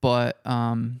 But,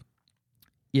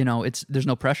 you know, there's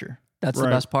no pressure. That's the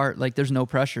Right. best part. Like, there's no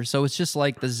pressure. So it's just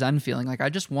like the Zen feeling. Like, I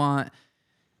just want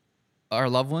our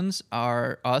loved ones,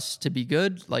 us to be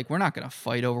good. Like, we're not going to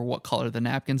fight over what color the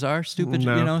napkins are. Stupid,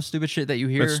 No. you know, stupid shit that you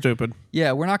hear. That's stupid.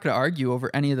 Yeah, we're not going to argue over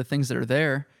any of the things that are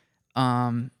there.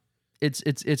 It's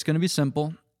going to be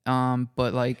simple.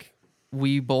 But like,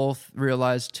 we both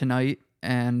realized tonight,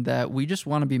 and that we just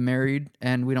want to be married,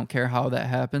 and we don't care how that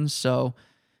happens. So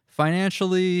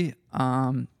financially,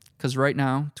 because right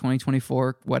now,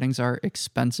 2024 weddings are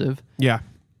expensive. Yeah.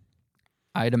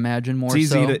 I'd imagine more It's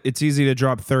easy so. it's easy to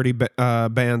drop 30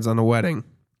 bands on a wedding.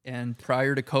 And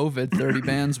prior to COVID, 30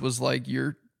 bands was like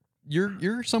you're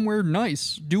somewhere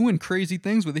nice doing crazy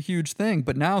things with a huge thing.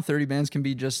 But now 30 bands can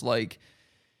be just like,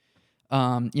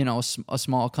 you know, a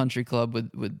small country club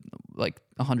with like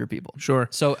 100 people. Sure.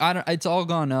 So it's all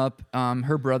gone up.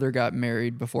 Her brother got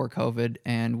married before COVID,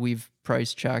 and we've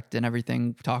price checked and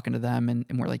everything, talking to them, and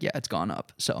we're like, yeah, it's gone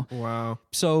up. So Wow.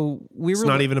 we It's were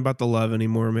not even about the love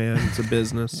anymore, man. It's a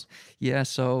business. yeah.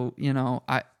 So, you know,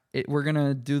 we're going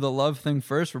to do the love thing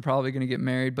first. We're probably going to get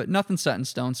married, but nothing's set in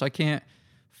stone. So I can't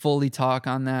fully talk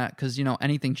on that, because, you know,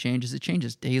 anything changes. It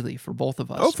changes daily for both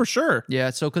of us. Oh, for sure. Yeah.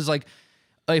 So, because like,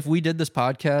 if we did this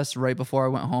podcast right before I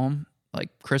went home, like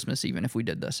Christmas, even if we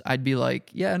did this, I'd be like,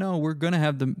 yeah, no, we're going to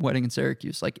have the wedding in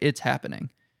Syracuse. Like, it's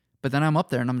happening. But then I'm up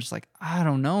there and I'm just like, I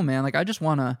don't know, man. Like, I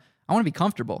want to be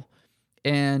comfortable.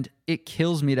 And it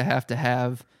kills me to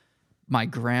have my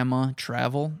grandma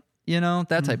travel, you know,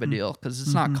 that type of deal, because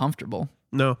it's not comfortable.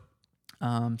 No.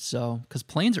 So, because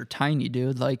planes are tiny,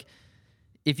 dude. Like,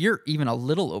 if you're even a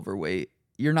little overweight,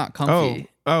 you're not comfy.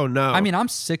 Oh no. I mean, I'm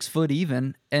 6 foot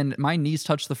even, and my knees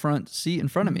touch the front seat in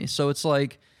front of me. So it's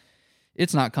like,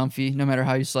 it's not comfy no matter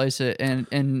how you slice it,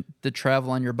 and the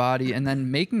travel on your body, and then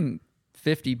making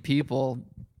 50 people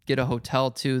get a hotel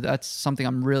too. That's something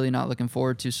I'm really not looking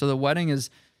forward to. So the wedding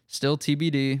is still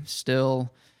TBD,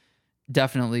 still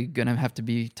definitely gonna have to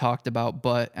be talked about.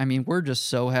 But I mean, we're just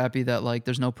so happy that like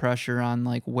there's no pressure on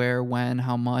like where, when,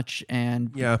 how much,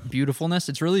 and Yeah. beautifulness.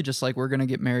 It's really just like, we're gonna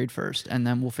get married first, and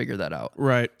then we'll figure that out.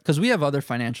 right. Because we have other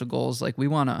financial goals. Like, we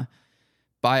want to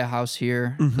buy a house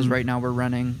here, because right now we're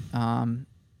renting.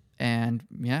 And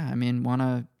yeah, I mean, want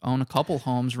to own a couple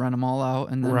homes, rent them all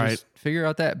out, and then Right. just figure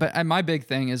out that. But my big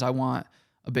thing is I want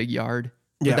a big yard.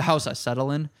 Yeah. The house I settle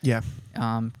in. Yeah.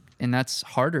 And that's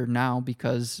harder now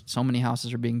because so many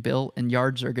houses are being built and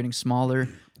yards are getting smaller.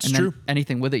 And true. then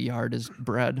anything with a yard is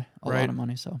bread, a Right. lot of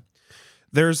money. So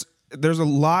There's a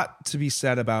lot to be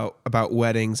said about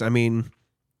weddings. I mean,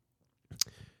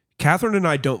 Catherine and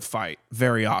I don't fight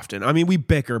very often. I mean, we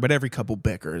bicker, but every couple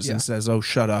bickers Yeah. and says, "Oh,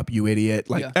 shut up, you idiot."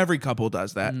 Like, Yeah. every couple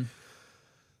does that.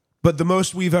 But the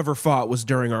most we've ever fought was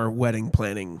during our wedding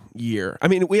planning year. I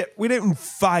mean, we didn't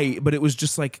fight, but it was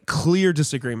just like clear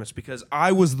disagreements because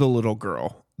I was the little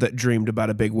girl that dreamed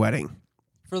about a big wedding.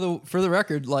 for the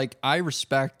record, like, I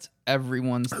respect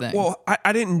everyone's thing. Well,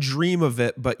 I didn't dream of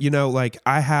it, but, you know, like,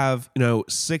 I have,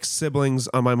 6 siblings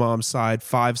on my mom's side,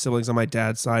 5 siblings on my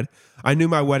dad's side. I knew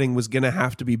my wedding was going to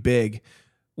have to be big.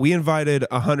 We invited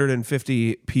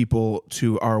 150 people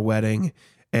to our wedding,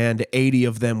 and 80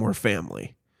 of them were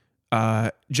family.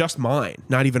 Just mine,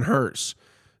 not even hers.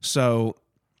 So,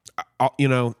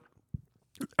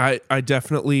 I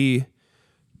definitely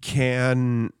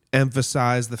can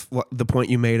emphasize the point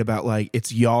you made about like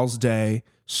it's y'all's day,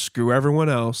 screw everyone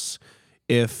else.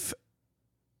 If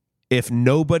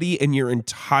nobody in your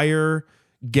entire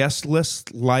guest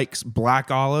list likes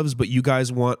black olives, but you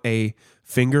guys want a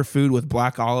finger food with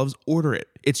black olives, order it.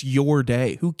 It's your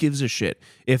day. Who gives a shit?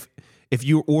 If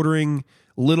you're ordering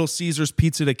Little Caesars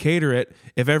pizza to cater it,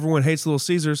 if everyone hates Little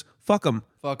Caesars, fuck them.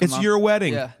 It's your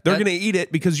wedding. Yeah, they're going to eat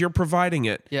it because you're providing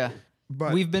it. Yeah.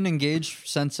 But we've been engaged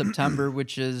since September,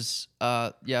 which is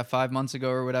 5 months ago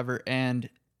or whatever, and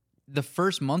the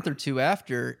first month or two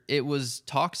after, it was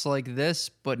talks like this,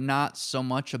 but not so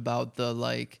much about the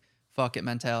like fuck it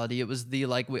mentality. It was the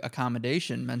like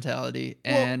accommodation mentality,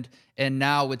 and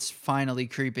now it's finally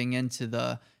creeping into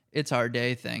the it's our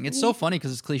day thing. It's so funny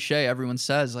because it's cliche. Everyone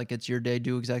says like it's your day,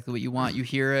 do exactly what you want. You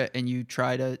hear it and you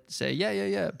try to say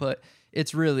yeah, but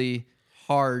it's really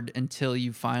hard until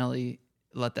you finally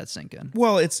let that sink in.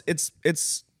 Well, it's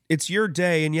your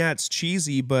day, and yeah, it's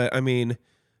cheesy, but I mean,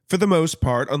 for the most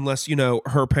part, unless, you know,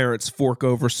 her parents fork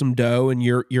over some dough and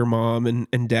your mom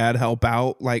and dad help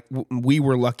out, like we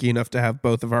were lucky enough to have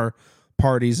both of our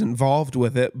parties involved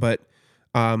with it, but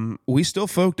we still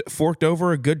forked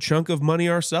over a good chunk of money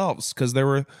ourselves because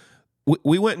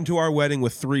we went into our wedding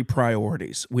with 3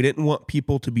 priorities. We didn't want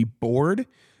people to be bored.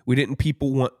 We didn't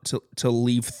want to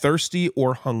leave thirsty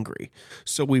or hungry.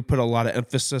 So we put a lot of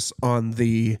emphasis on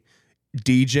the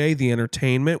DJ, the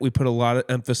entertainment. We put a lot of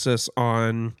emphasis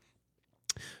on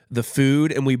the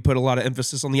food, and we put a lot of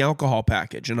emphasis on the alcohol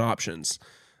package and options,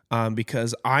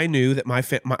 because I knew that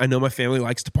I know my family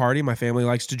likes to party. My family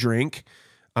likes to drink.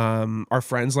 Our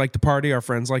friends like to party. Our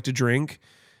friends like to drink.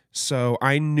 So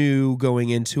I knew going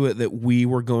into it that we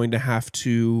were going to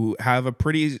have a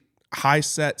pretty high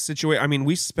set situation. I mean,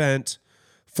 we spent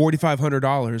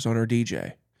 $4,500 on our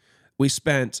DJ. We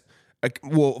spent,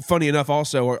 funny enough,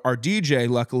 also our DJ,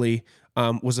 luckily,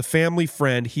 was a family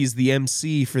friend. He's the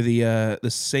MC for the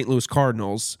St. Louis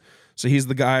Cardinals. So he's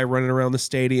the guy running around the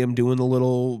stadium doing the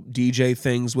little DJ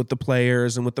things with the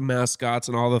players and with the mascots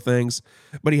and all the things.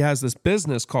 But he has this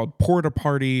business called Porta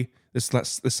Party. This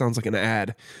sounds like an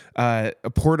ad. A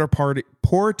Porta Party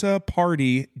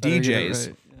DJs.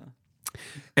 Right.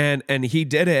 Yeah. And he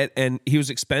did it, and he was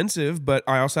expensive, but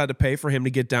I also had to pay for him to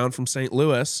get down from St.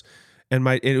 Louis. And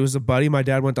it was a buddy my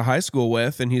dad went to high school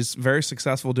with, and he's very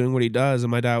successful doing what he does. And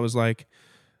my dad was like,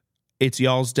 "It's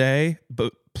y'all's day,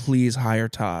 but please hire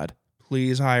Todd.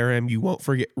 Please hire him. You won't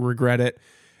regret it."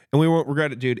 And we won't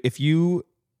regret it, dude. If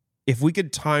we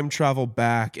could time travel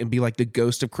back and be like the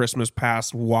ghost of Christmas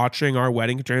past, watching our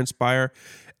wedding transpire,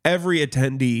 every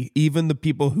attendee, even the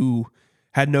people who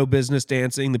had no business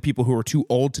dancing, the people who were too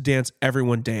old to dance,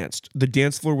 everyone danced. The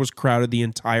dance floor was crowded the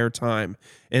entire time.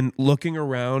 And looking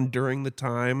around during the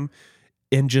time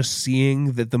and just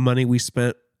seeing that the money we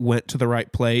spent went to the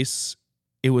right place,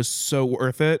 it was so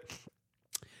worth it.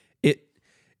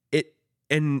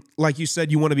 And like you said,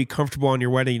 you want to be comfortable on your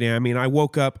wedding day. I mean, I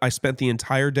woke up, I spent the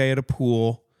entire day at a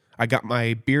pool. I got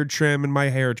my beard trim and my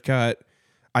hair cut.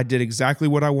 I did exactly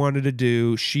what I wanted to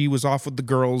do. She was off with the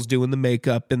girls doing the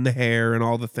makeup and the hair and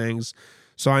all the things.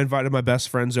 So I invited my best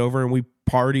friends over, and we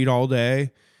partied all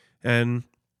day and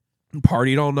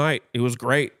partied all night. It was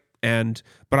great.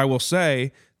 But I will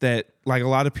say that like a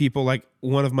lot of people, like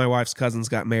one of my wife's cousins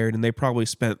got married, and they probably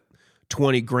spent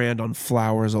 $20,000 on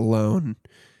flowers alone.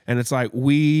 And it's like,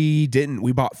 we didn't.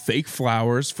 We bought fake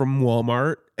flowers from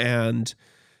Walmart and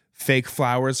fake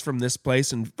flowers from this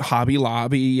place and Hobby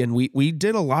Lobby. And we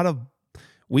cut a lot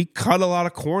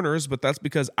of corners, but that's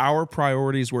because our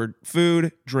priorities were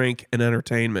food, drink, and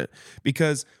entertainment.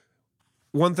 Because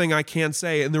one thing I can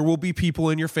say, and there will be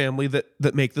people in your family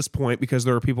that make this point, because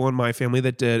there are people in my family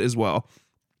that did as well.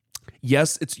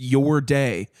 Yes, it's your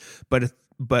day, but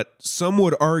some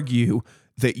would argue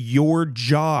that your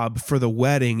job for the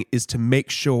wedding is to make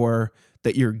sure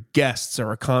that your guests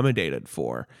are accommodated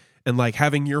for. And like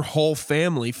having your whole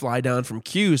family fly down from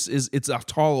Cuse it's a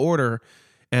tall order,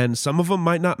 and some of them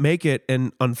might not make it.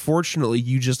 And unfortunately,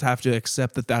 you just have to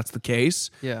accept that that's the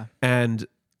case. Yeah. And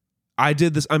I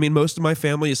did this. I mean, most of my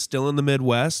family is still in the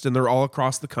Midwest, and they're all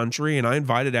across the country. And I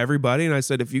invited everybody, and I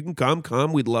said, if you can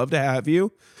come. We'd love to have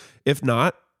you. If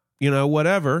not,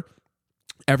 whatever.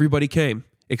 Everybody came.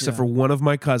 Except for one of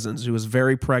my cousins who was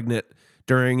very pregnant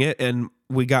during it. And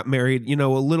we got married, a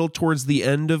little towards the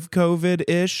end of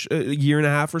COVID-ish, a year and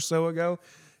a half or so ago.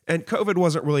 And COVID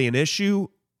wasn't really an issue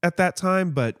at that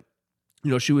time, but,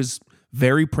 she was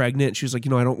very pregnant. She was like, I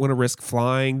don't want to risk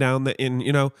flying down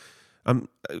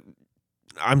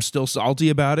I'm still salty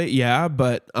about it. Yeah.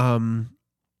 But,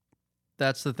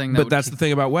 that's the thing. The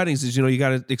thing about weddings is, you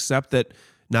got to accept that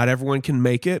not everyone can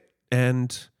make it.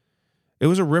 and it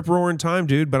was a rip-roaring time,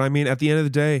 dude. But I mean, at the end of the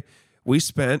day, we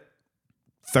spent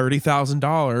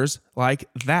 $30,000 like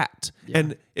that. Yeah.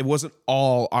 And it wasn't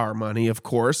all our money, of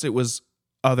course. It was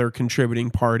other contributing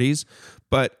parties,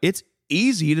 but it's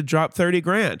easy to drop 30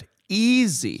 grand.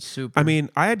 Easy. Super. I mean,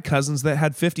 I had cousins that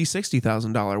had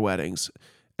 $50,000-$60,000 weddings,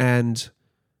 and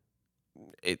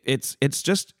it's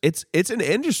an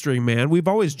industry, man. We've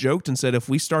always joked and said if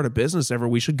we start a business ever,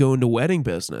 we should go into wedding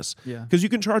business. Yeah. Because you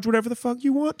can charge whatever the fuck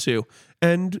you want to,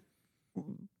 and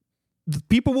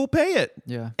people will pay it.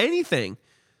 Yeah. Anything.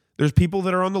 There's people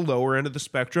that are on the lower end of the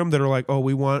spectrum that are like, oh,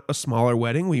 we want a smaller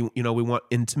wedding. We want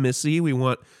intimacy.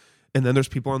 And then there's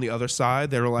people on the other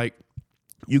side that are like,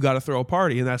 you got to throw a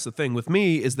party. And that's the thing with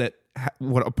me is that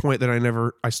what a point that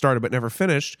I started but never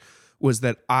finished was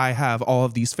that I have all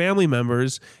of these family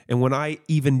members. And when I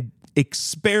even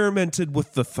experimented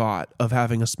with the thought of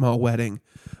having a small wedding,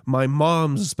 my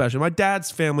mom's, especially my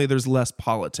dad's family, there's less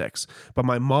politics, but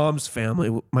my mom's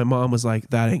family, my mom was like,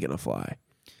 that ain't going to fly.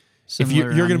 If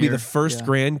you're going to be the first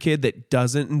grandkid that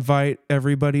doesn't invite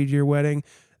everybody to your wedding,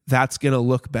 that's going to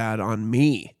look bad on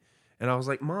me. And I was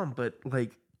like, Mom, but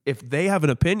like, if they have an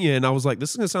opinion, I was like, this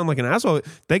is going to sound like an asshole.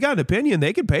 If they got an opinion,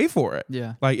 they can pay for it.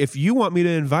 Yeah. Like, if you want me to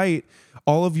invite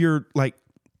all of your, like,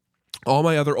 all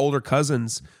my other older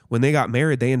cousins, when they got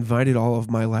married, they invited all of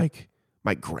my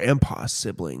grandpa's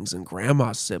siblings and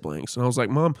grandma's siblings. And I was like,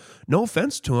 Mom, no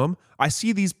offense to them. I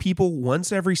see these people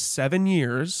once every 7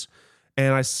 years,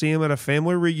 and I see them at a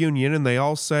family reunion, and they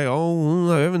all say,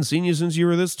 oh, I haven't seen you since you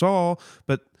were this tall.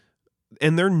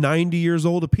 And they're 90 years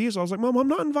old apiece. I was like, Mom, I'm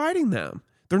not inviting them.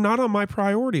 They're not on my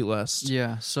priority list.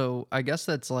 Yeah. So I guess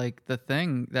that's like the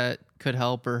thing that could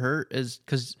help or hurt is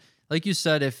because, like you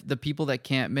said, if the people that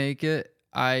can't make it,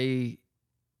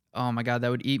 oh my God,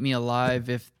 that would eat me alive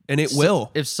if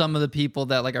some of the people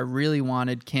that like I really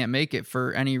wanted can't make it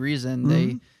for any reason. Mm-hmm.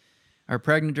 They are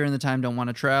pregnant during the time, don't want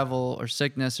to travel, or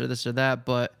sickness or this or that.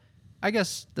 But I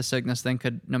guess the sickness thing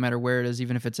could, no matter where it is,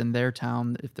 even if it's in their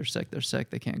town, if they're sick,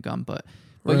 they can't come. But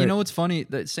right. You know what's funny?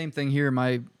 The same thing here.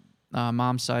 My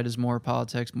mom's side is more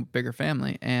politics, bigger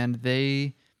family, and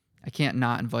I can't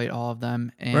not invite all of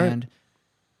them. And right.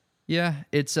 Yeah,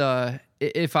 it's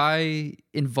if I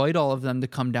invite all of them to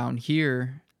come down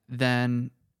here,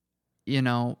 then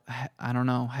I don't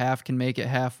know, half can make it,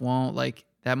 half won't. Like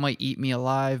that might eat me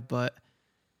alive, but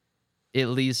at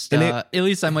least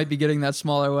I might be getting that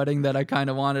smaller wedding that I kind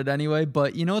of wanted anyway.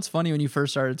 But it's funny when you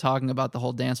first started talking about the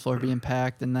whole dance floor being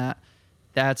packed and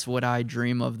that's what I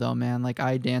dream of though, man. Like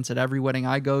I dance at every wedding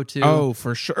I go to. Oh,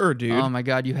 for sure, dude. Oh my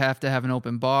God, you have to have an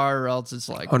open bar or else it's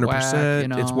like 100%.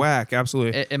 Whack, It's whack,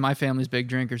 absolutely. And my family's big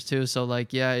drinkers too, so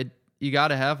like yeah, you got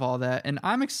to have all that. And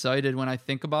I'm excited when I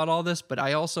think about all this, but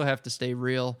I also have to stay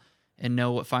real and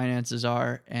know what finances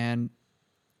are. And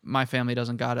my family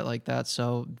doesn't got it like that,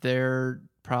 so they're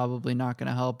probably not going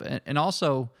to help. And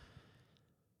also,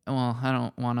 well, I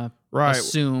don't want to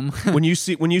assume. when you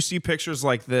see pictures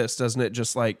like this, doesn't it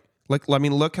just like I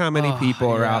mean, look how many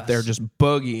people are out there just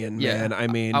boogieing, man. I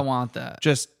mean, I want that.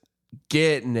 Just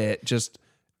getting it. Just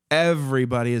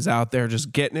everybody is out there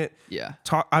just getting it. Yeah.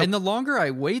 And the longer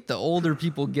I wait, the older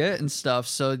people get and stuff.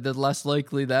 So the less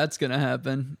likely that's going to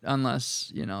happen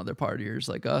unless, they're partiers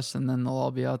like us, and then they'll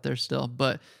all be out there still.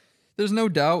 But there's no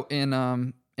doubt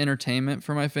in entertainment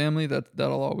for my family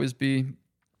that'll always be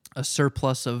a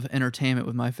surplus of entertainment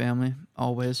with my family.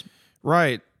 Always.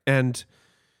 Right. And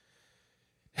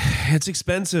it's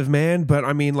expensive, man. But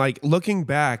I mean, like looking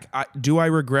back, do I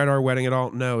regret our wedding at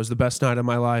all? No. It was the best night of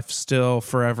my life. Still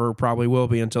forever, probably will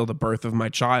be until the birth of my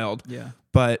child. Yeah.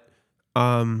 But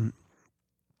I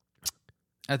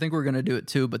think we're going to do it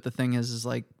too. But the thing is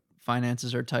like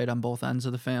finances are tight on both ends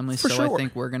of the family. For sure. I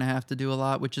think we're going to have to do a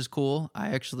lot, which is cool. I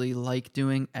actually like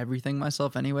doing everything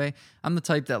myself anyway. I'm the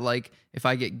type that like, if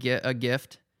I get a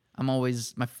gift,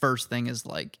 my first thing is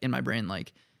like in my brain,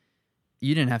 like,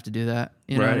 you didn't have to do that.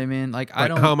 You know what I mean? Like, I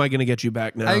don't. How am I going to get you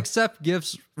back now? I accept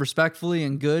gifts respectfully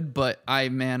and good, but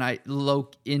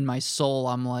in my soul,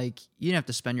 I'm like, you didn't have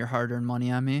to spend your hard-earned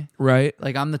money on me. Right.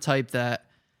 Like, I'm the type that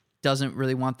doesn't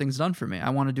really want things done for me. I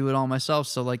want to do it all myself.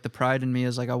 So, like, the pride in me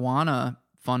is like, I want to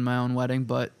fund my own wedding,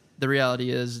 but the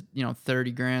reality is,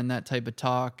 30 grand, that type of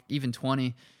talk, even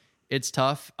 20, it's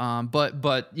tough.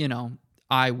 But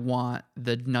I want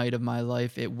the night of my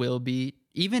life. It will be,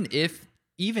 even if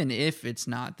it's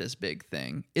not this big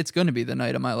thing, it's going to be the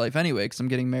night of my life anyway, because I'm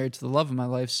getting married to the love of my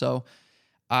life. So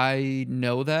I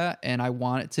know that, and I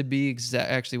want it to be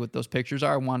actually what those pictures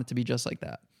are. I want it to be just like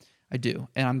that. I do.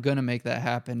 And I'm going to make that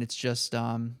happen. It's just,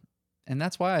 and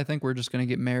that's why I think we're just going to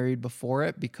get married before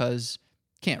it, because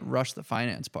can't rush the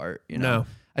finance part. No.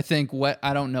 I think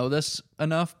I don't know this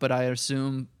enough, but I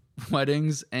assume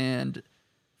weddings and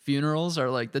funerals are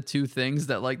like the two things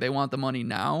that like they want the money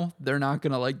now. They're not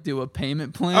gonna like do a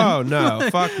payment plan. Oh no,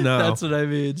 fuck no. That's what I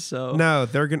mean. So no,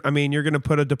 they're gonna. I mean, you're gonna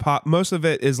put a deposit. Most of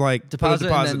it is like deposit, put a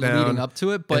deposit and then down, leading up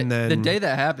to it. But and then, the day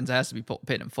that happens, it has to be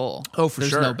paid in full. Oh, for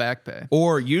There's sure. no back pay.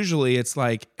 Or usually it's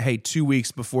like, hey, 2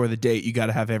 weeks before the date, you got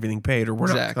to have everything paid, or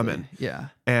we're not coming. Yeah.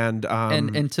 And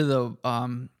to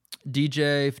the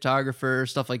DJ, photographer,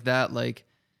 stuff like that. Like,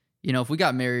 you know, if we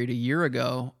got married a year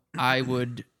ago, I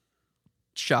would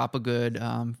shop a good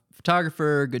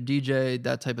photographer, good DJ,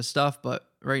 that type of stuff. But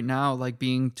right now, like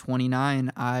being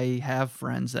 29, I have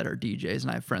friends that are DJs and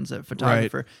I have friends that are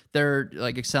photographer. Right. They're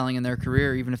like excelling in their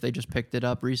career, even if they just picked it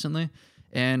up recently.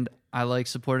 And I like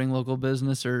supporting local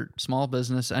business or small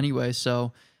business anyway.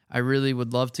 So I really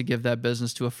would love to give that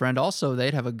business to a friend. Also,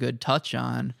 they'd have a good touch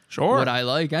on Sure. what I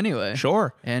like anyway.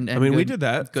 Sure. And I mean, we good- did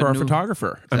that good for our new-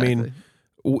 photographer. Exactly. I mean,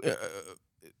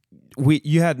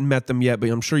 you hadn't met them yet, but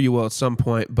I'm sure you will at some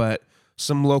point. But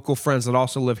some local friends that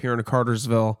also live here in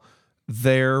Cartersville,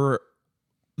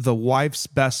 the wife's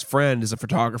best friend is a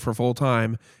photographer full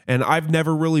time, and I've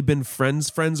never really been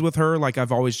friends with her. Like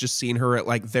I've always just seen her at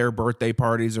like their birthday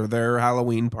parties or their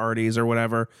Halloween parties or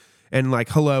whatever, and like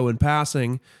hello in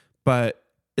passing. But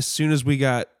as soon as we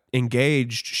got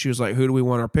engaged, she was like, "Who do we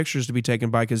want our pictures to be taken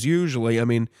by?" Because usually, I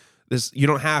mean, you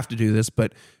don't have to do this,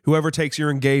 but whoever takes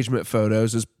your engagement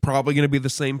photos is probably going to be the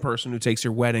same person who takes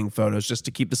your wedding photos, just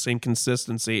to keep the same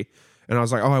consistency. And I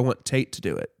was like, oh, I want Tate to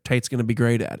do it. Tate's going to be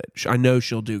great at it. I know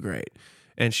she'll do great.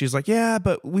 And she's like, yeah,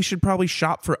 but we should probably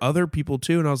shop for other people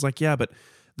too. And I was like, yeah, but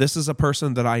this is a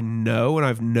person that I know and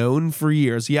I've known for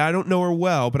years. Yeah, I don't know her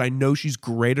well, but I know she's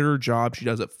great at her job. She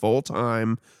does it full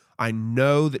time. I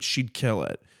know that she'd kill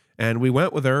it. And we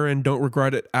went with her and don't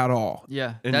regret it at all.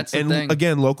 Yeah, And, that's the and thing.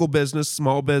 again, local business,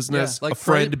 small business, Yeah, like a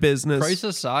friend business. Price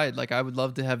aside, like I would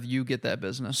love to have you get that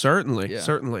business. Certainly, Yeah.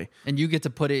 certainly. And you get to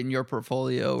put it in your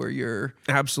portfolio or your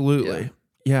Absolutely.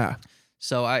 Yeah.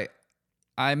 So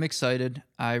I'm excited.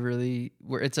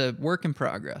 It's a work in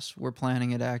progress. We're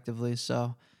planning it actively.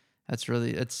 So that's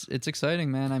really it's exciting,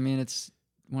 man. I mean, it's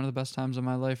one of the best times of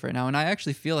my life right now. And I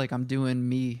actually feel like I'm doing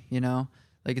me, you know?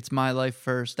 Like it's my life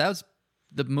first. That was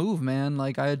the move, man.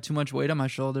 Like I had too much weight on my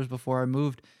shoulders before I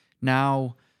moved.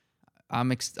 Now I'm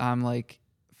like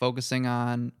focusing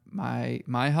on my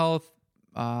health,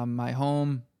 my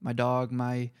home, my dog,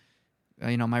 my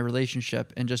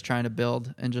relationship, and just trying to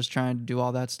build and just trying to do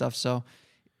all that stuff. So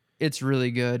it's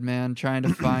really good, man. Trying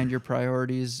to find your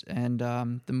priorities, and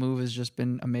the move has just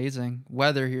been amazing.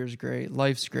 Weather here is great.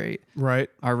 Life's great. Right.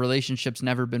 Our relationship's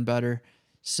never been better.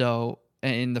 So,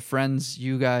 and the friends,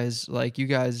 you guys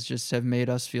just have made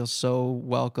us feel so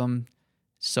welcome,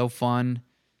 so fun,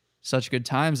 such good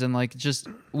times. And like, just,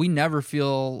 we never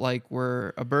feel like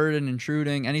we're a burden,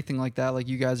 intruding, anything like that. Like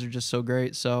you guys are just so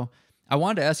great. So I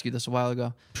wanted to ask you this a while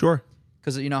ago. Sure.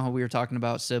 Because you know how we were talking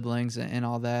about siblings and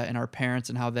all that, and our parents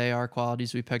and how they are,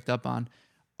 qualities we picked up on.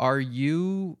 Have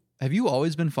you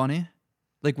always been funny?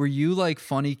 Like, were you like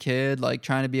funny kid, like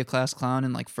trying to be a class clown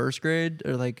in like first grade,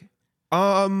 or like?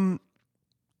 I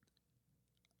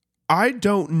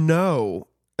don't know.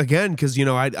 Again, because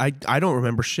I don't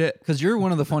remember shit. Because you're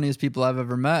one of the funniest people I've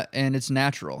ever met, and it's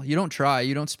natural. You don't try,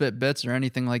 you don't spit bits or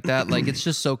anything like that. Like it's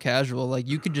just so casual. Like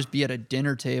you could just be at a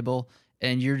dinner table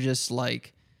and you're just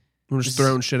like, we're just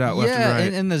throwing shit out left and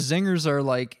right. And the zingers are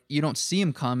like, you don't see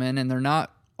them coming, and they're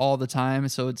not all the time.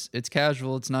 So it's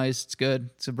casual, it's nice, it's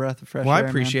good. It's a breath of fresh air. Well, I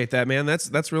appreciate that, man.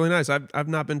 That's really nice. I've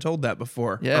not been told that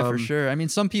before. Yeah, for sure. I mean,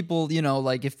 some people,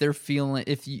 like if they're feeling,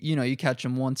 if you catch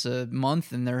them once a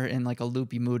month and they're in like a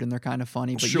loopy mood and they're kind of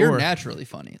funny, but Sure. you're naturally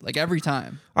funny, like every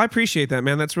time. I appreciate that,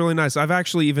 man. That's really nice. I've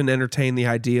actually even entertained the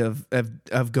idea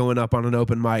of going up on an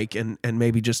open mic and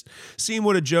maybe just seeing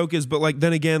what a joke is. But like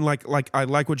then again, like I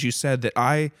like what you said, that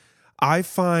I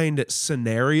find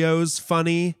scenarios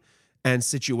funny and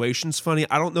situations funny.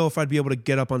 I don't know if I'd be able to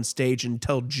get up on stage and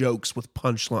tell jokes with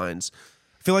punchlines.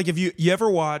 I feel like if you ever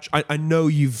watch, I know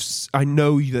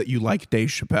that you like Dave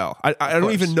Chappelle. I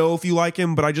don't even know if you like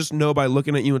him, but I just know by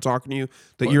looking at you and talking to you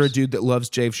that you're a dude that loves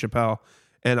Dave Chappelle.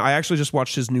 And I actually just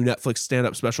watched his new Netflix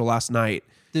stand-up special last night.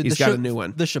 Dude, He's got a new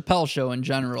one. The Chappelle Show in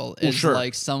general is sure.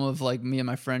 like some of like me and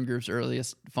my friend group's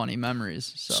earliest funny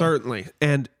memories. So. Certainly.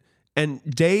 And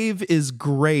Dave is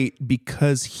great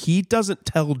because he doesn't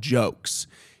tell jokes.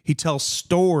 He tells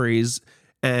stories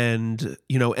and,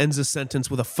 ends a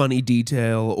sentence with a funny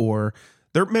detail, or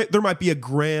there might be a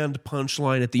grand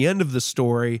punchline at the end of the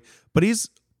story, but he's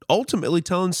ultimately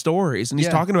telling stories, and he's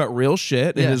talking about real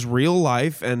shit in his real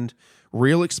life, and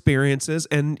real experiences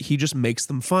and he just makes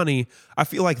them funny. I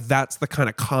feel like that's the kind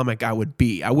of comic I would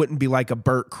be. I wouldn't be like a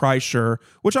Bert Kreischer,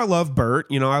 which I love Bert.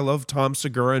 You know, I love Tom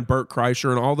Segura and Bert Kreischer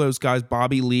and all those guys,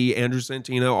 Bobby Lee, Andrew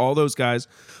Santino, all those guys.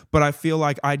 But I feel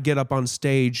like I'd get up on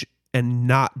stage and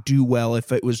not do well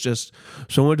if it was just,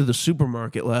 so I went to the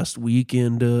supermarket last week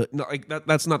and no, like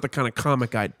that's not the kind of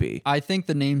comic I'd be. I think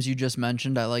the names you just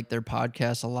mentioned, I like their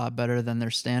podcast a lot better than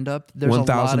their stand-up. There's 1,000%.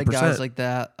 A lot of guys like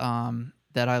that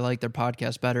that I like their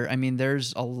podcast better. I mean,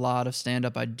 there's a lot of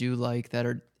stand-up I do like that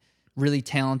are really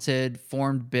talented,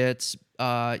 formed bits,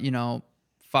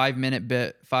 5-minute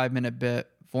bit, 5-minute bit,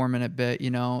 4-minute bit,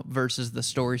 versus the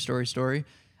story.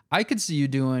 I could see you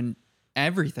doing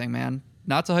everything, man.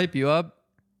 Not to hype you up,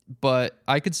 but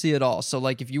I could see it all. So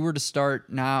like if you were to start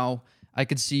now, I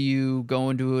could see you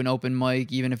going to an open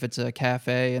mic, even if it's a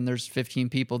cafe and there's 15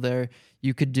 people there.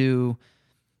 You could do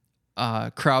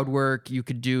crowd work. You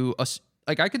could do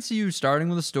I could see you starting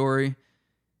with a story,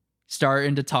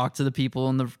 starting to talk to the people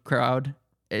in the crowd,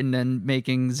 and then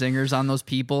making zingers on those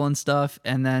people and stuff,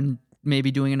 and then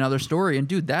maybe doing another story. And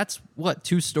dude, that's what,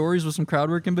 2 stories with some crowd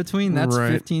work in between. That's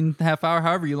right. 15 half hour,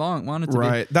 however you want it to be.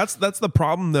 Right. That's the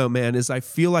problem though, man, is I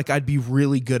feel like I'd be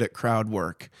really good at crowd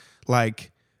work.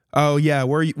 Like, oh yeah,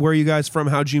 where are you guys from?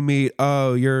 How'd you meet?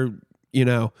 Oh,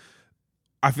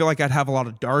 I feel like I'd have a lot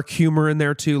of dark humor in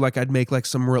there too. Like I'd make like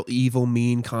some real evil,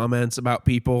 mean comments about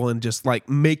people and just like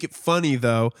make it funny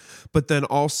though. But then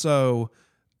also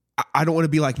I don't want to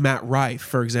be like Matt Rife,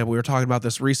 for example. We were talking about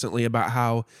this recently about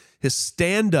how his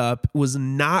stand-up was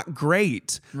not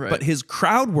great, right. But his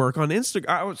crowd work on Instagram,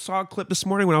 I saw a clip this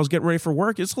morning when I was getting ready for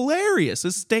work. It's hilarious.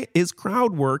 His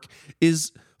crowd work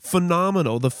is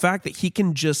phenomenal. The fact that he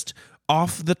can just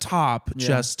off the top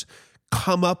just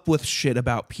come up with shit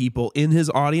about people in his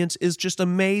audience is just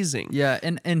amazing. Yeah,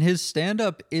 and his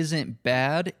stand-up isn't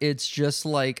bad. It's just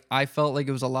like, I felt like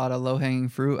it was a lot of low-hanging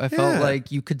fruit. I felt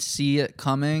like you could see it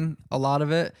coming, a lot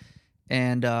of it.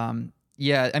 And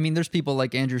I mean, there's people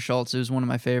like Andrew Schultz, who's one of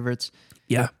my favorites.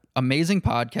 Yeah. Amazing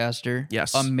podcaster.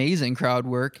 Yes. Amazing crowd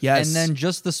work. Yes. And then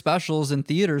just the specials in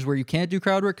theaters where you can't do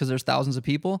crowd work because there's thousands of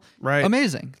people. Right.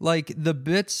 Amazing. Like the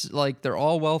bits, like they're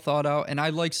all well thought out. And I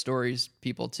like stories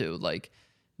people too. Like,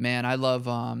 man, I love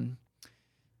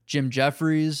Jim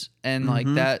Jeffries and like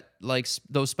that, like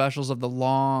those specials of the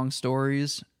long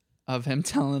stories of him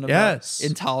telling about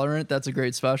Intolerant. That's a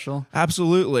great special.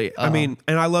 Absolutely. I mean,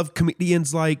 and I love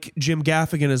comedians like Jim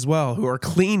Gaffigan as well, who are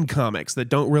clean comics that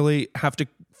don't really have to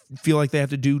feel like they have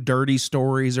to do dirty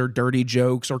stories or dirty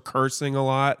jokes or cursing a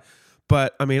lot.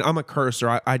 But I mean, I'm a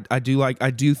cursor. I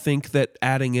do think that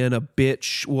adding in a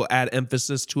bitch will add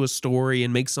emphasis to a story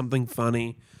and make something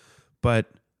funny. But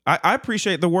I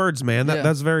appreciate the words, man.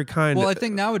 That's very kind. Well, I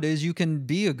think nowadays you can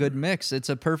be a good mix. It's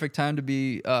a perfect time to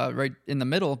be right in the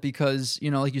middle because,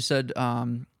 like you said,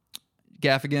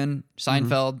 Gaffigan,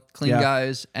 Seinfeld, clean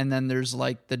guys, and then there's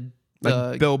like the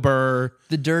Bill Burr,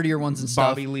 the dirtier ones and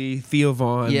stuff. Bobby Lee, Theo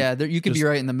Vaughn. Yeah, you could be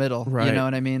right in the middle. Right. You know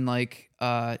what I mean? Like,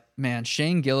 man,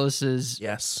 Shane Gillis's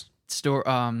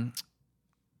store.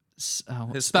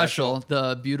 His special,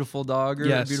 the beautiful dog or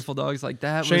beautiful dogs, like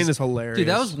that. Shane is hilarious. Dude,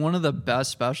 that was one of the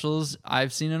best specials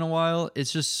I've seen in a while.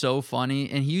 It's just so funny,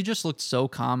 and he just looked so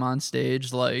calm on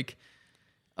stage. Like,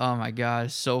 oh my god,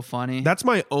 it's so funny. That's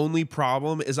my only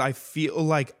problem is I feel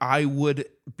like I would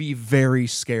be very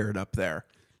scared up there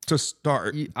to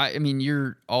start. I mean,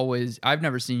 you're always. I've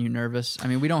never seen you nervous. I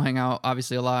mean, we don't hang out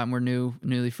obviously a lot, and we're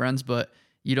newly friends, but.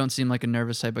 You don't seem like a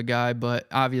nervous type of guy, but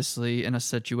obviously in a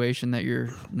situation that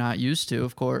you're not used to,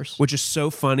 of course. Which is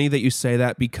so funny that you say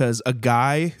that because a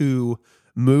guy who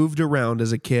moved around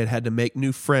as a kid, had to make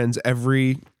new friends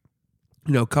every,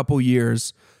 couple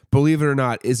years, believe it or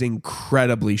not, is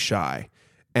incredibly shy.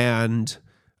 And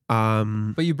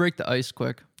but you break the ice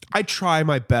quick. I try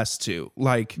my best to.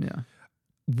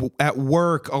 At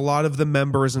work, a lot of the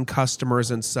members and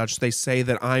customers and such, they say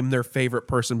that I'm their favorite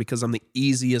person because I'm the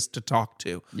easiest to talk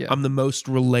to. Yeah. I'm the most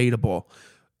relatable.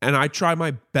 And I try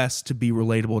my best to be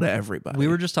relatable to everybody. We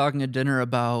were just talking at dinner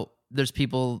about there's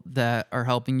people that are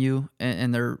helping you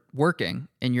and they're working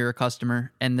and you're a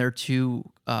customer and they're too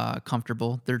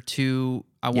comfortable. They're too,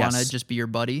 I want to just be your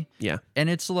buddy. Yeah. And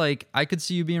it's like, I could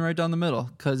see you being right down the middle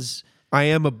because... I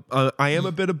am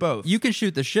a bit of both. You can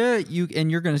shoot the shit,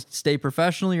 and you're going to stay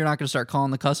professional. You're not going to start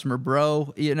calling the customer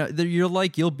bro.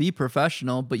 You'll be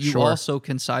professional, but you also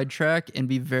can sidetrack and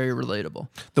be very relatable.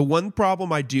 The one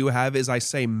problem I do have is I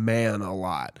say man a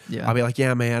lot. Yeah. I'll be like,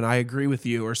 yeah, man, I agree with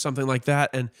you or something like that.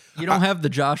 And you don't have the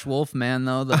Josh Wolf man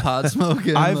though, the pod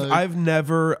smoking. I've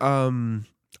never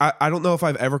I don't know if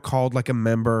I've ever called like a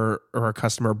member or a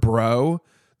customer bro.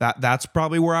 That's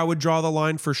probably where I would draw the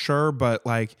line for sure. But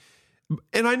like,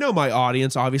 and I know my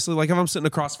audience, obviously. Like if I'm sitting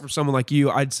across from someone like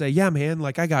you, I'd say, yeah, man,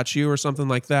 like I got you or something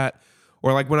like that.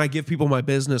 Or like when I give people my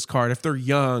business card, if they're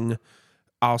young,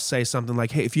 I'll say something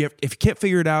like, hey, if you can't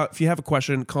figure it out, if you have a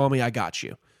question, call me, I got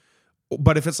you.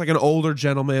 But if it's like an older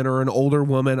gentleman or an older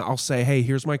woman, I'll say, hey,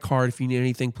 here's my card. If you need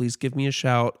anything, please give me a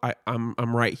shout.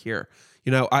 I'm right here.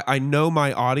 You know, I know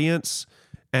my audience.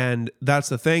 And that's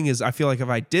the thing is I feel like if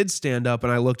I did stand up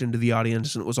and I looked into the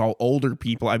audience and it was all older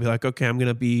people, I'd be like, okay, I'm going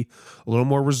to be a little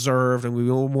more reserved and be a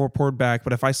little more poured back.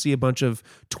 But if I see a bunch of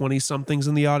 20-somethings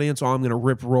in the audience, I'm going to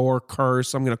rip, roar,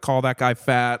 curse. I'm going to call that guy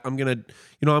fat. I'm going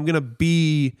to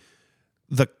be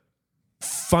the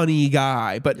funny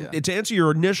guy. But to answer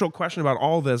your initial question about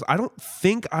all this, I don't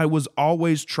think I was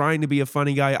always trying to be a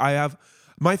funny guy.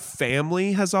 My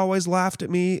family has always laughed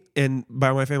at me, and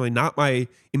by my family, not my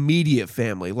immediate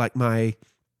family, like my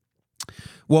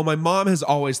mom has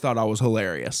always thought I was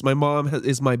hilarious. My mom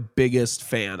is my biggest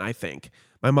fan, I think.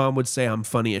 My mom would say I'm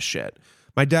funny as shit.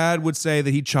 My dad would say that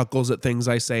he chuckles at things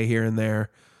I say here and there.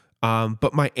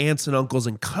 But my aunts and uncles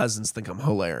and cousins think I'm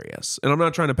hilarious. And I'm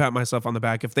not trying to pat myself on the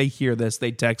back. If they hear this,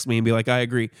 they text me and be like, I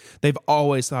agree. They've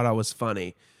always thought I was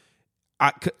funny.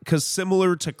 Because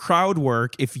similar to crowd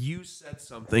work, if you said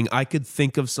something, I could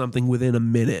think of something within a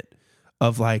minute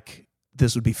of like,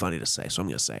 this would be funny to say, so I'm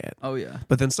going to say it. Oh, yeah.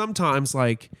 But then sometimes,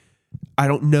 like, I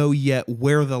don't know yet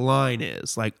where the line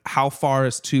is. Like, how far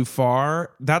is too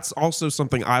far? That's also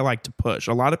something I like to push.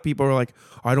 A lot of people are like,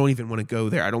 oh, I don't even want to go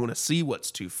there. I don't want to see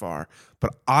what's too far.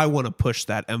 But I want to push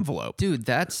that envelope. Dude,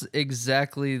 that's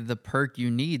exactly the perk you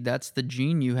need. That's the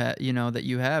gene you have, that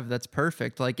you have. That's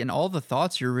perfect. Like, and all the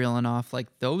thoughts you're reeling off,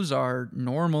 like those are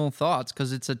normal thoughts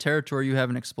because it's a territory you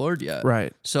haven't explored yet.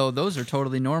 Right. So those are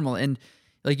totally normal. And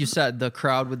like you said, the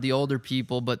crowd with the older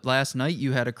people, but last night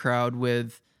you had a crowd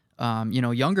with,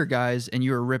 younger guys and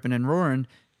you were ripping and roaring.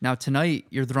 Now tonight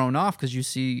you're thrown off because you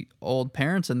see old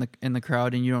parents in the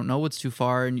crowd and you don't know what's too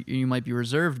far and you might be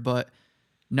reserved, but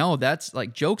no, that's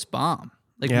like jokes bomb.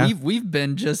 Like we've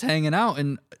been just hanging out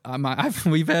and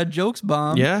we've had jokes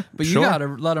bomb. Yeah, but you gotta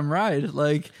let them ride.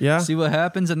 Like, see what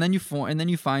happens, and then you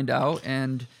find out.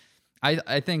 And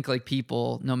I think like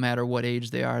people, no matter what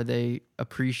age they are, they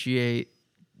appreciate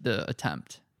the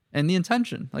attempt and the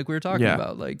intention, like we were talking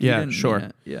about. Like, you didn't mean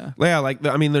it. Yeah. Like,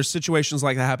 I mean, there's situations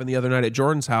like that happened the other night at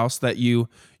Jordan's house that you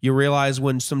realize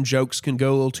when some jokes can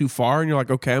go a little too far, and you're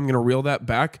like, okay, I'm going to reel that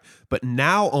back. But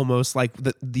now, almost like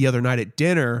the other night at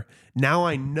dinner, now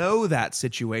I know that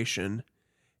situation,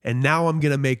 and now I'm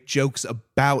going to make jokes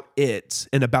about it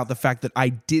and about the fact that I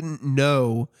didn't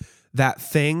know that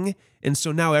thing. And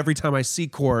so now every time I see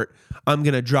Court, I'm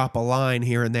going to drop a line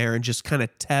here and there and just kind of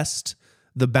test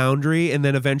the boundary. And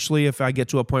then eventually, if I get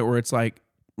to a point where it's like,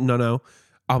 no,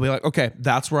 I'll be like, okay,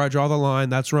 that's where I draw the line.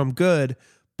 That's where I'm good.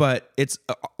 But it's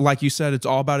like you said, it's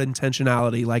all about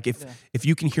intentionality. Like if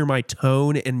you can hear my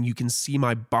tone and you can see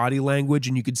my body language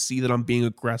and you can see that I'm being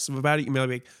aggressive about it, you may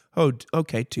be like, oh,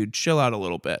 okay, dude, chill out a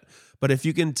little bit. But if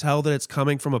you can tell that it's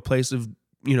coming from a place of,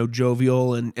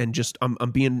 jovial and just I'm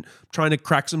trying to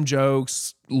crack some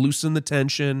jokes, loosen the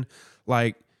tension,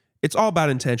 like, it's all about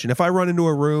intention. If I run into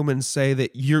a room and say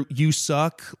that you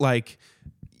suck, like,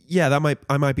 yeah,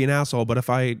 I might be an asshole. But if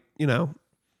I,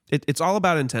 it's all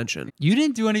about intention. You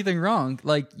didn't do anything wrong.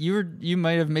 Like, you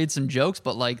might have made some jokes,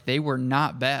 but like they were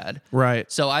not bad.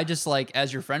 Right. So I just like,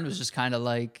 as your friend was just kind of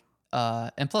like,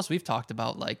 and plus we've talked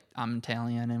about like I'm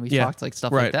Italian and we've talked like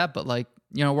stuff like that. But like,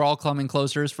 we're all coming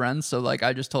closer as friends. So like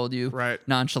I just told you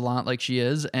nonchalant like she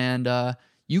is, and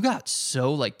you got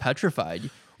so like petrified.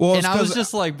 Well, and I was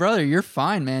just like, brother, you're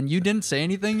fine, man. You didn't say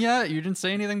anything yet. You didn't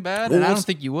say anything bad, and I don't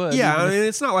think you would. Yeah, I mean,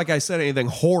 it's not like I said anything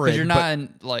horrid. Because you're not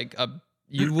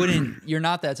you're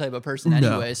not that type of person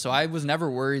anyway. No. So I was never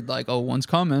worried like, oh, one's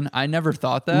coming. I never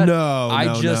thought that.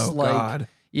 God.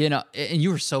 And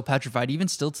you were so petrified. Even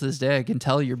still to this day, I can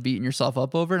tell you're beating yourself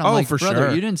up over it. I'm like,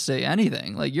 brother, you didn't say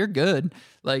anything. Like, you're good.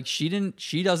 Like, she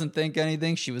doesn't think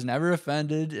anything. She was never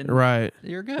offended. And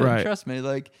you're good. Right. Trust me.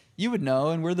 Like, you would know,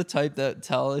 and we're the type that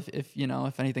tell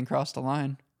if anything crossed the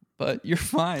line. But you're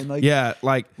fine. Like, yeah,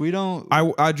 like we don't.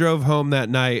 I drove home that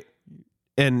night,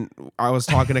 and I was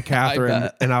talking to Catherine,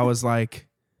 and I was like,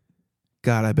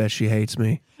 God, I bet she hates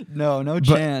me. No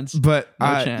chance. But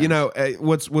chance.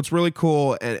 What's really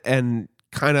cool and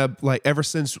kind of like ever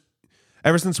since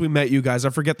we met you guys,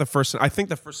 I forget the first. I think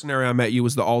the first scenario I met you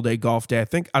was the all day golf day.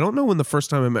 I don't know when the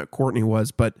first time I met Courtney was,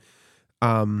 but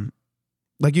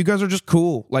like you guys are just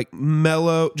cool, like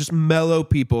mellow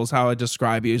people is how I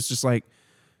describe you. It's just like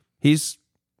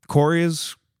Corey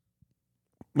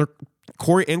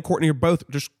and Courtney are both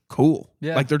just cool.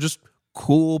 Yeah. Like they're just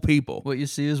cool people. What you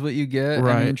see is what you get. I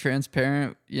Right. mean,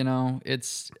 transparent,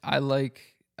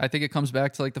 I think it comes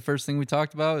back to like the first thing we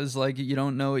talked about is like, you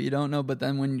don't know what you don't know. But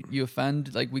then when you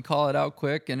offend, like we call it out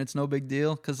quick and it's no big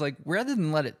deal. Cause like rather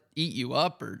than let it eat you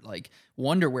up or like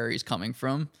wonder where he's coming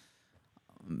from,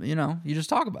 you just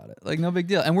talk about it. Like no big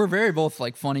deal. And we're very both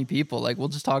like funny people. Like we'll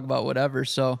just talk about whatever.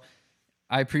 So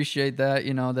I appreciate that,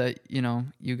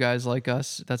 you guys like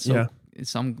us. That's so,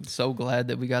 I'm so glad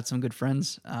that we got some good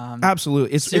friends.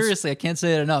 Absolutely. Seriously, I can't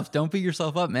say it enough. Don't beat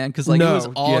yourself up, man. Cause like it was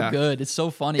all good. It's so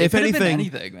funny. If it could have anything, been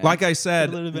anything, man. like I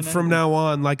said, from now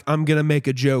on, like I'm gonna make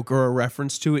a joke or a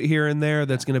reference to it here and there.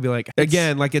 That's gonna be like,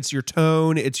 again, like it's your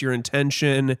tone, it's your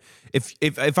intention.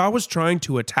 If I was trying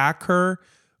to attack her,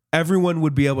 everyone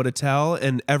would be able to tell,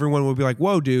 and everyone would be like,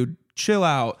 "Whoa, dude, chill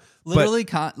out." Literally,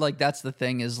 like that's the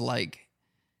thing is like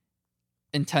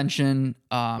intention.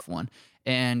 One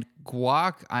and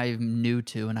guac, I'm new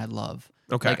to and I love.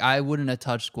 Okay, like I wouldn't have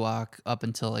touched guac up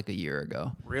until like a year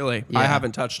ago. Really, Yeah. I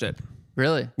haven't touched it.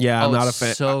 Really? Yeah, I'm not a it's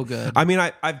fan. So good. I mean,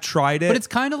 I've tried it, but it's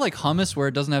kind of like hummus where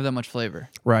it doesn't have that much flavor.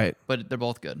 Right. But they're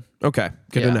both good. Okay,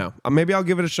 good to know. Maybe I'll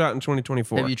give it a shot in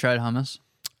 2024. Have you tried hummus?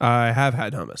 I have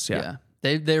had hummus. Yeah.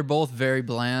 They're both very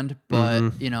bland,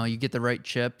 but you get the right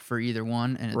chip for either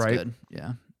one, and it's good.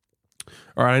 Yeah.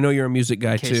 All right, I know you're a music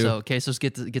guy too. Queso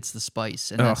gets the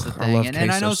spice, and that's the I thing. love And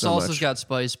I know queso so salsa's much. got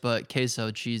spice, but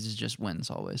queso cheese just wins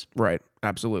always. Right,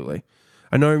 absolutely.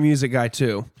 I know you're a music guy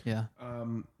too. Yeah.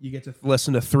 You get to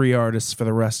listen to 3 artists for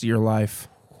the rest of your life.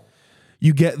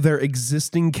 You get their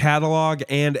existing catalog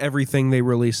and everything they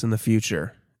release in the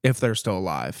future, if they're still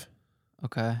alive.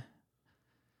 Okay.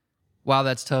 Wow,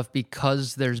 that's tough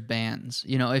because there's bands.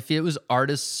 If it was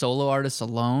solo artists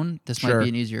alone, this might be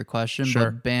an easier question.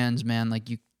 Sure. But bands, man, like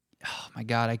oh my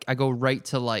God, I go right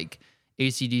to like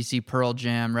AC/DC, Pearl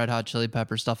Jam, Red Hot Chili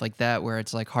Peppers, stuff like that, where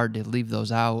it's like hard to leave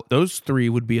those out. Those 3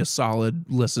 would be a solid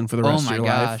listen for the rest of your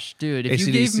life. Oh my gosh, dude! If you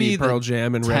AC/DC, gave me Pearl the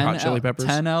Jam, and Red Hot Chili Peppers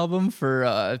 10 album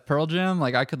for Pearl Jam,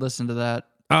 like I could listen to that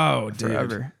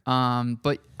forever.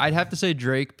 But I'd have to say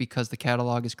Drake because the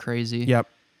catalog is crazy. Yep,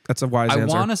 that's a wise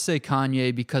answer. I want to say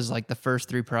Kanye because like the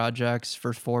first 4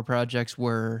 projects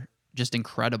were just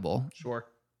incredible. Sure.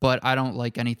 But I don't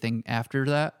like anything after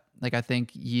that. Like I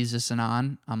think Yeezus and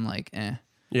On, I'm like, eh.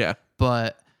 Yeah.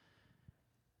 But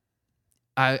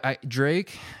I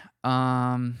Drake,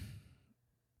 man,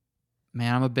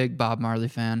 I'm a big Bob Marley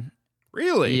fan.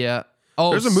 Really? Yeah. Oh,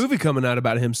 There's a movie coming out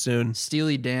about him soon.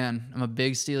 Steely Dan. I'm a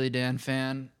big Steely Dan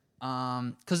fan.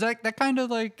 Cause that kind of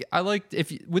like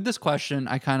with this question,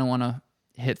 I kind of want to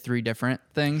hit 3 different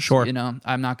things. Sure.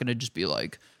 I'm not gonna just be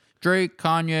like Drake,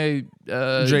 Kanye,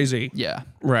 Jay-Z. Yeah.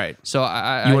 Right. So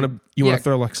You want to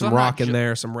throw like 'cause some I'm not rock in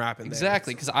there, some rap in there.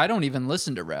 Exactly, because I don't even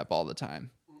listen to rap all the time.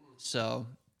 So,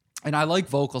 and I like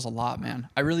vocals a lot, man.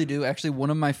 I really do. Actually, one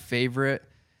of my favorite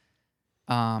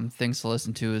things to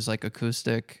listen to is like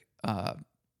acoustic,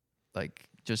 like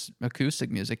just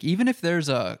acoustic music. Even if there's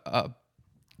a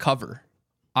cover,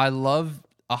 I love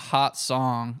a hot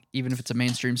song, even if it's a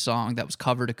mainstream song that was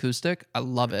covered acoustic. I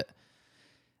love it.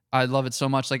 I love it so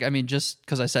much. Like, I mean, just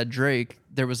because I said Drake,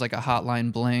 there was like a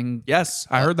Hotline Bling. Yes,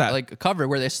 I heard that. Like a cover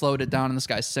where they slowed it down and this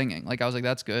guy's singing. Like, I was like,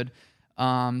 that's good.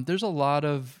 There's a lot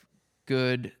of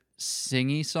good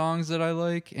singy songs that I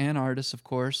like and artists, of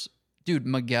course. Dude,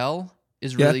 Miguel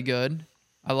is really good.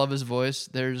 I love his voice.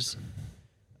 There's,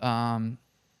 and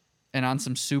on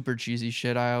some super cheesy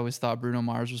shit, I always thought Bruno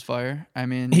Mars was fire. I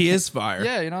mean, he is fire.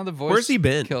 Yeah, the voice. Where's he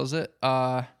been? Kills it.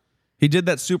 He did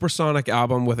that Supersonic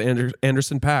album with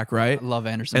Anderson .Paak, right? I love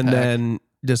Anderson and .Paak. then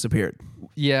disappeared.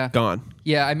 Yeah. Gone.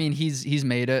 Yeah, I mean, he's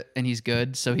made it and he's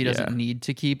good, so he doesn't need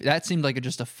to keep. That seemed like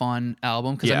just a fun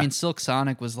album because I mean, Silk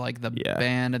Sonic was like the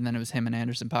band, and then it was him and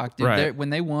Anderson .Paak. Dude, when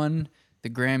they won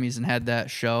the Grammys and had that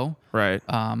show, right?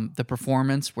 The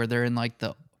performance where they're in like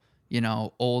the,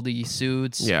 oldie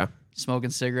suits, smoking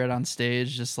cigarette on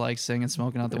stage, just like singing,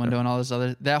 smoking out the window, and all this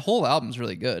other. That whole album's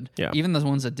really good. Yeah, even the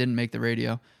ones that didn't make the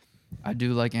radio. I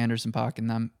do like Anderson .Paak and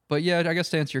them. But yeah, I guess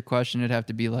to answer your question, it'd have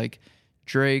to be like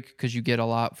Drake because you get a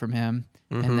lot from him.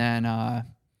 And then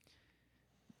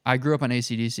I grew up on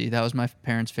AC/DC. That was my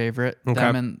parents' favorite. Okay.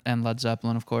 Them and Led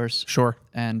Zeppelin, of course. Sure.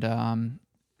 And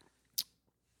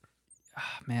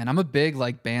man, I'm a big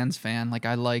like bands fan. Like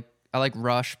I like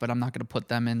Rush, but I'm not gonna put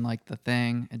them in like the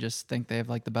thing. I just think they have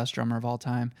like the best drummer of all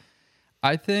time.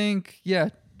 I think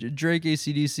Drake,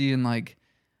 AC/DC, and like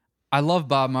I love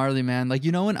Bob Marley, man. Like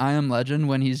in I Am Legend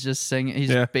when he's just singing,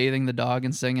 he's bathing the dog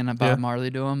and singing a Bob Marley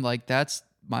to him. Like that's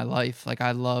my life. Like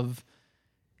I love.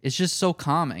 It's just so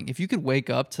calming. If you could wake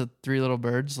up to Three Little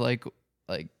Birds, like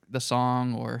the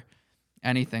song or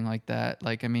anything like that.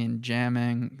 Like I mean,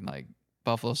 jamming, like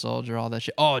Buffalo Soldier, all that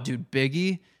shit. Oh, dude,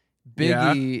 Biggie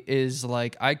Yeah. is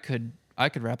like I could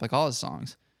rap like all his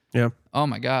songs. Yeah. Oh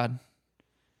my god.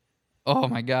 Oh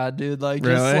my god, dude! Like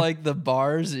Really? just like the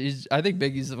bars. I think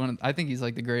Biggie's I think he's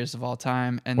like the greatest of all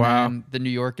time. And Wow. then the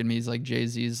New York in me is like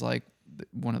Jay-Z's like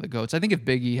one of the goats. I think if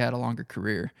Biggie had a longer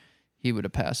career, he would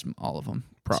have passed all of them.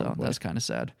 So Probably. that's kind of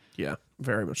sad. Yeah,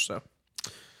 very much so.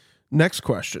 Next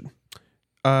question.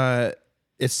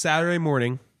 It's Saturday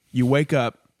morning. You wake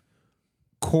up.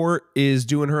 Court is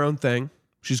doing her own thing.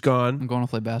 She's gone. I'm going to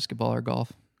play basketball or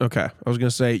golf. Okay. I was going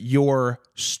to say your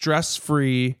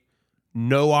stress-free,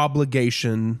 no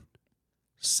obligation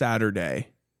Saturday.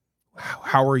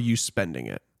 How are you spending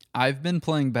it? I've been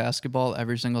playing basketball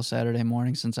every single Saturday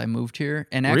morning since I moved here.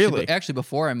 And Really? actually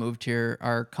before I moved here,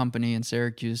 our company in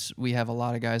Syracuse, we have a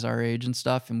lot of guys our age and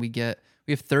stuff, and we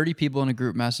have 30 people in a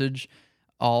group message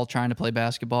all trying to play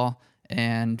basketball.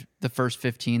 And the first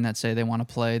 15 that say they want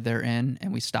to play, they're in,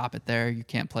 and we stop it there. You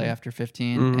can't play after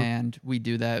 15. And we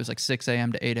do that. It was like 6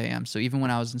 a.m. to 8 a.m. So even when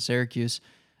I was in Syracuse,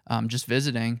 just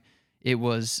visiting, it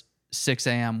was 6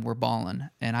 a.m. we're balling.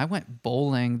 And I went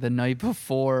bowling the night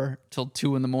before till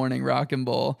 2 in the morning, rock and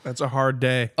bowl. That's a hard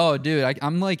day. Oh, dude,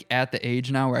 I'm like at the age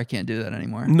now where I can't do that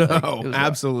anymore. No, Like, it was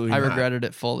absolutely I not. regretted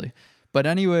it fully. But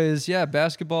anyways, yeah,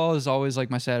 basketball is always like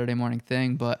my Saturday morning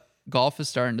thing, but golf is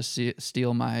starting to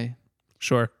steal my,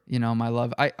 Sure. my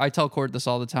love. I tell Court this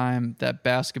all the time, that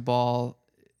basketball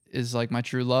is like my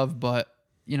true love, but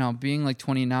being like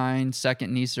 29,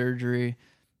 second knee surgery,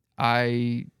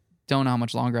 I don't know how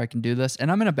much longer I can do this. And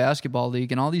I'm in a basketball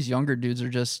league, and all these younger dudes are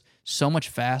just so much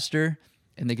faster,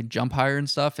 and they can jump higher and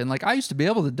stuff. And like I used to be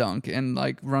able to dunk and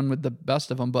like run with the best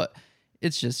of them, but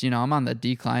it's just, I'm on the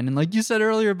decline. And like you said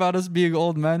earlier about us being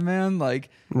old men, man, like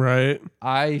Right.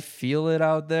 I feel it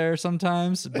out there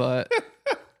sometimes, but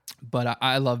but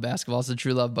I love basketball. It's a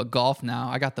true love. But golf now,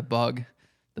 I got the bug.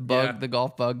 Yeah. The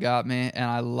golf bug got me, and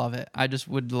I love it. I just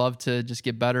would love to just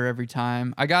get better every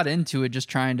time. I got into it just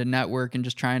trying to network and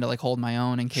just trying to like hold my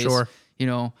own in case, Sure.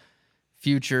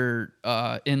 future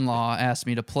in-law asked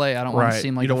me to play. I don't want to Right.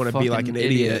 seem like You don't want to be like an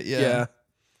idiot. Yeah.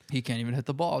 He can't even hit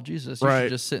the ball. Jesus, you Right. should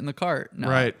just sit in the cart. No.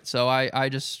 Right. So I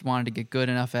just wanted to get good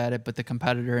enough at it, but the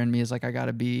competitor in me is like, I got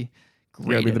to be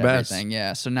great be at the best. everything.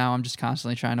 Yeah. So now I'm just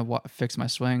constantly trying to fix my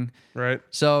swing. Right.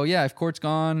 So yeah, if Court's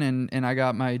gone and I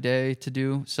got my day to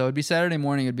do, so it'd be Saturday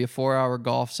morning. It'd be a 4-hour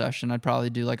golf session. I'd probably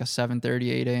do like a 7:30,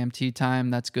 8 a.m. tee time.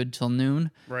 That's good till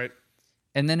noon. Right.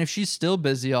 And then if she's still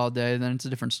busy all day, then it's a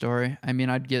different story. I mean,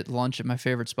 I'd get lunch at my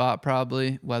favorite spot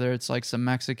probably, whether it's like some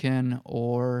Mexican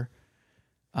or,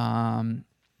 I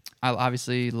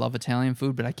obviously love Italian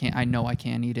food, but I know I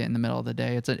can't eat it in the middle of the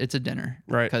day. It's a dinner.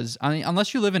 Right. Because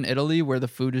unless you live in Italy where the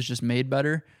food is just made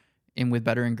better and with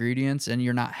better ingredients and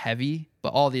you're not heavy, but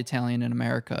all the Italian in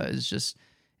America is just,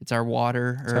 it's our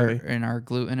water and our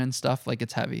gluten and stuff. Like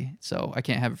it's heavy. So I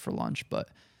can't have it for lunch,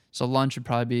 so lunch would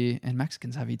probably be, and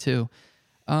Mexican's heavy too.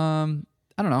 I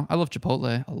don't know. I love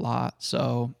Chipotle a lot.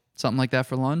 So something like that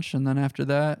for lunch. And then after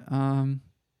that,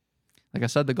 like I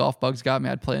said, the golf bugs got me.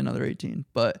 I'd play another 18.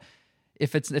 But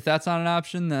if that's not an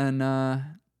option, then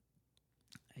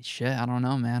shit, I don't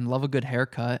know, man. Love a good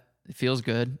haircut. It feels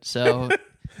good. So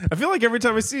I feel like every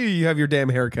time I see you, you have your damn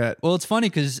haircut. well, it's funny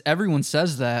because everyone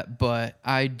says that, but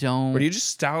I don't. Or do you just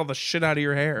style the shit out of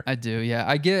your hair? I do, yeah.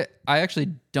 I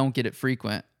actually don't get it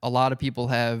frequent. A lot of people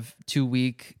have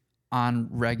 2-week on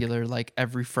regular, like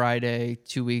every Friday,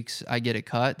 2 weeks, I get it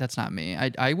cut. That's not me.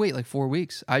 I wait like 4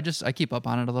 weeks. I keep up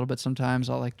on it a little bit sometimes.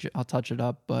 I'll touch it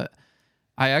up, but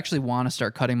I actually want to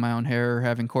start cutting my own hair or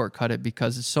having Court cut it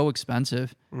because it's so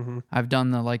expensive. Mm-hmm. I've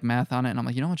done the like math on it, and I'm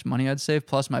like, you know how much money I'd save?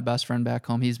 Plus my best friend back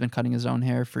home, he's been cutting his own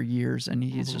hair for years, and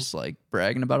he's just like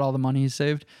bragging about all the money he's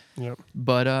saved. Yep.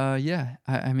 But yeah,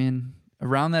 I mean,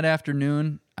 around that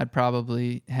afternoon, I'd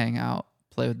probably hang out,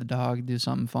 play with the dog, do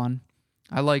something fun.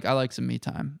 I like some me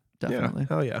time, definitely. Yeah,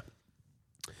 hell yeah.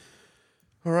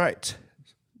 All right.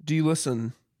 Do you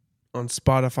listen on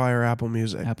Spotify or Apple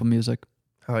Music? Apple Music.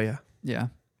 Hell yeah. Yeah.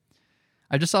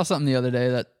 I just saw something the other day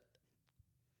that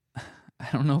I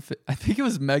don't know if I think it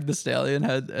was Meg Thee Stallion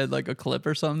had like a clip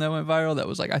or something that went viral that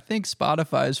was like, I think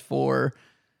Spotify's for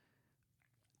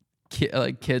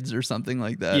kids or something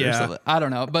like that. Yeah. Or something. I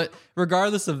don't know. But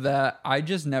regardless of that, I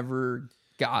just never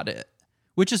got it,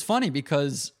 which is funny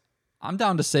because I'm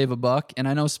down to save $1 and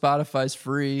I know Spotify's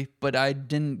free, but I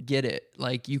didn't get it.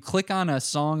 Like you click on a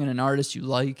song and an artist you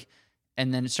like,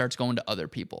 and then it starts going to other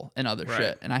people and other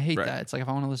shit. And I hate that. It's like, if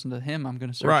I want to listen to him, I'm going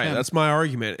to search him. That's my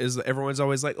argument is that everyone's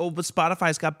always like, oh, but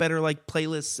Spotify's got better like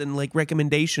playlists and like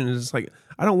recommendations. It's like,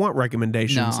 I don't want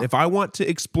recommendations. No. If I want to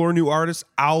explore new artists,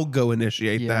 I'll go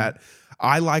initiate that.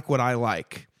 I like what I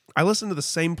like. I listen to the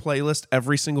same playlist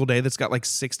every single day that's got like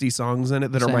 60 songs in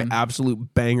it that are my Same.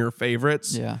 absolute banger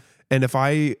favorites. Yeah. And if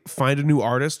I find a new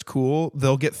artist, cool,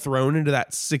 they'll get thrown into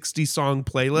that 60 song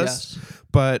playlist. Yes.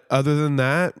 But other than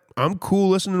that, I'm cool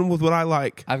listening with what I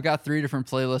like. I've got 3 different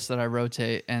playlists that I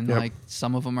rotate, and Yep. like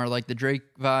some of them are like the Drake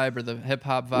vibe or the hip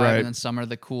hop vibe, Right. and then some are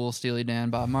the cool Steely Dan,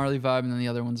 Bob Marley vibe, and then the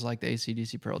other one's like the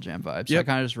AC/DC Pearl Jam vibe. So I Yep.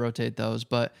 kind of just rotate those.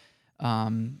 But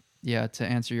yeah, to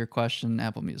answer your question,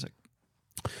 Apple Music.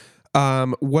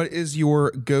 What is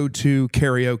your go-to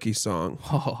karaoke song?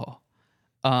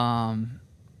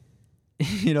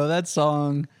 You know that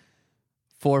song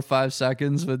 4 or 5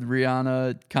 Seconds with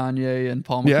Rihanna, Kanye, and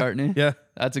Paul Yeah, McCartney? yeah.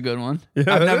 That's a good one. Yeah,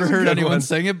 I've that never is a heard good anyone one.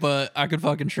 sing it, but I could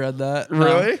fucking shred that.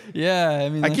 Really? Yeah, I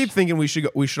mean, I keep thinking we should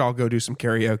all go do some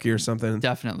karaoke or something.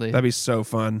 definitely. That'd be so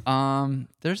fun.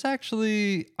 There's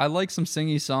actually, I like some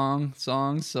singy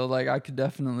songs, so like I could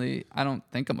definitely, I don't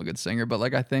think I'm a good singer, but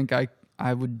like I think I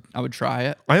would try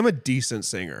it. I am a decent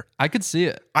singer. I could see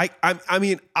it. I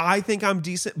mean, I think I'm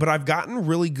decent, but I've gotten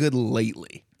really good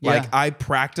lately. Yeah. Like I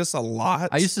practice a lot.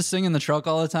 I used to sing in the truck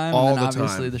all the time, All and then the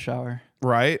obviously time. the shower.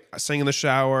 right? I sing in the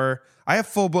shower. I have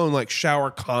full blown like shower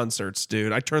concerts,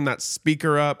 dude. I turn that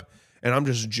speaker up and I'm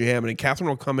just jamming. And Catherine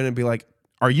will come in and be like,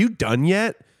 "Are you done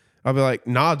yet?" I'll be like,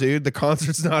 "Nah, dude, the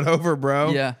concert's not over,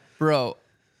 bro." Yeah, bro.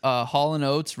 Hall and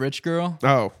Oates, Rich Girl.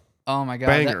 Oh, Oh my god,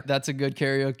 Banger. that's a good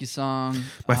karaoke song.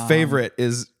 my favorite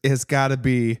is got to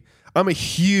be. I'm a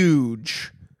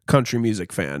huge country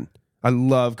music fan. I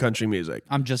love country music.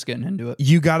 I'm just getting into it.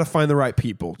 You got to find the right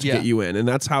people to Yeah. get you in, and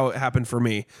that's how it happened for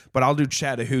me. But I'll do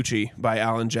Chattahoochee by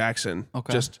Alan Jackson.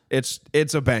 Okay. Just it's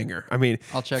a banger. I mean,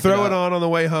 I'll check throw it out. on the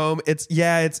way home. It's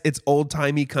old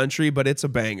timey country, but it's a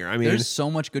banger. I mean, There's so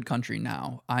much good country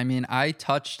now. I mean, I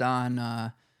touched on.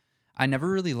 I never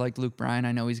really liked Luke Bryan.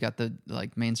 I know he's got the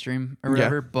like mainstream or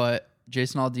whatever, but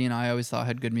Jason Aldean I always thought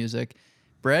had good music.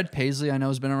 Brad Paisley I know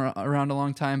has been around a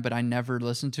long time, but I never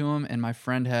listened to him. And my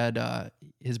friend had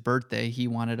his birthday. He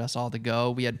wanted us all to go.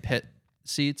 We had pit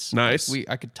seats. Nice. Like,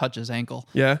 I could touch his ankle.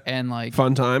 yeah, And like,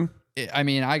 fun time. I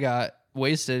mean, I got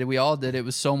wasted. We all did. It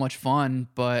was so much fun,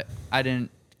 but I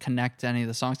didn't connect to any of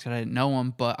the songs because I didn't know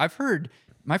them. But I've heard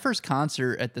my first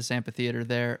concert at this amphitheater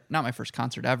there, not my first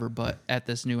concert ever, but at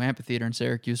this new amphitheater in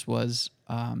Syracuse was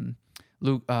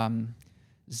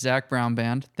Zach Brown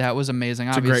Band. That was amazing.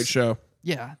 It's a great show.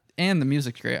 Yeah, and the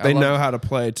music's great. They know how to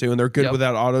play too, and they're good Yep.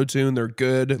 without auto tune. They're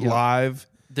good live.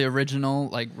 the original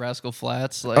like Rascal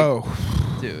Flatts. Like,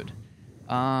 Oh, dude.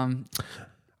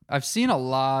 I've seen a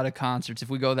lot of concerts. If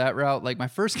we go that route, like my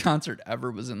first concert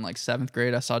ever was in like 7th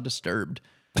grade. I saw Disturbed.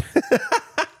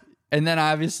 And then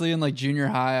obviously in like junior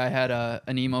high, I had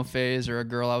an emo phase, or a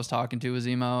girl I was talking to was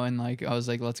emo, and like I was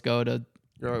like, let's go to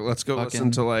you're like, let's go Fucking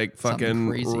listen to like something fucking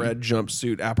crazy. Red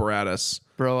Jumpsuit Apparatus.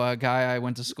 bro. A guy I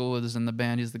went to school with is in the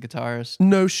band. He's the guitarist.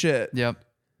 No shit. Yep.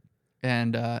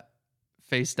 And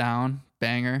Face Down,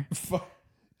 banger.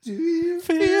 Do you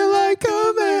feel like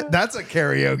a man? That's a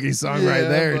karaoke song right Yeah,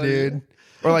 there, buddy. dude.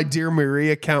 Or like Dear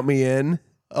Maria, Count Me In.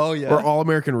 Oh yeah. Or All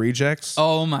American Rejects.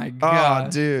 Oh my Oh,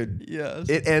 god. dude. Yes.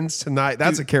 It ends tonight.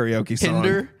 That's a karaoke song.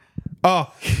 Pinder.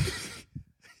 Oh.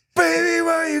 Baby,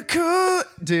 why you cool?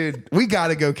 Dude, we got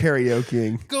to go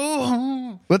karaokeing. Go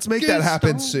home. Let's make Get that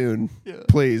happen stoned. soon.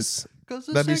 Please. 'Cause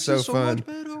the That'd be sex so is fun. much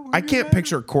better when I you're can't better.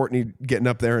 picture Courtney getting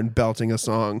up there and belting a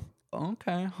song.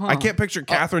 Okay. Huh. I can't picture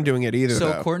Catherine doing it either, So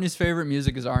though. Courtney's favorite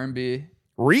music is R&B.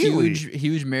 Really?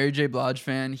 Huge Mary J. Blige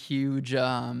fan. Huge.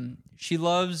 She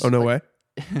loves. Oh, no way.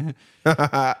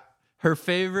 Her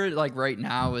favorite, like right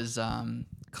now, is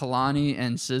Kalani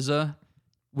and SZA.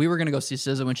 We were gonna go see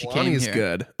SZA when she came Lonnie is here.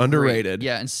 good. Underrated.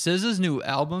 Yeah, and SZA's new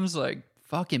album's like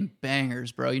fucking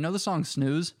bangers, bro. You know the song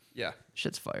Snooze? Yeah.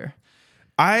 Shit's fire.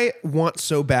 I want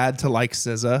so bad to like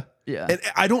SZA. Yeah. And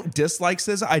I don't dislike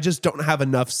SZA. I just don't have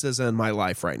enough SZA in my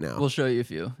life right now. We'll show you a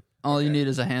few. All you need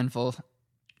is a handful.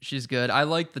 She's good. I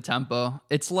like the tempo.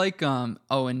 It's like her.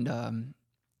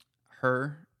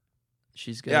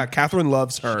 She's good. yeah, Catherine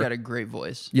loves She's got her. a great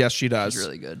voice. Yes, she does. She's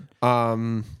really good.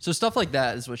 Um, So stuff like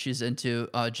that is what she's into.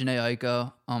 Janae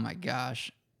Aiko. Oh my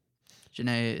gosh.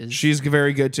 Janae is she's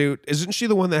very good too. Isn't she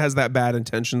the one that has that Bad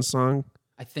Intentions song?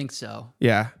 I think so.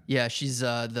 Yeah. Yeah, she's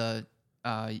the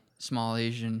small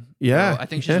Asian. Yeah, girl. I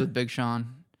think she's yeah. with Big Sean.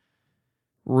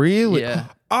 Really? Yeah.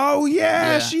 Oh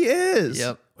yeah, Yeah. she is.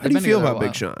 Yep. How They've do you been feel together about a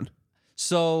Big Sean?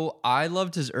 So I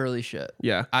loved his early shit.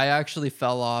 Yeah. I actually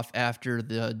fell off after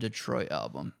the Detroit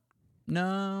album.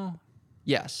 No.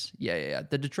 Yes. Yeah.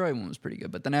 The Detroit one was pretty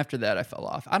good. But then after that, I fell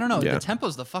off. I don't know. Yeah. The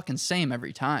tempo's the fucking same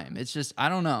every time. It's just, I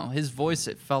don't know. His voice,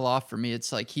 it fell off for me.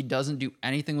 It's like he doesn't do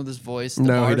anything with his voice. The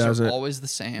No, he bars doesn't. are always the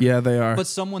same. Yeah, they are. But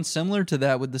someone similar to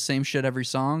that with the same shit every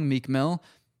song, Meek Mill,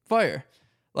 fire.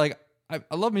 Like,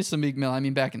 I love me some Meek Mill. I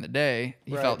mean, back in the day,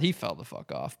 he fell the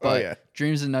fuck off. But yeah.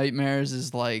 Dreams and Nightmares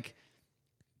is like,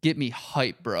 get me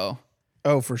hype, bro.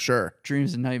 Oh, for sure.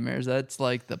 Dreams and Nightmares. That's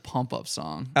like the pump up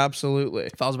song. Absolutely.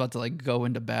 If I was about to like go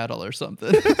into battle or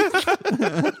something.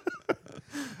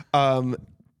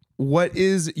 What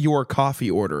is your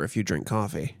coffee order if you drink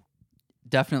coffee?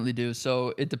 Definitely do.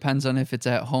 So it depends on if it's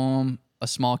at home, a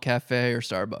small cafe, or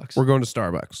Starbucks. We're going to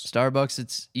Starbucks. Starbucks,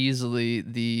 it's easily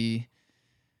the.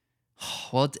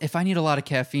 Well, if I need a lot of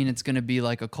caffeine, it's going to be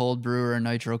like a cold brew or a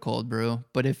nitro cold brew.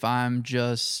 But if I'm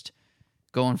just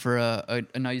going for a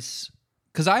nice.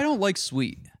 Because I don't like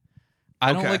sweet.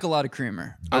 I don't like a lot of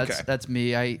creamer. That's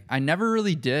me. I never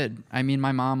really did. I mean,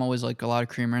 my mom always liked a lot of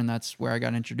creamer, and that's where I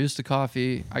got introduced to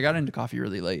coffee. I got into coffee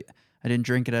really late. I didn't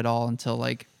drink it at all until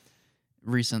like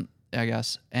recent, I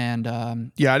guess. And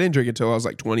yeah, I didn't drink it until I was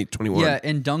like 20, 21. yeah,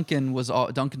 and Dunkin'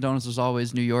 Donuts was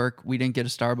always New York. We didn't get a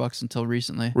Starbucks until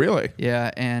recently. Really?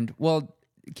 Yeah, and well,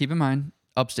 keep in mind,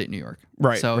 upstate New York.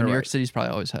 Right. So right, New York right. City's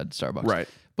probably always had Starbucks. Right.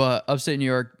 But upstate New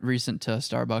York, recent to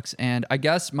Starbucks. And I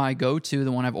guess my go-to,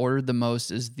 the one I've ordered the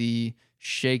most, is the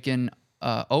shaken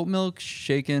oat milk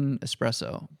shaken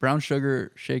espresso. Brown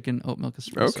sugar shaken oat milk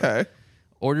espresso. Okay.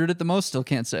 Ordered it the most, still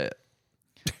can't say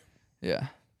it. Yeah.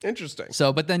 Interesting.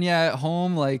 So, but then yeah, at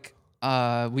home, like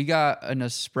we got an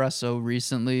espresso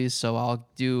recently, so I'll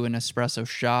do an espresso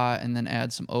shot and then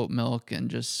add some oat milk and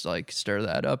just like stir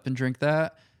that up and drink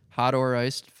that. Hot or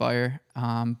iced, fire.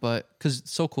 But because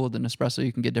it's so cool with an espresso,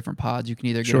 you can get different pods. You can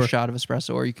either get a shot of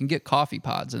espresso or you can get coffee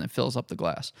pods and it fills up the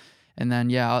glass. And then,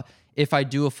 yeah, if I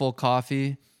do a full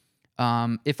coffee,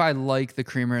 if I like the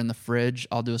creamer in the fridge,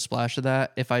 I'll do a splash of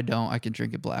that. If I don't, I can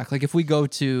drink it black. Like if we go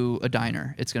to a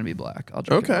diner, it's going to be black. I'll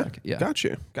drink it black. Yeah. Got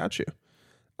you.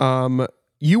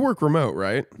 You work remote,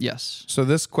 right? Yes. So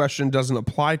this question doesn't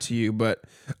apply to you, but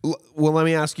well, let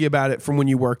me ask you about it from when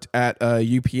you worked at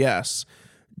UPS.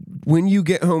 When you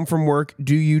get home from work,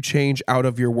 do you change out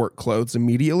of your work clothes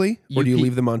immediately, or do you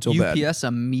leave them until bed? UPS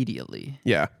immediately.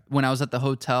 Yeah. When I was at the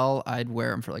hotel, I'd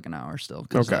wear them for like an hour still.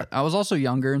 Okay. I was also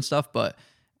younger and stuff, but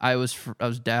I was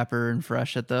dapper and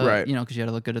fresh at the, because you had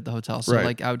to look good at the hotel. So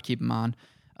like I would keep them on.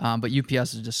 But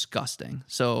UPS is disgusting.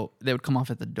 So they would come off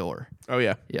at the door. Oh,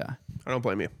 yeah. Yeah. I don't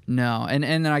blame you. No. And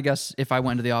then I guess if I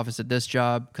went to the office at this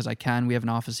job, because we have an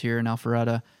office here in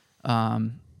Alpharetta,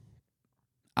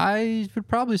 I would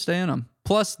probably stay in them.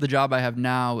 Plus, the job I have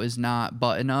now is not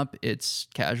button up; it's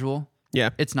casual.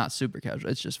 Yeah, it's not super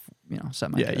casual. It's just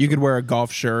semi. Yeah, you could wear a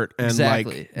golf shirt and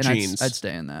like and jeans. I'd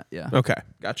stay in that. Yeah. Okay,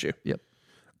 got you. Yep.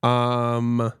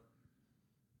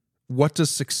 What does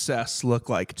success look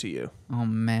like to you? Oh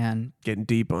man, getting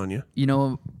deep on you.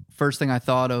 First thing I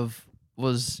thought of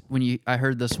was when I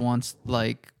heard this once.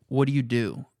 Like, what do you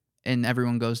do? And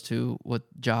everyone goes to what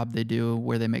job they do,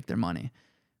 where they make their money.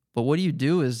 But what do you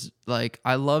do is like,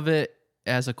 I love it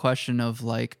as a question of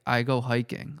like, I go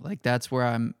hiking. Like that's where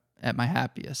I'm at my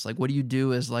happiest. Like, what do you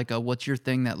do is like what's your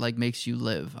thing that like makes you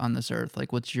live on this earth?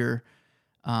 Like what's your,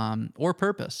 or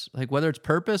purpose, like whether it's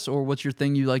purpose or what's your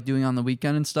thing you like doing on the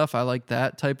weekend and stuff. I like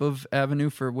that type of avenue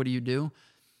for what do you do?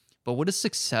 But what does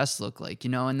success look like?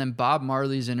 And then Bob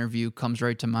Marley's interview comes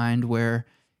right to mind where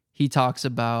he talks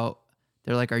about,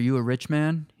 they're like, are you a rich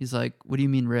man? He's like, what do you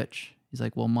mean rich? He's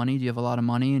like, well, money, do you have a lot of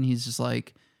money? And he's just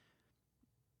like,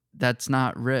 that's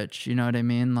not rich. You know what I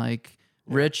mean? Like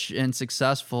rich and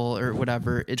successful or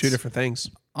whatever. It's two different things.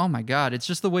 Oh my God. It's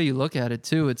just the way you look at it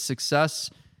too. It's success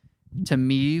to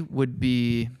me would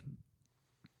be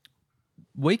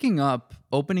waking up,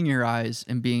 opening your eyes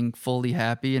and being fully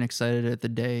happy and excited at the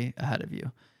day ahead of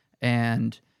you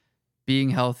and being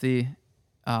healthy,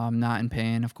 not in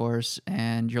pain, of course,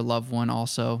 and your loved one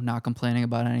also not complaining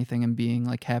about anything and being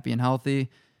like happy and healthy,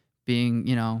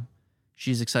 being,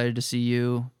 she's excited to see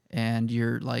you and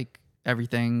you're like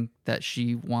everything that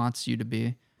she wants you to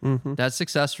be. Mm-hmm. That's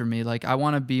success for me. Like I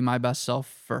want to be my best self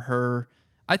for her.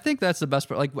 I think that's the best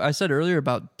part. Like I said earlier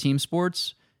about team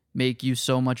sports make you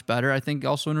so much better. I think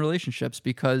also in relationships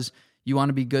because you want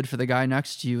to be good for the guy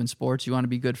next to you in sports. You want to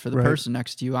be good for the person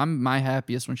next to you. I'm my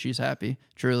happiest when she's happy,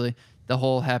 truly. The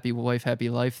whole happy wife, happy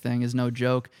life thing is no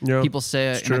joke. Yep, people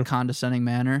say it in a condescending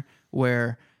manner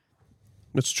where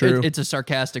it's true. It's a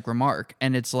sarcastic remark.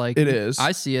 And it's like, it is.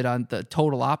 I see it on the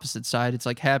total opposite side. It's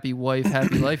like happy wife,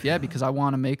 happy life. Yeah, because I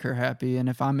want to make her happy. And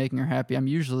if I'm making her happy, I'm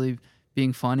usually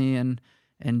being funny and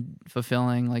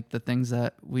fulfilling like the things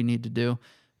that we need to do.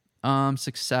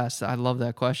 Success. I love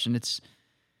that question. It's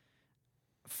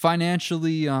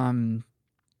financially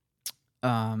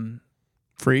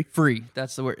free.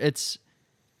 That's the word. It's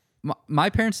my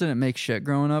parents didn't make shit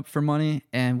growing up for money,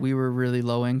 and we were really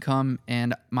low income,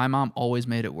 and my mom always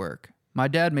made it work. My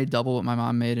dad made double what my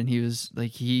mom made, and he was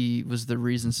the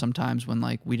reason sometimes when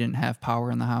like we didn't have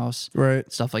power in the house,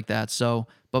 Right. stuff like that. So,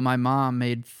 but my mom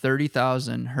made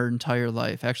 30,000 her entire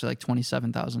life, actually like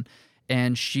 27,000,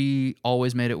 and she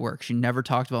always made it work. She never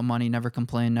talked about money, never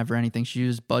complained, never anything. She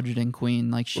was budgeting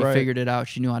queen, like she Right. figured it out.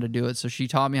 She knew how to do it, so she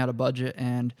taught me how to budget.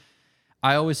 And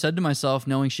I always said to myself,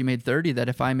 knowing she made 30, that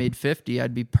if I made 50,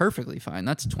 I'd be perfectly fine.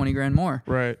 That's 20 grand more.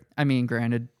 Right. I mean,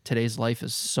 granted, today's life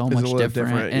is so It's a much little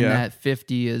different, and yeah. that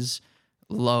 50 is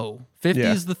low. 50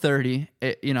 Yeah. is the 30,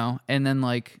 and then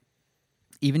like,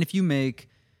 even if you make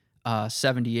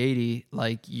 70, 80,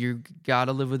 like you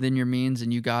gotta live within your means,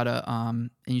 and you gotta, and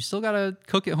you still gotta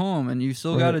cook at home, and you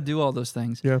still gotta do all those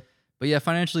things. Yeah. But yeah,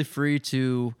 financially free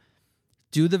to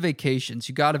do the vacations.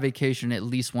 You got to vacation at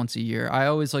least once a year. I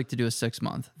always like to do a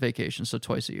 6-month vacation, so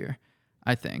twice a year,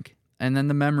 I think. And then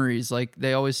the memories, like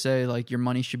they always say, like your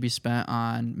money should be spent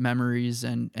on memories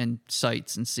and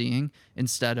sights and seeing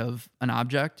instead of an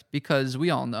object, because we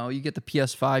all know you get the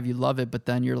PS5, you love it, but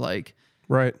then you're like,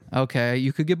 Right. okay,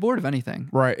 you could get bored of anything.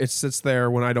 Right. It sits there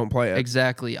when I don't play it.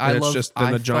 Exactly. And it's love just then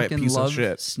I a giant fucking piece of love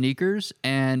shit. sneakers,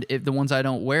 and if the ones I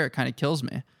don't wear, it kind of kills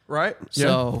me. Right.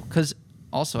 So, because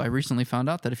also I recently found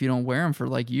out that if you don't wear them for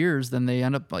like years, then they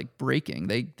end up like breaking.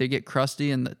 They get crusty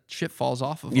and the shit falls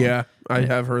off of them. Yeah. I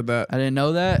have heard that. I didn't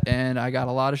know that, and I got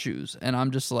a lot of shoes, and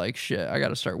I'm just like, shit, I got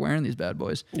to start wearing these bad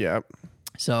boys. Yeah.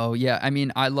 So yeah, I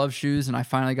mean, I love shoes, and I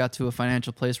finally got to a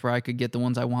financial place where I could get the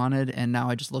ones I wanted, and now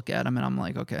I just look at them and I'm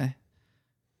like, okay,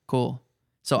 cool.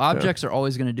 So objects are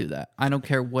always going to do that. I don't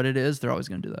care what it is; they're always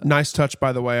going to do that. Nice touch,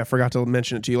 by the way. I forgot to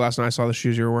mention it to you last night. I saw the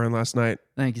shoes you were wearing last night.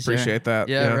 Thank you, sir. Appreciate that.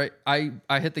 Yeah, right.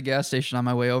 I hit the gas station on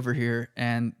my way over here,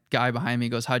 and guy behind me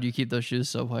goes, "How do you keep those shoes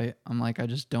so white?" I'm like, "I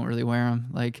just don't really wear them.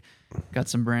 Like, got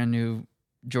some brand new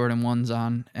Jordan 1s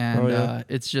on, and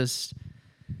it's just,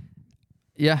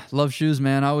 yeah, love shoes,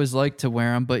 man. I always like to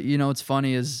wear them, but you know what's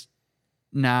funny is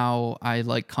now I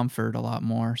like comfort a lot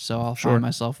more, so I'll find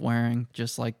myself wearing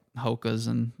just like Hokas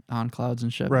and On Clouds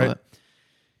and shit. Right. But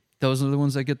those are the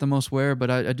ones that get the most wear. But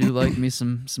I do like me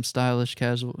some stylish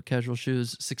casual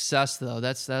shoes. Success though,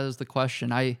 that is the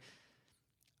question.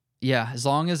 As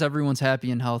long as everyone's happy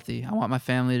and healthy, I want my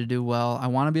family to do well. I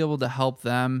want to be able to help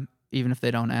them even if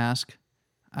they don't ask.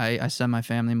 I send my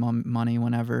family money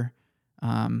whenever,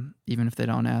 even if they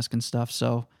don't ask and stuff.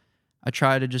 So I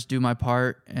try to just do my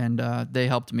part, and they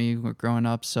helped me growing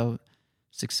up. So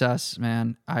success,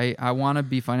 man. I want to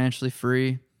be financially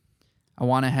free. I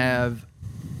want to have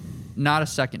not a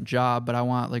second job, but I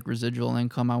want like residual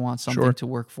income. I want something to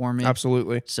work for me.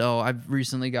 Absolutely. So I've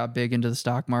recently got big into the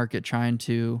stock market, trying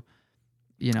to,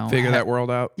 Figure that world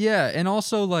out. Yeah, and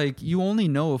also like you only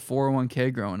know a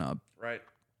 401k growing up. Right.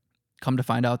 Come to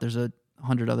find out, there's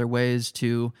 100 other ways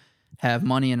to have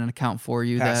money in an account for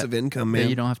you. Passive income, man. That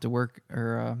you don't have to work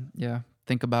or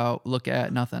think about, look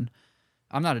at, nothing.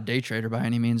 I'm not a day trader by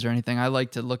any means or anything. I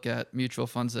like to look at mutual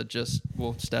funds that just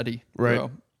will steady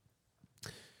grow.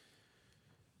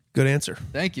 Good answer.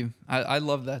 Thank you. I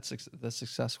love that the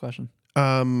success question.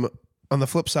 On the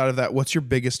flip side of that, what's your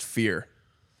biggest fear?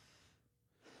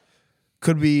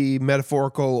 Could be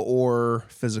metaphorical or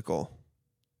physical.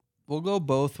 We'll go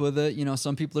both with it.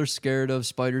 Some people are scared of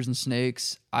spiders and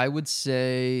snakes. I would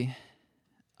say,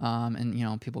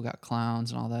 and people got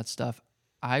clowns and all that stuff.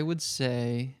 I would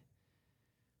say,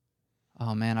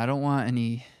 oh man, I don't want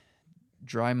any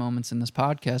dry moments in this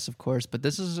podcast, of course, but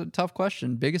this is a tough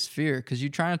question. Biggest fear, because you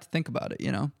try not to think about it,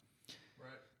 Right.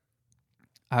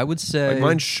 I would say, Like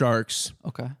mine's sharks.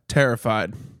 Okay.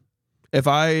 Terrified.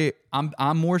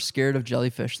 I'm more scared of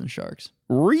jellyfish than sharks.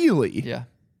 Really? Yeah.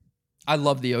 I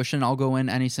love the ocean. I'll go in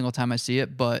any single time I see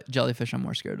it, but jellyfish I'm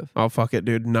more scared of. Oh, fuck it,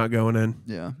 dude. Not going in.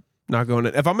 Yeah. Not going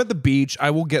in. If I'm at the beach,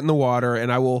 I will get in the water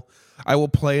and I will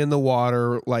play in the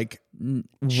water like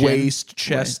waist,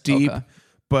 chest deep. Okay.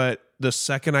 But the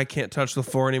second I can't touch the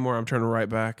floor anymore, I'm turning right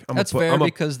back. That's fair,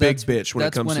 because big bitch when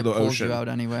it comes to the ocean. You out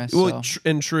anyway. Well,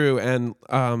 true. And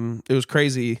it was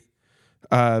crazy.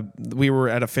 We were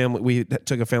at we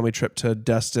took a family trip to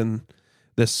Destin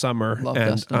this summer. Love and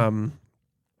Destin.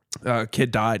 A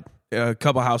kid died. A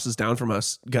couple houses down from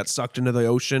us, got sucked into the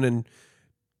ocean and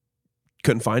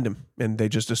couldn't find him. And they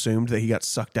just assumed that he got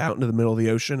sucked out into the middle of the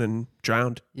ocean and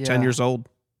drowned. Yeah. 10 years old.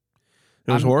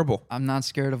 It was horrible. I'm not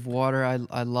scared of water.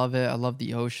 I love it. I love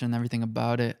the ocean, everything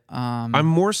about it. I'm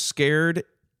more scared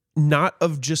not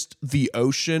of just the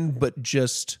ocean, but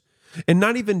just And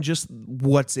not even just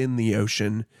what's in the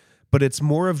ocean, but it's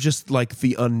more of just like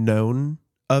the unknown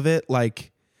of it.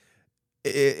 Like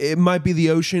it might be the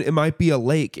ocean, it might be a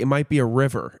lake, it might be a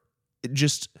river.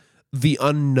 Just the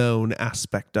unknown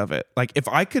aspect of it. Like if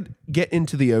I could get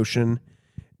into the ocean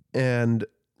and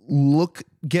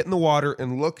get in the water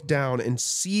and look down and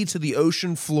see to the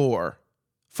ocean floor,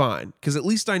 fine. Because at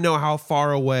least I know how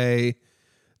far away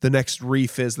the next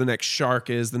reef is, the next shark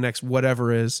is, the next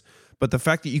whatever is. But the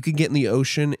fact that you can get in the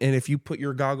ocean and if you put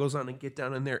your goggles on and get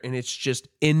down in there and it's just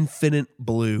infinite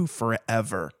blue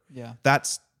forever. Yeah.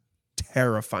 That's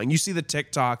terrifying. You see the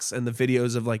TikToks and the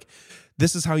videos of like,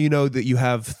 this is how you know that you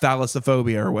have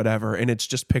thalassophobia or whatever. And it's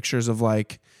just pictures of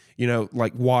like, you know,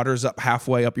 like water's up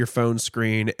halfway up your phone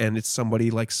screen and it's somebody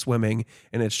like swimming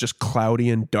and it's just cloudy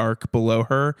and dark below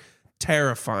her.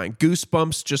 Terrifying.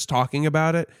 Goosebumps just talking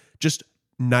about it. Just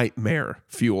nightmare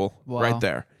fuel right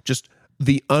there. Just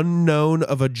the unknown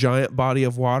of a giant body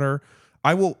of water.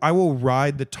 I will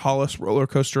ride the tallest roller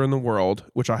coaster in the world,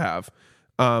 which I have.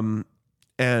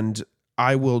 And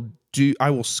I will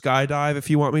skydive if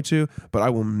you want me to, but I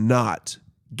will not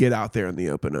get out there in the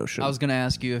open ocean. I was going to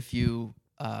ask you if you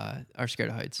are scared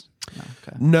of heights. No,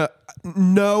 okay.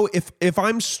 No. If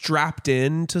I'm strapped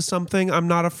into something, I'm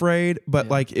not afraid. But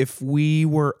like if we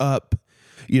were up,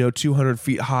 200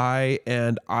 feet high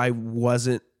and I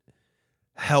wasn't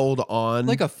held on,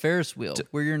 like a Ferris wheel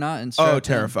where you're not in. Oh,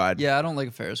 terrified. Yeah, I don't like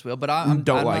a Ferris wheel, but I'm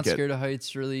not scared of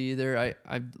heights really either.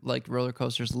 I like roller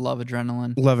coasters. Love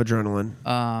adrenaline.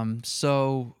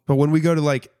 But when we go to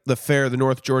like the fair, the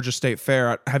North Georgia State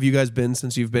Fair, have you guys been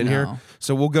since you've been here?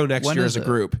 So we'll go next year as a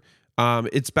group.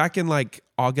 It's back in like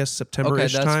August,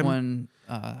 September-ish time. Okay, that's when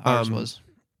ours was.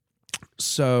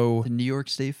 So the New York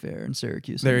State Fair in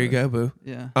Syracuse. There you go, boo.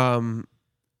 Yeah.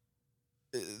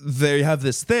 They have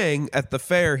this thing at the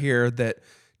fair here that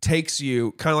takes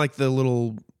you kind of like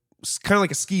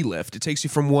a ski lift. It takes you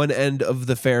from one end of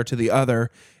the fair to the other,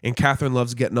 and Catherine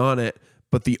loves getting on it.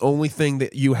 But the only thing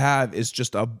that you have is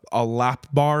just a lap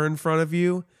bar in front of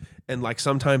you, and like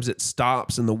sometimes it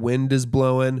stops and the wind is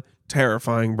blowing.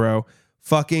 Terrifying, bro.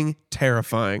 Fucking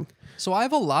terrifying. So I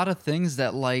have a lot of things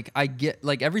that like I get,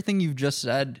 like everything you've just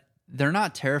said, they're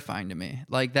not terrifying to me.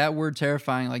 Like that word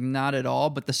terrifying, like not at all,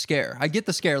 but the scare. I get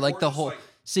the scare, like the whole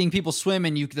seeing people swim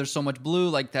and there's so much blue,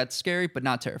 like that's scary, but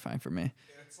not terrifying for me.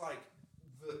 It's like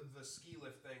the ski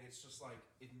lift thing. It's just like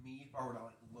if I were to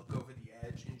like look over the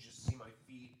edge and just see my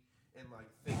feet and like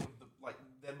think of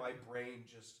then my brain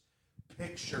just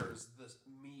pictures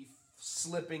me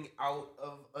slipping out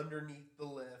of underneath the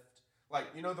lift.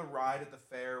 Like, the ride at the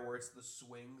fair where it's the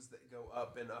swings that go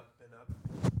up and up and up.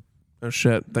 Oh,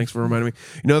 shit. Thanks for reminding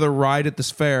me. The ride at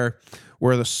this fair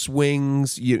where the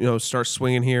swings, start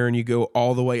swinging here and you go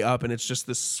all the way up and it's just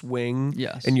this swing.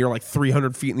 Yes. And you're like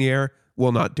 300 feet in the air.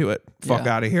 Will not do it. Fuck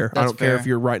out of here. I don't care if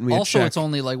you're writing me a check. Also, it's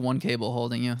only like one cable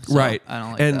holding you. So right. I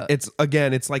don't like and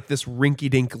that. it's like this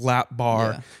rinky-dink lap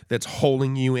bar that's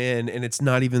holding you in and it's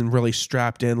not even really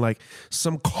strapped in. Like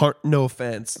no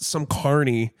offense, some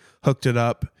carny hooked it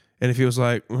up and if he was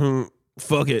like,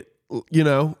 fuck it,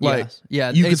 like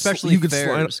especially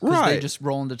fairs because they just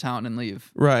roll into town and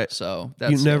leave. Right. So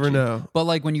that's you never know. But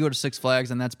like when you go to Six Flags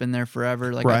and that's been there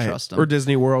forever, like I trust them. Or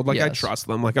Disney World, like I trust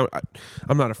them. Like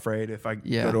I'm not afraid if I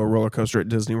go to a roller coaster at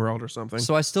Disney World or something.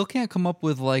 So I still can't come up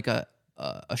with like a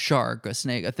shark, a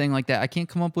snake, a thing like that. I can't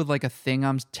come up with like a thing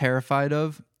I'm terrified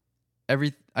of.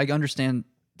 I understand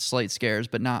slight scares,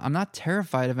 but I'm not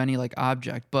terrified of any like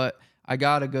object. But I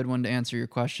got a good one to answer your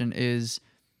question is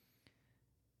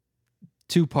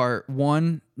two-part.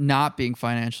 One, not being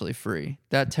financially free.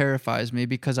 That terrifies me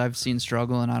because I've seen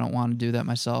struggle and I don't want to do that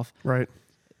myself. Right.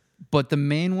 But the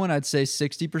main one, I'd say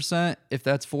 60%, if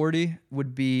that's 40,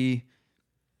 would be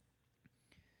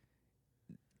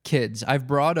kids. I've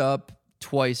brought up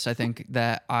twice, I think,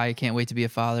 that I can't wait to be a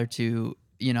father to,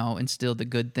 instill the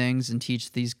good things and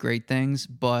teach these great things.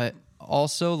 But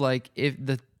also, like, if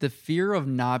the fear of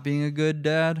not being a good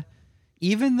dad,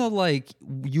 even though, like,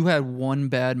 you had one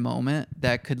bad moment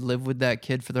that could live with that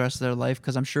kid for the rest of their life,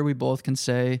 because I'm sure we both can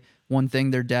say one thing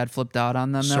their dad flipped out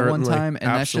on them that one time, and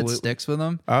that shit sticks with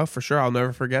them. Oh, for sure. I'll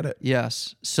never forget it.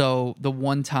 Yes. So the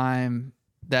one time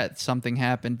that something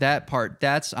happened,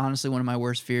 that's honestly one of my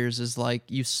worst fears is, like,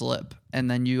 you slip and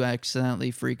then you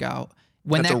accidentally freak out.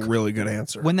 That's a really good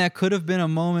answer. When that could have been a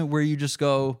moment where you just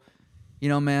go,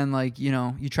 man, like,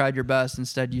 you tried your best.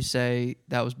 Instead, you say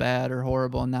that was bad or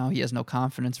horrible, and now he has no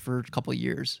confidence for a couple of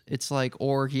years. It's like,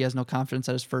 or he has no confidence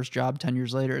at his first job 10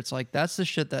 years later. It's like, that's the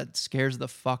shit that scares the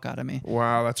fuck out of me.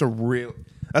 Wow, that's a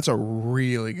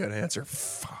really good answer.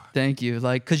 Fuck. Thank you.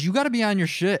 Like, because you got to be on your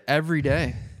shit every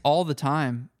day, all the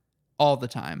time. all the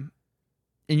time.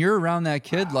 And you're around that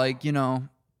kid, like, you know,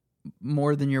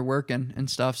 more than you're working and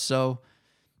stuff. So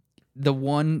the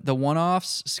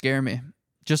one-offs scare me.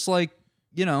 Just like,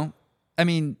 you know, I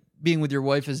mean, being with your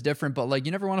wife is different, but like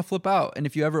you never want to flip out. And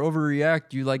if you ever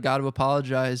overreact, you like got to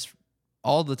apologize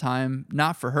all the time,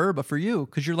 not for her, but for you.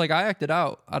 Cause you're like, I acted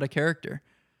out of character.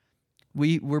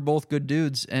 We're both good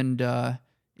dudes. And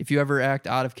if you ever act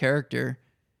out of character,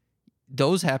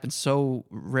 those happen so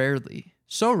rarely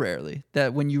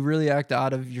that when you really act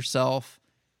out of yourself,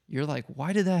 you're like,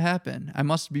 why did that happen? I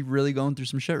must be really going through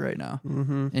some shit right now.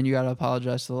 Mm-hmm. And you got to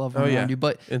apologize to the loved one around you.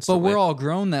 But we're all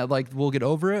grown that like we'll get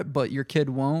over it, but your kid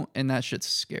won't. And that shit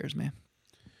scares me.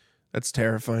 That's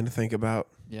terrifying to think about.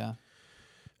 Yeah.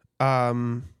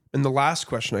 And the last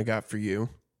question I got for you,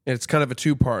 and it's kind of a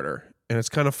two-parter, and it's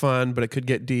kind of fun, but it could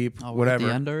get deep. Oh, whatever. We're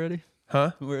at the end already?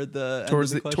 Huh? We're at the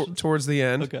towards end of the question? towards the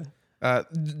end. Okay.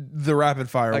 The rapid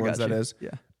fire ones, that is.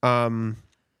 Yeah.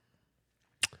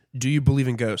 Do you believe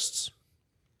in ghosts?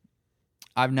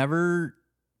 I've never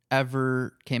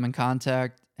ever came in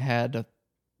contact,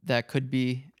 that could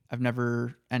be. I've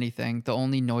never anything. The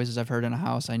only noises I've heard in a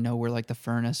house I know were like the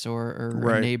furnace or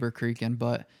Right. a neighbor creaking,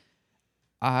 but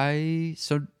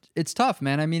so it's tough,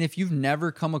 man. I mean, if you've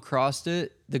never come across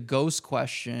it, the ghost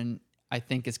question, I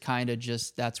think is kind of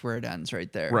just, that's where it ends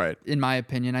right there. Right. In my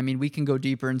opinion. I mean, we can go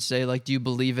deeper and say like, do you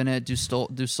believe in it? Do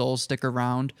souls stick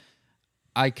around?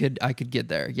 I could get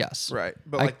there. Yes. Right.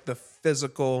 But like the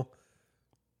physical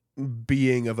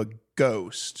being of a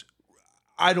ghost,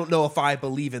 I don't know if I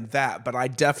believe in that, but I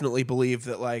definitely believe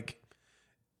that like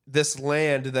this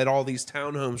land that all these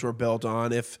townhomes were built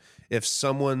on, if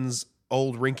someone's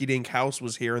old rinky-dink house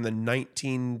was here in the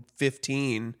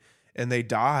 1915 and they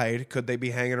died, could they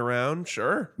be hanging around?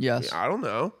 Sure. Yes. I don't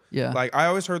know. Yeah. Like I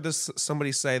always heard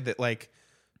somebody say that like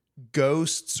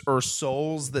ghosts or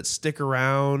souls that stick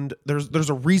around, there's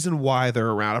a reason why they're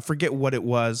around. I forget what it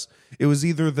was. It was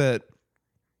either that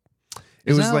it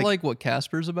Isn't was that like what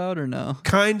Casper's about or no?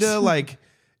 kind of like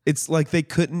it's like they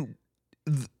couldn't.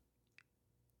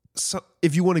 So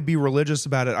if you want to be religious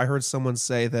about it, I heard someone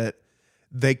say that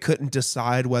they couldn't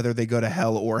decide whether they go to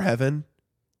hell or heaven,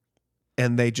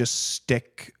 and they just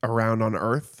stick around on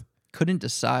earth. Couldn't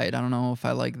decide. I don't know if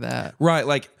I like that. Right,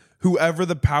 like whoever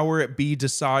the power it be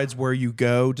decides where you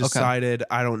go, decided,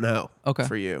 I don't know,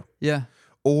 for you. Yeah.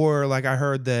 Or like I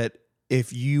heard that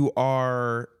if you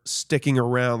are sticking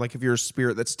around, like if you're a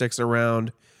spirit that sticks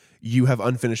around, you have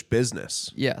unfinished business.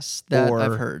 Yes, that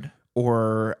I've heard.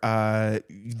 Or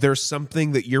there's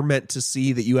something that you're meant to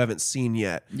see that you haven't seen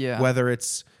yet. Yeah. Whether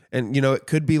it's, and you know, it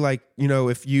could be like, you know,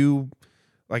 if you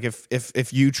like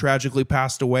if you tragically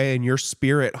passed away and your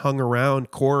spirit hung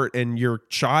around court and your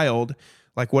child,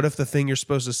 like what if the thing you're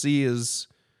supposed to see is,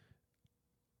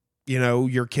 you know,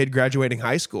 your kid graduating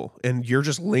high school and you're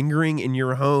just lingering in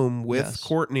your home with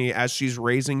Courtney as she's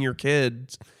raising your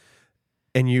kids,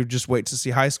 and you just wait to see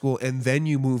high school and then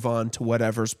you move on to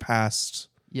whatever's past.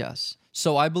 Yes.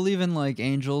 So I believe in like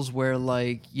angels where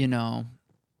like, you know,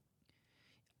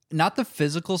 not the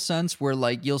physical sense where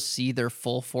like you'll see their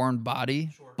full formed body,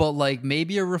 but like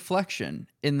maybe a reflection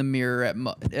in the mirror in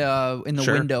the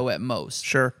window at most.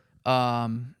 Sure.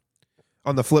 On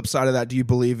the flip side of that, do you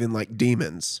believe in like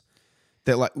demons?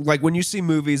 That like when you see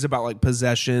movies about like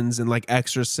possessions and like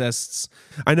exorcists,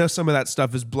 I know some of that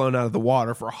stuff is blown out of the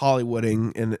water for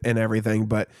Hollywooding and everything,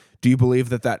 but do you believe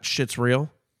that shit's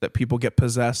real? That people get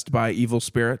possessed by evil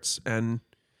spirits? And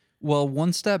well,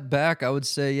 one step back, I would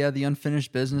say, yeah, the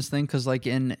unfinished business thing, because like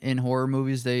in horror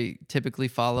movies, they typically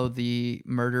follow the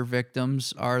murder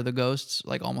victims are the ghosts,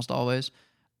 like almost always.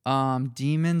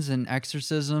 Demons and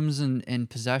exorcisms and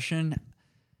possession.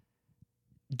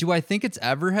 Do I think it's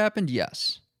ever happened?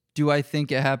 Yes. Do I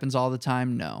think it happens all the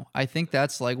time? No. I think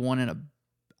that's like one in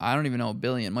I don't even know, a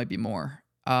billion, might be more.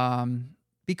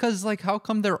 Because like, how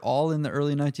come they're all in the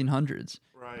early 1900s?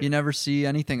 Right. You never see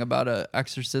anything about a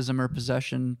exorcism or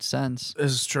possession sense.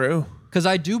 This is true. Because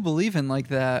I do believe in like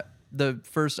that. The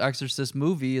first Exorcist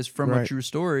movie is from a true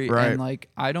story, and like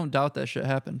I don't doubt that shit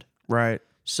happened. Right.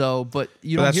 So, but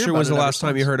you don't. That's true. Was the last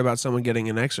time you heard about someone getting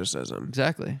an exorcism?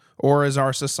 Exactly. Or is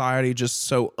our society just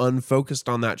so unfocused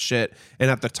on that shit?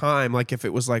 And at the time, like if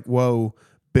it was like, whoa,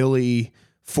 Billy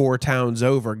 4 towns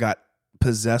over got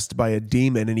possessed by a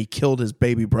demon and he killed his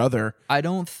baby brother. I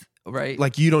don't. Right.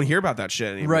 Like you don't hear about that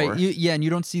shit anymore. Right. And you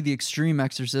don't see the extreme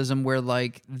exorcism where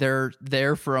like they're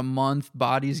there for a month,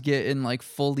 bodies getting like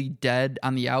fully dead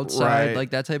on the outside,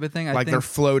 like that type of thing. I think they're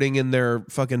floating in their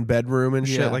fucking bedroom and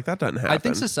shit. Like that doesn't happen. I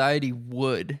think society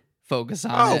would focus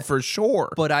on it. Oh, for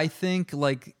sure. But I think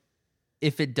like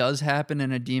if it does happen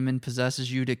and a demon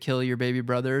possesses you to kill your baby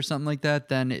brother or something like that,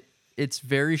 then it's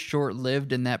very short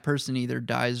lived, and that person either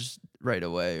dies right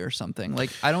away or something. Like,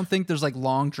 I don't think there's like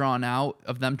long drawn out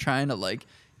of them trying to like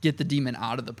get the demon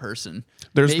out of the person.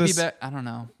 There's Maybe this, I don't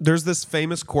know. There's this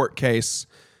famous court case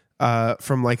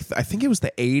from like I think it was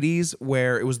the 80s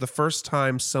where it was the first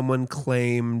time someone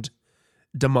claimed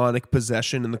demonic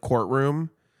possession in the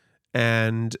courtroom,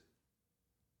 and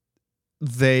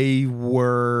they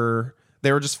were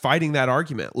just fighting that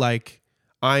argument. Like,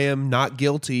 I am not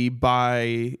guilty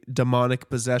by demonic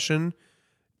possession.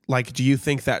 Like, do you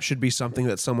think that should be something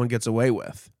that someone gets away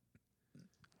with?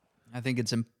 I think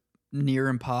it's near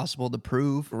impossible to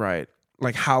prove. Right.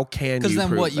 Like, how can you Because then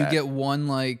prove what? that? You get one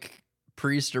like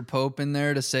priest or pope in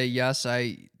there to say, yes,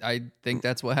 I think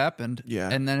that's what happened. Yeah.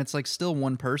 And then it's like still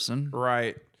one person.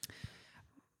 Right.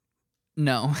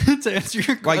 No. To answer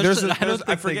your question, Like,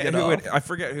 I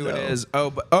forget who it is.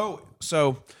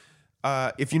 So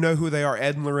if you know who they are,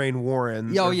 Ed and Lorraine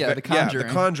Warren. Oh, yeah, The Conjuring.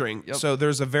 The Conjuring. Yep. So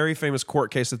there's a very famous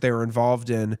court case that they were involved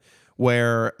in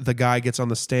where the guy gets on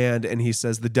the stand and he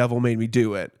says, "The devil made me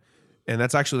do it." And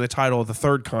that's actually the title of the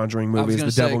third Conjuring movie,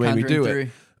 is "The Devil Made Me Do It."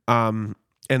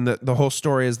 And the whole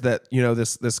story is that, you know,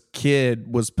 this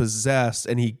kid was possessed,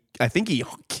 and I think he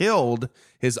killed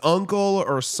his uncle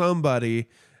or somebody,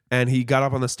 and he got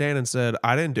up on the stand and said,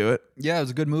 "I didn't do it." Yeah, it was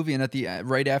a good movie. And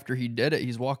right after he did it,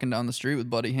 he's walking down the street with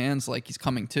bloody hands, like he's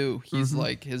coming to. He's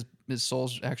like his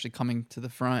soul's actually coming to the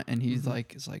front, and he's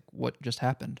like, "It's like, what just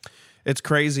happened?" It's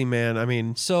crazy, man. I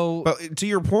mean, but to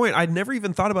your point, I'd never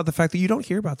even thought about the fact that you don't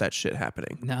hear about that shit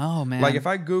happening. No, man. Like, if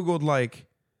I Googled like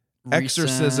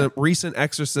recent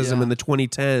exorcism in the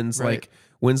 2010s, Right. like,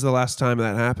 when's the last time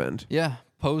that happened? Yeah,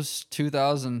 post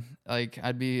 2000, like,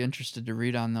 I'd be interested to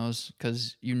read on those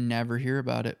because you never hear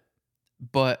about it.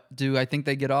 But do I think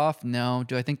they get off? No.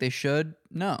 Do I think they should?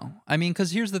 No. I mean,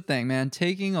 because here's the thing, man.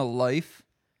 Taking a life.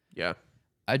 Yeah.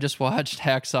 I just watched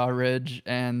Hacksaw Ridge,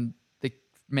 and the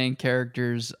main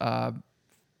character's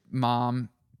mom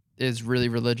is really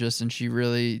religious, and she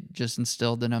really just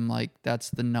instilled in him, like,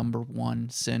 that's the number one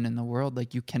sin in the world.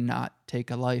 Like, you cannot take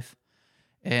a life.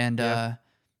 And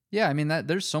yeah, I mean,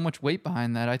 there's so much weight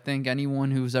behind that. I think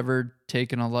anyone who's ever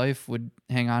taken a life would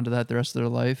hang on to that the rest of their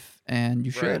life, and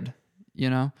you should, you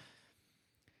know?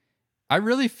 I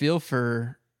really feel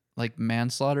for like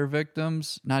manslaughter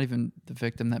victims, not even the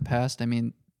victim that passed. I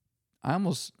mean, I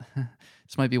almost,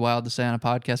 this might be wild to say on a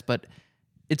podcast, but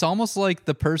it's almost like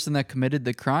the person that committed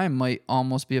the crime might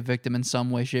almost be a victim in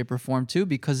some way, shape, or form too,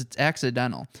 because it's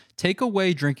accidental. Take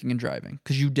away drinking and driving,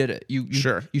 because you did it. You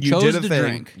chose to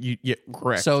drink. Yeah,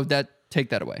 correct. So take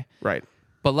that away. Right.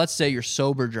 But let's say you're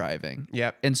sober driving.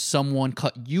 Yep. And someone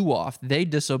cut you off. They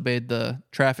disobeyed the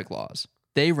traffic laws.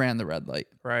 They ran the red light.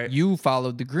 Right. You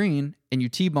followed the green, and you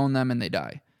T-bone them, and they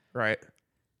die. Right.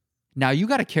 Now you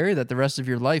got to carry that the rest of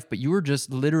your life, but you were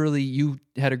just literally, you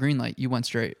had a green light. You went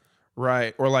straight.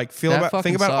 Right. Or like think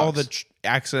about all the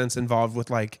accidents involved with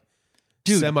like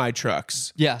semi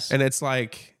trucks. Yes. And it's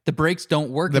like the brakes don't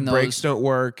work. The brakes don't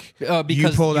work. Because you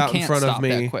pulled out in front stop of me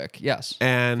that quick. Yes.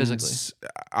 And physically.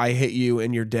 I hit you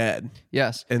and you're dead.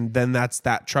 Yes. And then that's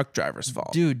that truck driver's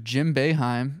fault. Dude, Jim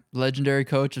Boeheim, legendary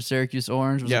coach of Syracuse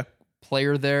Orange, was a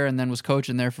player there and then was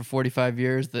coaching there for 45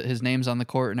 years. His name's on the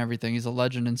court and everything. He's a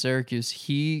legend in Syracuse.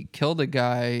 He killed a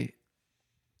guy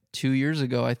 2 years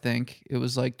ago, I think. It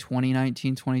was like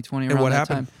 2019, 2020, around that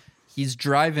time. He's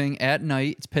driving at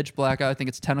night. It's pitch black out. I think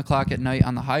it's 10 o'clock at night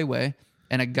on the highway,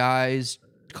 and a guy's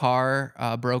car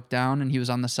broke down, and he was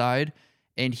on the side,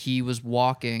 and he was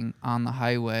walking on the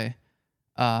highway,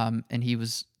 and he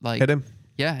was like... Hit him?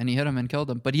 Yeah, and he hit him and killed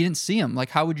him. But he didn't see him. Like,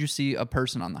 how would you see a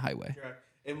person on the highway? Right.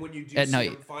 And when you do at see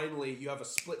night, him, finally, you have a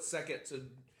split second to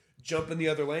jump in the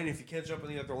other lane. If you can't jump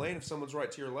in the other lane, if someone's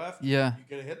right to your left, you're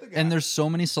gonna hit the guy. And there's so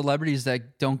many celebrities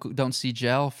that don't see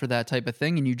jail for that type of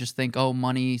thing, and you just think, oh,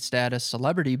 money, status,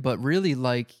 celebrity, but really,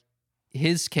 like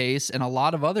his case and a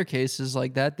lot of other cases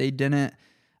like that, they didn't.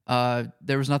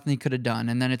 There was nothing he could have done,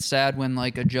 and then it's sad when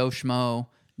like a Joe Schmo,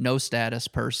 no status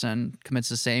person commits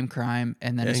the same crime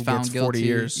and then is found guilty. 40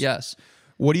 years. Yes.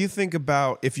 What do you think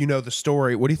about, if you know the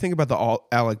story? What do you think about the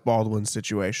Alec Baldwin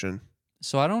situation?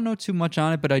 So I don't know too much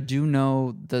on it, but I do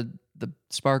know the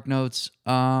Spark Notes.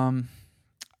 I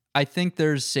think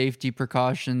there's safety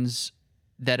precautions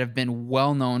that have been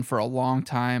well known for a long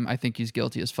time. I think he's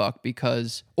guilty as fuck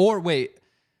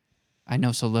I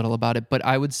know so little about it, but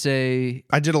I would say...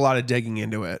 I did a lot of digging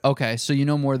into it. Okay, so you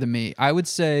know more than me. I would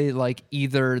say like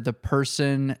either the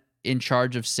person in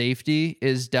charge of safety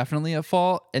is definitely at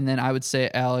fault, and then I would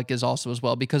say Alec is also as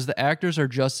well, because the actors are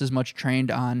just as much trained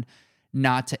on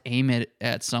not to aim it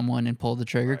at someone and pull the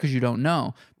trigger because you don't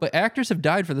know. But actors have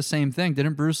died for the same thing.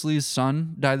 Didn't Bruce Lee's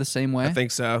son die the same way? I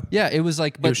think so. Yeah, it was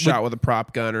like He was shot with a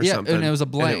prop gun or something. and it was a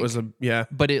blank. And it was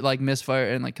but it like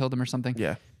misfired and like killed him or something.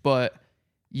 Yeah. But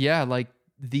yeah, like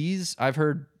I've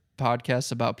heard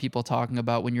podcasts about people talking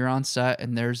about when you're on set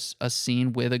and there's a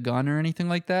scene with a gun or anything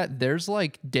like that. There's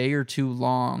like day or two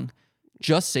long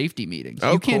just safety meetings.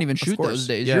 Oh, you can't cool. even Of shoot course. those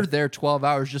days. Yeah. You're there 12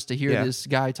 hours just to hear Yeah. this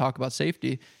guy talk about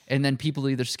safety. And then people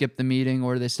either skip the meeting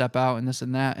or they step out and this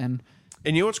and that. And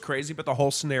you know what's crazy about the whole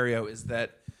scenario is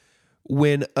that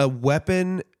when a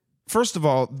weapon, first of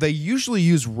all, they usually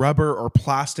use rubber or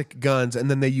plastic guns, and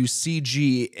then they use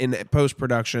CG in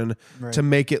post-production to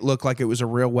make it look like it was a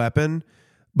real weapon.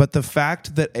 But the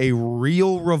fact that a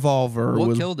real revolver what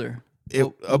was killed her?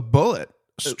 a bullet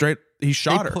straight, he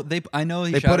shot her. I know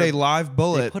he They shot put her. a live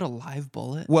bullet. They put a live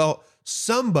bullet? Well,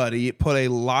 somebody put a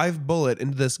live bullet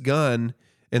into this gun,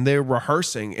 and they were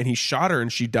rehearsing, and he shot her,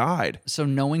 and she died. So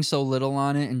knowing so little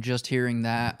on it and just hearing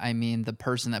that, I mean, the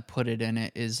person that put it in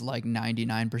it is like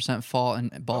 99% fault,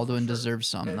 and Baldwin deserves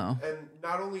some, though. And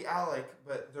not only Alec,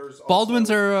 but there's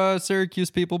Baldwins are Syracuse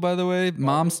people, by the way.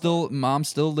 Mom still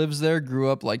lives there. Grew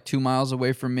up like 2 miles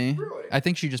away from me. Really? I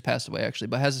think she just passed away actually,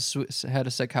 but had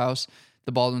a sick house.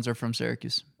 The Baldwins are from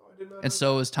Syracuse, and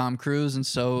so is Tom Cruise, and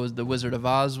so is the Wizard of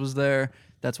Oz was there.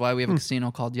 That's why we have a casino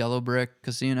called Yellow Brick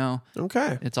Casino.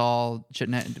 Okay. It's all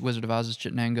Wizard of Oz is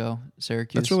Chittenango,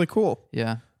 Syracuse. That's really cool.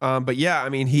 Yeah. But yeah, I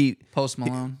mean, he, Post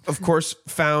Malone. of course,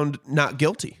 found not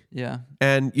guilty. Yeah.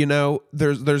 And, you know,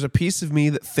 there's a piece of me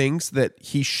that thinks that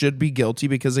he should be guilty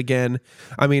because, again,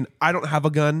 I mean, I don't have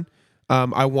a gun.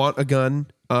 I want a gun,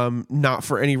 not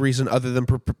for any reason other than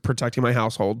protecting my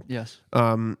household. Yes.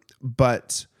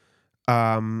 But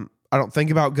I don't think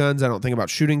about guns. I don't think about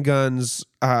shooting guns.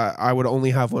 I would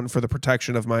only have one for the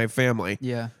protection of my family.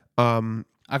 Yeah.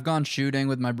 I've gone shooting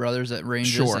with my brothers at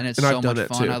ranges, Sure. and it's And I've so done much it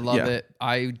fun. too. I love Yeah. it.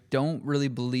 I don't really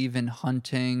believe in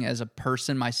hunting as a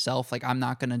person myself. Like, I'm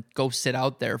not going to go sit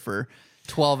out there for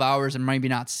 12 hours and maybe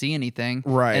not see anything.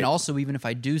 Right. And also, even if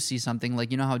I do see something, like,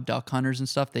 you know how duck hunters and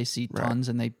stuff, they see tons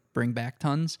and they bring back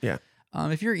tons. Yeah.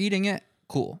 If you're eating it,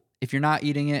 cool. If you're not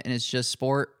eating it and it's just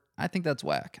sport, I think that's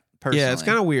whack. Personally. Yeah, it's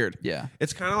kind of weird. Yeah.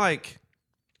 It's kind of like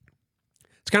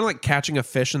catching a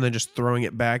fish and then just throwing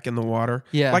it back in the water.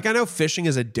 Yeah. Like, I know fishing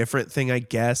is a different thing, I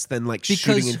guess, than like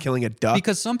shooting and killing a duck.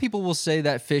 Because some people will say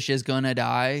that fish is gonna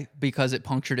die because it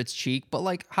punctured its cheek, but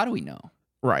like, how do we know?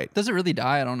 Right. Does it really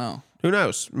die? I don't know. Who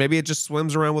knows? Maybe it just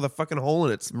swims around with a fucking hole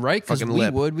in its Right? Because fucking we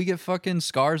lip. we get fucking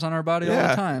scars on our body all Yeah,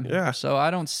 the time. yeah. So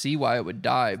I don't see why it would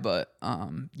die. But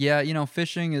yeah, you know,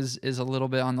 fishing is a little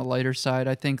bit on the lighter side.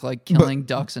 I think like killing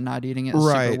ducks and not eating it is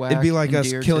Right. super whack. It'd be like and us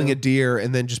deer, killing too. a deer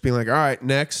and then just being like, all right,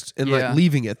 next, and Yeah. like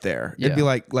leaving it there. It'd be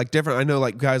Yeah. like different. I know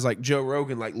like guys like Joe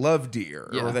Rogan like love deer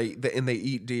Yeah. or they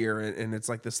eat deer and it's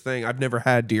like this thing. I've never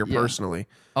had deer Yeah. personally.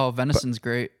 Oh, venison's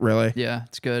great. Really? Yeah,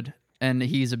 it's good. And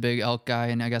he's a big elk guy,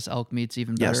 and I guess elk meat's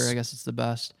even better. Yes. I guess it's the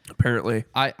best. Apparently.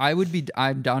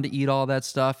 I'm down to eat all that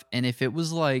stuff. And if it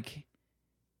was like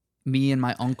me and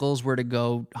my uncles were to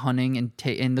go hunting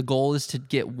and the goal is to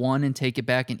get one and take it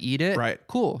back and eat it, Right.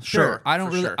 Cool. Sure, Sure. I don't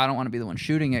for really, sure. I don't want to be the one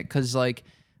shooting it. Cause like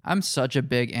I'm such a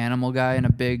big animal guy and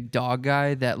a big dog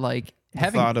guy that like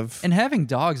having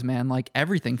dogs, man, like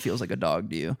everything feels like a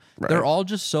dog to you. Right. They're all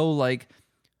just so like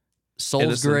soul's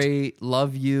Innocent. great,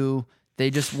 love you. They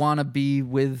just want to be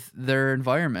with their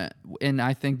environment. And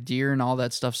I think deer and all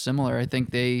that stuff similar. I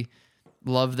think they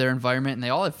love their environment and they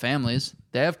all have families.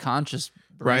 They have conscious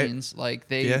Right. brains. Like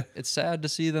Yeah. it's sad to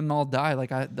see them all die. Like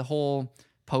the whole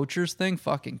poachers thing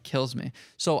fucking kills me.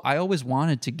 So I always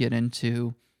wanted to get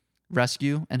into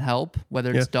rescue and help,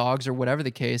 whether it's dogs or whatever the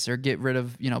case, or get rid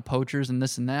of, poachers and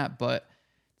this and that. But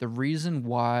the reason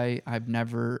why I'm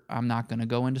not going to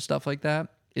go into stuff like that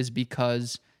is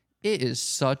because it is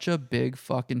such a big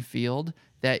fucking field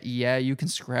that, yeah, you can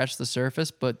scratch the surface,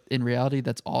 but in reality,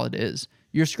 that's all it is.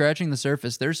 You're scratching the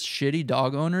surface. There's shitty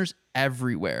dog owners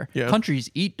everywhere. Yeah. Countries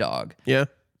eat dog. Yeah.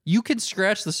 You can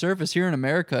scratch the surface here in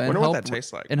America and Wonder what help that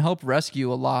tastes like. and help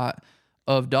rescue a lot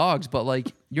of dogs, but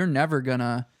like you're never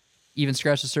gonna even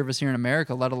scratch the surface here in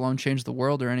America, let alone change the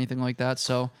world or anything like that.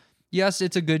 So yes,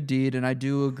 it's a good deed, and I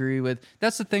do agree with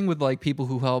that's the thing with like people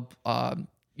who help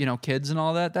kids and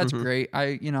all that. That's great.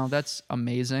 That's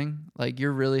amazing. Like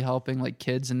you're really helping like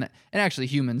kids and actually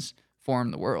humans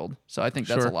form the world. So I think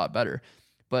that's Sure. a lot better.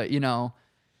 But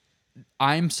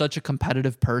I'm such a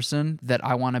competitive person that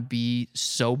I want to be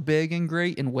so big and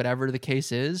great in whatever the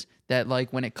case is that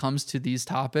like when it comes to these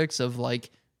topics of like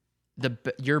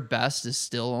your best is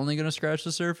still only going to scratch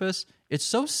the surface. It's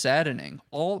so saddening.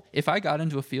 If I got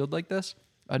into a field like this,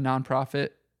 a nonprofit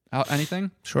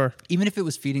anything, Sure. even if it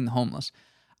was feeding the homeless,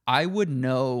 I would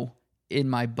know in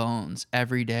my bones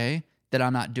every day that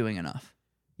I'm not doing enough.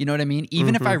 You know what I mean?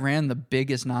 Even if I ran the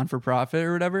biggest non-for-profit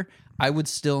or whatever, I would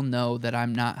still know that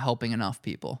I'm not helping enough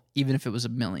people, even if it was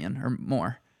 1 million or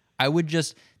more.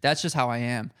 That's just how I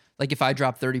am. Like if I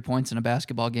drop 30 points in a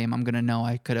basketball game, I'm going to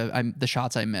know the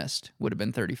shots I missed would have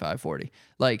been 35, 40.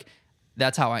 Like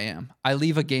that's how I am. I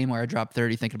leave a game where I drop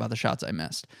 30 thinking about the shots I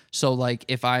missed. So like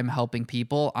if I'm helping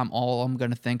people, all I'm going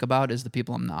to think about is the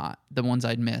people I'm not, the ones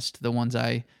I'd missed, the ones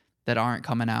that aren't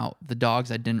coming out, the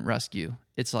dogs I didn't rescue.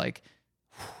 It's like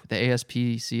the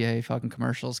ASPCA fucking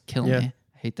commercials kill me. I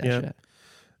hate that shit.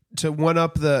 To one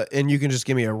up and you can just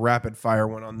give me a rapid fire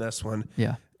one on this one.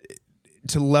 Yeah.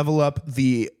 To level up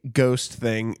the ghost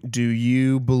thing, do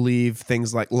you believe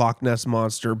things like Loch Ness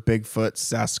Monster, Bigfoot,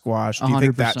 Sasquatch? Do you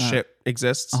think that 100%. shit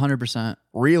exists? 100%.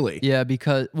 Really? Yeah,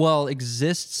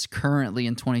 exists currently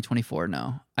in 2024,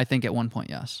 no. I think at one point,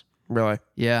 yes. Really?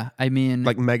 Yeah, I mean...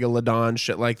 Like Megalodon,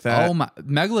 shit like that? Oh my...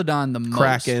 Megalodon the most.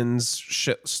 Krakens,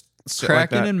 shit Kraken like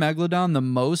that? and Megalodon the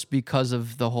most because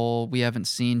of the whole we haven't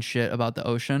seen shit about the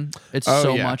ocean. It's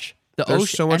much...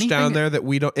 There's so much down there that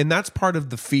we don't... And that's part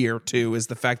of the fear, too, is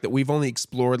the fact that we've only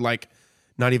explored, like,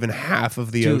 not even half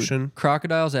of the ocean.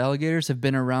 Crocodiles, alligators have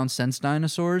been around since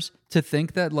dinosaurs. To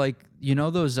think that, like, you know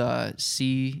those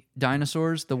sea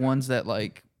dinosaurs? The ones that,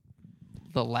 like,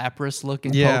 the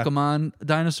Lapras-looking Pokemon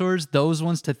dinosaurs? Those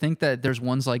ones, to think that there's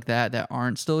ones like that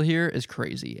aren't still here is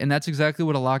crazy. And that's exactly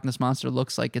what a Loch Ness Monster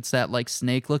looks like. It's that, like,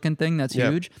 snake-looking thing that's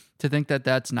huge. To think that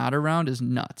that's not around is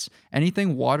nuts.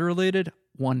 Anything water-related...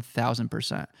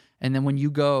 1000%. And then when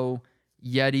you go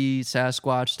Yeti,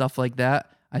 Sasquatch, stuff like that,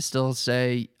 I still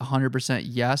say 100%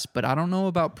 yes, but I don't know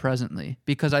about presently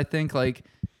because I think like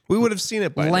we would have seen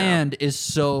it by land is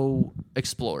so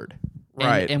explored.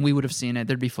 Right. And we would have seen it.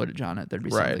 There'd be footage on it. There'd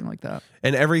be something like that.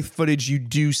 And every footage you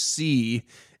do see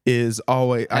is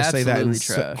always, I say that,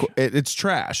 trash. It's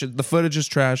trash. The footage is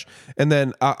trash. And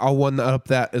then I'll one up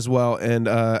that as well and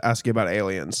ask you about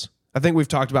aliens. I think we've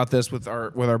talked about this with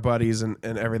our buddies and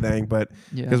everything, but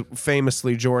because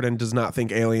famously Jordan does not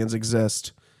think aliens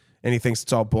exist, and he thinks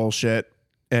it's all bullshit,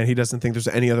 and he doesn't think there's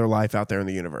any other life out there in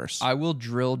the universe. I will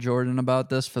drill Jordan about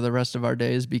this for the rest of our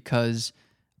days because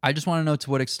I just want to know to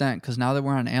what extent, because now that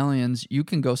we're on aliens, you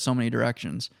can go so many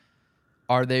directions.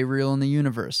 Are they real in the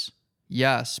universe?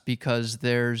 Yes, because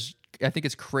I think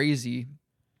it's crazy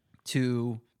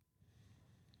to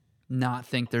not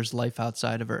think there's life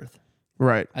outside of Earth.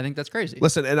 Right. I think that's crazy.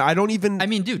 Listen, and I don't even... I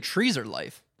mean, dude, trees are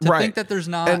life. To think that there's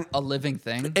not a living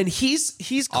thing. And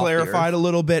he's clarified a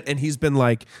little bit, and he's been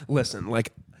like, listen,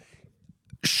 like,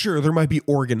 sure, there might be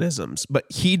organisms, but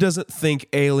he doesn't think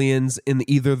aliens in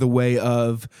either the way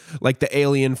of, like, the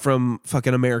alien from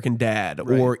fucking American Dad,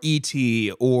 or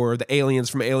E.T., or the aliens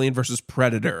from Alien versus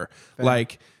Predator. Fair.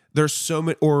 Like... There's so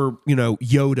many, or, you know,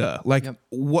 Yoda. Like,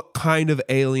 what kind of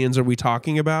aliens are we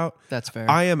talking about? That's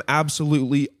fair. I am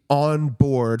absolutely on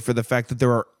board for the fact that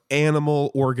there are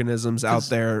animal organisms out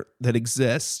there that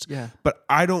exist. Yeah. But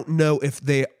I don't know if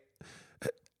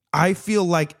I feel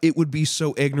like it would be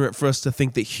so ignorant for us to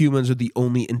think that humans are the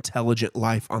only intelligent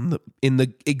life in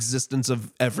the existence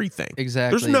of everything.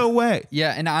 Exactly. There's no way.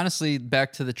 Yeah, and honestly,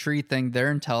 back to the tree thing, they're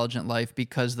intelligent life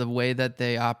because the way that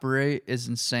they operate is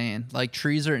insane. Like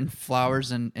trees are and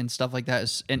flowers and stuff like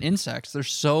that, and insects, they're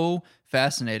so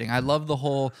fascinating. I love the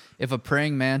whole, if a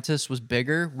praying mantis was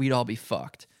bigger, we'd all be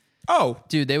fucked. Oh.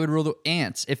 Dude, they would rule the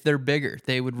ants. If they're bigger,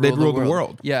 they'd rule the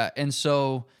world. Yeah, and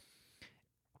so...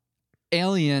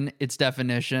 Alien, its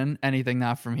definition, anything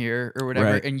not from here or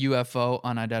whatever, and UFO,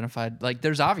 unidentified. Like,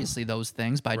 there's obviously those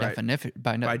things by definition.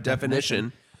 By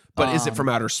definition. But is it from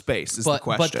outer space? Is the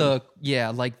question.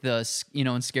 But like the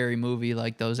in Scary Movie,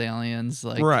 like those aliens,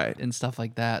 like and stuff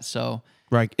like that. So,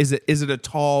 is it a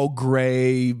tall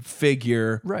gray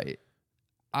figure? Right.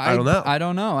 I don't know. I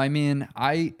don't know. I mean,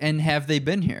 have they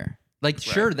been here? Like,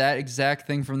 sure, that exact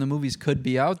thing from the movies could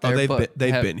be out there. Oh,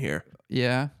 they've been here.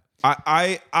 Yeah.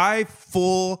 I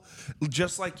full,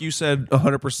 just like you said,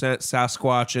 100%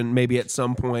 Sasquatch, and maybe at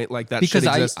some point like that should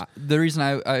exist. The reason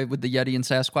I with the Yeti and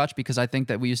Sasquatch, because I think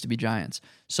that we used to be giants.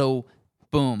 So,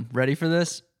 boom, ready for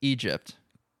this? Egypt.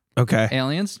 Okay.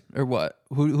 Aliens or what?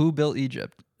 Who built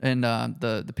Egypt and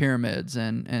the pyramids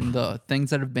and the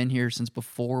things that have been here since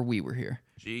before we were here?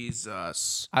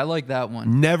 Jesus. I like that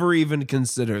one. Never even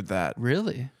considered that.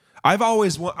 Really?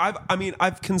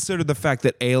 I've considered the fact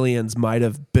that aliens might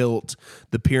have built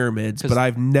the pyramids, but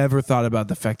I've never thought about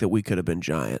the fact that we could have been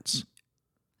giants.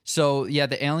 So yeah,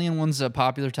 the alien one's a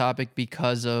popular topic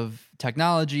because of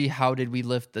technology. How did we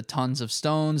lift the tons of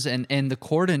stones and the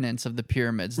coordinates of the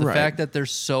pyramids? The Right. fact that they're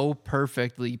so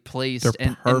perfectly placed They're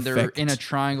and they're perfect. in a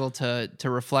triangle to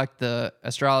reflect the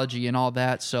astrology and all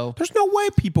that. So There's no way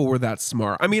people were that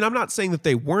smart. I mean, I'm not saying that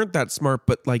they weren't that smart,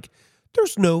 but like,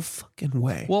 there's no fucking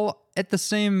way. well, at the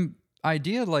same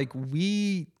idea, like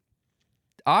we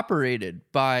operated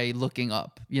by looking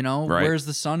up, you know, Right. where's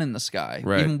the sun in the sky?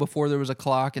 Right. Even before there was a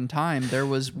clock and time, there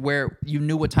was where you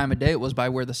knew what time of day it was by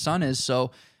where the sun is. So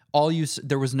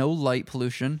there was no light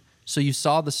pollution. So you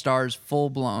saw the stars full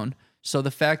blown. So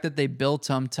the fact that they built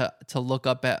them to look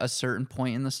up at a certain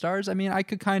point in the stars, I mean, I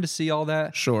could kind of see all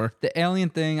that. Sure. The alien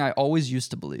thing, I always used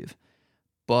to believe,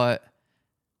 but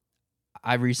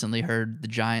I recently heard the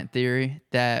giant theory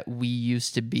that we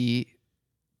used to be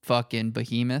fucking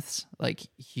behemoths, like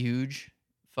huge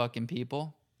fucking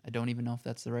people. I don't even know if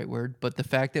that's the right word, but the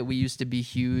fact that we used to be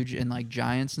huge and like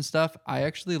giants and stuff, I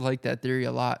actually like that theory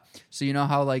a lot. So you know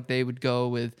how like they would go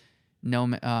with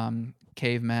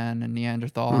caveman and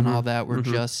Neanderthal and all that. We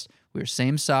were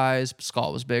same size,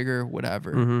 skull was bigger,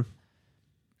 whatever.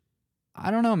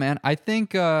 I don't know, man. I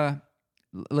think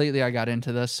lately I got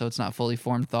into this, so it's not fully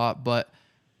formed thought, but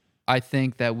I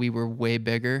think that we were way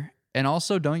bigger. And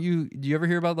also, do you ever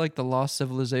hear about like the lost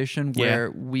civilization where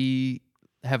we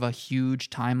have a huge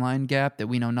timeline gap that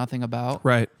we know nothing about?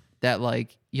 Right. That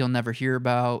like you'll never hear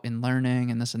about in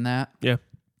learning and this and that. Yeah.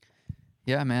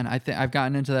 Yeah, man. I think I've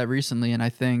gotten into that recently, and I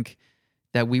think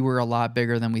that we were a lot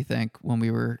bigger than we think when we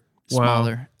were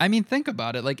smaller. I mean, think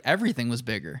about it. Like everything was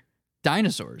bigger.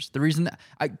 Dinosaurs. The reason that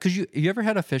because you ever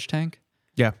had a fish tank?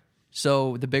 Yeah.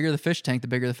 So the bigger the fish tank, the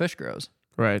bigger the fish grows.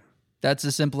 Right. That's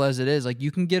as simple as it is. Like you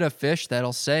can get a fish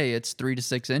that'll say it's 3 to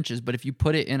 6 inches, but if you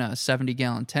put it in a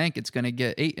 70-gallon tank, it's going to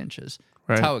get 8 inches.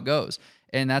 Right. That's how it goes.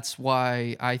 And that's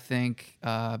why I think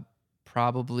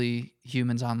probably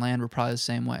humans on land were probably the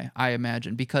same way, I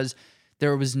imagine, because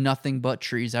there was nothing but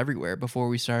trees everywhere before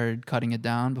we started cutting it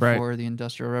down, before the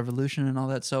Industrial Revolution and all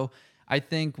that. So I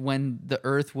think when the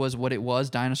earth was what it was,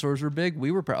 dinosaurs were big,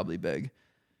 we were probably big.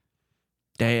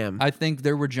 Damn. I think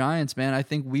there were giants, man. I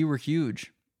think we were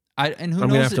huge. And who I'm knows?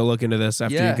 going to have to look into this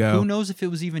after you go. Who knows if it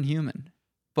was even human?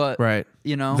 But Right.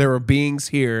 you know, There were beings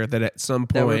here that at some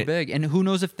that were point. big, and who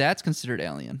knows if that's considered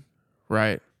alien?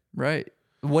 Right. Right.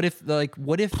 What if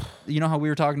you know how we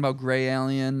were talking about gray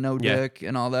alien, no Yeah. dick,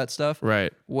 and all that stuff?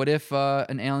 Right. What if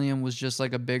an alien was just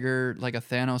like a bigger, like a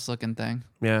Thanos looking thing,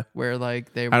 Yeah. where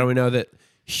like they How do were we know that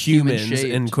humans,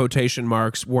 Human-shaped. in quotation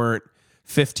marks, weren't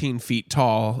 15 feet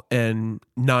tall and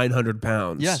 900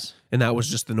 pounds? Yes. And that was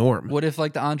just the norm. What if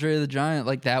like the Andre the Giant,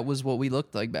 like that was what we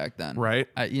looked like back then? Right.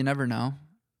 You never know.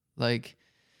 Like,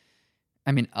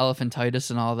 I mean, elephantitis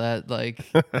and all that like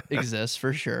exists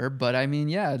for sure. But I mean,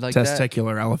 yeah, like that.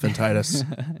 Testicular elephantitis.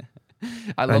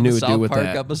 I love knew the it'd do South with Park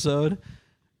that. episode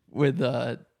with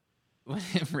when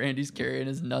Randy's carrying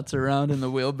his nuts around in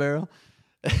the wheelbarrow.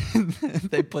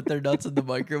 They put their nuts in the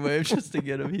microwave just to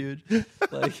get them huge.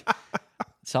 Like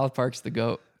South Park's the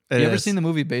GOAT. It You ever is. seen the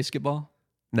movie Basketball?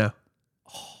 No.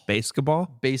 Basketball?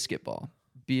 Basketball.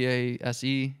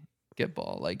 BASE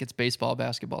ball. Like it's baseball,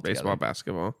 basketball Baseball, together.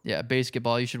 basketball. Yeah,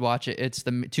 Basketball. You should watch it. It's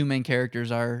the two main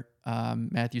characters are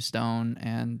Matthew Stone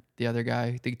and the other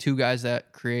guy. The two guys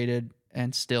that created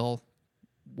and still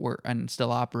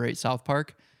operate South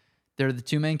Park. They're the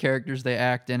two main characters. They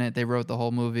act in it. They wrote the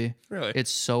whole movie. Really? It's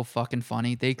so fucking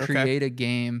funny. They create a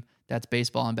game that's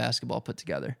baseball and basketball put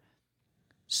together.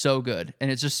 So good. And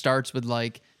it just starts with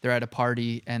like they're at a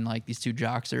party and like these two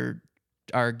jocks are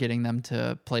getting them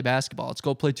to play basketball. Let's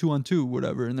go play 2-on-2,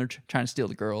 whatever. And they're trying to steal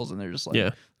the girls and they're just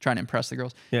like trying to impress the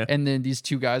girls. Yeah. And then these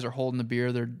two guys are holding the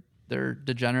beer. They're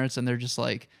degenerates and they're just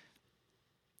like,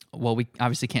 well, we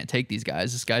obviously can't take these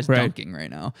guys. This guy's dunking right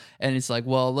now. And it's like,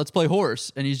 well, let's play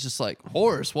horse. And he's just like,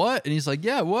 horse, what? And he's like,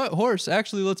 yeah, what? Horse.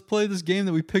 Actually, let's play this game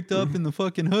that we picked up in the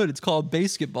fucking hood. It's called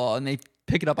basketball. And they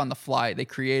pick it up on the fly. They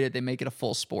create it. They make it a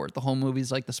full sport. The whole movie's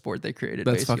like the sport they created.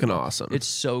 That's fucking basketball. awesome. It's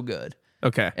so good.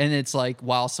 Okay. And it's like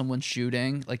while someone's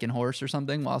shooting, like in horse or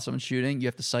something, while someone's shooting, you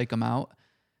have to psych them out.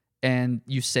 And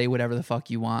you say whatever the fuck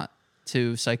you want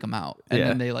to psych them out. And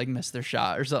then they like miss their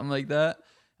shot or something like that.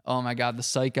 Oh my God, the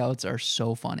psych outs are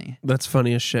so funny. That's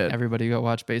funny as shit. Everybody go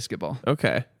watch basketball.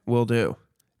 Okay, will do.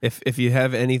 If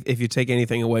you take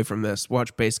anything away from this,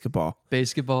 watch basketball.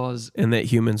 Basketball is And that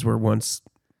humans were once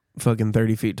fucking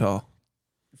 30 feet tall.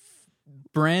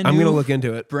 brand new. I'm gonna look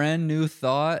into it. Brand new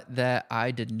thought that I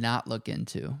did not look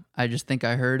into. I just think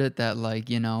I heard it that like,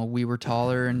 we were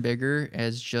taller and bigger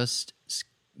as just,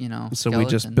 So we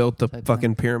just skeleton built the type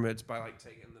fucking thing. pyramids by like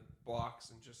taking the blocks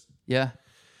and just. Yeah.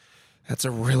 That's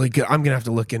a really good. I'm gonna have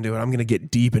to look into it. I'm gonna get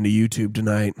deep into YouTube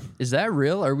tonight. Is that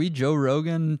real? Are we Joe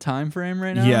Rogan time frame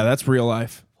right now? Yeah, that's real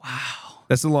life. Wow.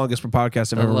 That's the longest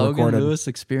podcast I've The ever Logan recorded. Lewis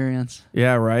experience.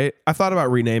 Yeah, right. I thought about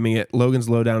renaming it. Logan's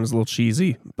Lowdown is a little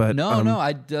cheesy, but No,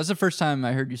 that's the first time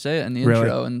I heard you say it in the Really?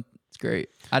 intro, and it's great.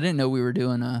 I didn't know we were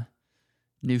doing a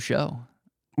new show.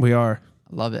 we are.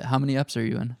 I love it. How many eps are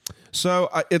you in? So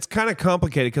it's kind of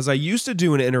complicated because I used to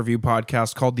do an interview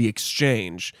podcast called The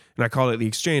Exchange, and I called it The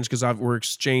Exchange because we're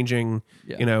exchanging,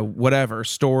 whatever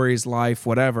stories, life,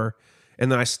 whatever.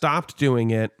 And then I stopped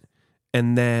doing it,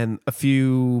 and then a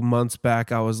few months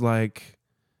back, I was like,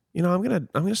 I'm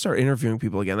gonna start interviewing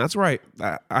people again. That's where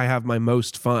I have my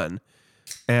most fun,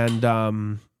 and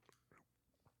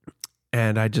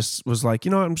I just was like,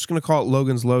 I'm just going to call it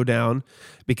Logan's Lowdown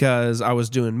because I was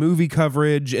doing movie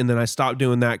coverage, and then I stopped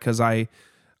doing that because I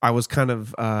was kind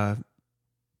of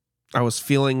I was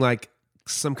feeling like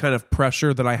some kind of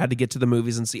pressure that I had to get to the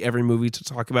movies and see every movie to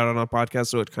talk about it on a podcast,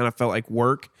 so it kind of felt like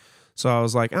work. So I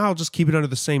was like, I'll just keep it under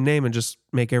the same name and just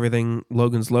make everything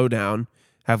Logan's Lowdown,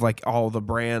 have like all the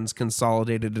brands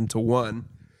consolidated into one.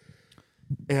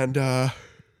 And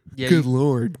good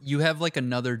Lord. You have like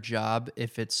another job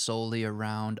if it's solely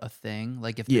around a thing.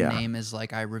 Like if the name is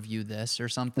like I review this or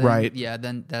something. Right. Yeah,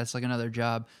 then that's like another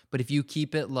job. But if you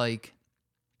keep it like,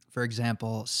 for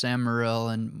example, Sam Morrill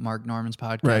and Mark Norman's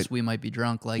podcast, Right. We Might Be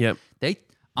Drunk. Like they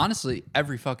honestly,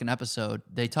 every fucking episode,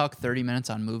 they talk 30 minutes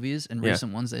on movies and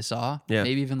recent ones they saw. Yeah.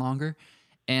 Maybe even longer.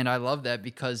 And I love that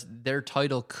because their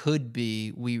title could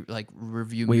be we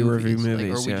review movies,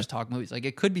 or we just talk movies. Like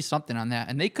it could be something on that,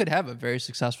 and they could have a very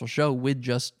successful show with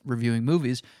just reviewing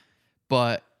movies.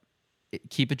 But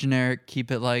keep it generic.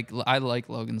 Keep it like I like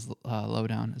Logan's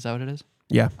Lowdown. Is that what it is?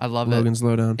 Yeah, I love Logan's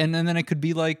Lowdown. And then it could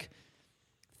be like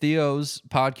Theo's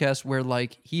podcast where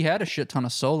like he had a shit ton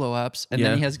of solo eps, and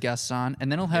then he has guests on,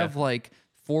 and then he'll have like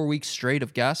 4 weeks straight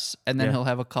of guests, and then he'll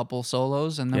have a couple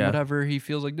solos, and then whatever he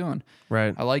feels like doing.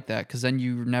 Right. I like that because then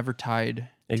you're never tied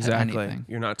Exactly. to anything.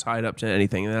 You're not tied up to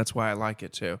anything, and that's why I like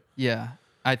it too. Yeah.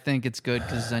 I think it's good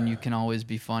because then you can always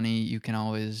be funny. You can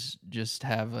always just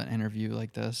have an interview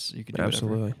like this. You can do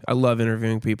Absolutely. whatever. I love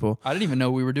interviewing people. I didn't even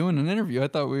know we were doing an interview. I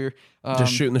thought we were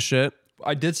Just shooting the shit.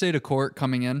 I did say to Court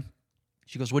coming in,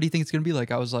 she goes, "What do you think it's going to be like?"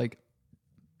 I was like,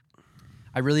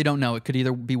 I really don't know. It could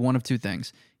either be one of two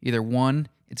things. Either one,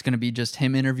 it's going to be just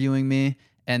him interviewing me,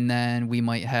 and then we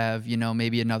might have,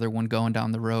 maybe another one going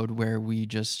down the road where we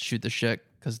just shoot the shit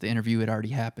because the interview had already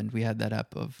happened. We had that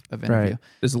up of interview. Right.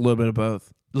 There's a little bit of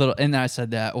both. And then I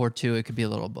said that, or two, it could be a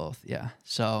little of both. Yeah.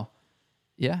 So,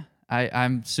 yeah,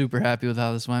 I'm super happy with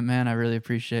how this went, man. I really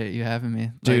appreciate you having me,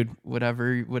 dude.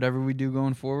 Like, whatever we do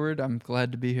going forward, I'm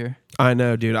glad to be here. I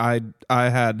know, dude. I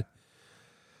had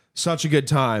such a good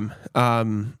time.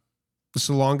 It's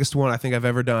the longest one I think I've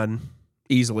ever done,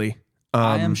 easily.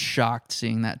 I am shocked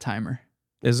seeing that timer.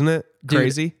 Isn't it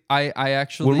crazy? Dude, I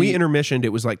actually when we intermissioned, it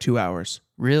was like 2 hours.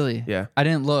 Really? Yeah. I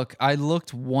didn't look. I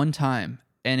looked one time,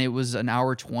 and it was an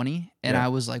hour 20, and I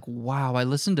was like, wow, I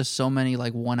listened to so many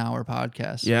like 1 hour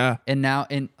podcasts. Yeah. And now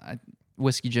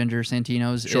Whiskey Ginger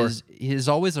Santino's is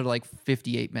always are like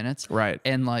 58 minutes. Right.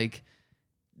 And like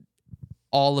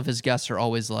all of his guests are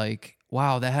always like,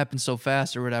 wow, that happened so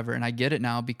fast or whatever. And I get it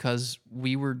now because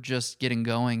we were just getting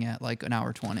going at like an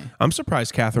hour 20. I'm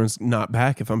surprised Catherine's not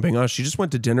back, if I'm being honest. She just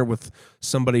went to dinner with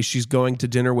somebody she's going to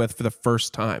dinner with for the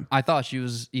first time. I thought she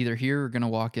was either here or going to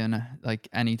walk in like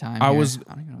anytime. I was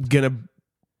going to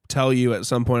tell you at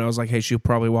some point, I was like, hey, she'll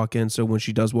probably walk in. So when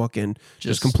she does walk in,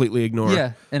 just completely ignore her.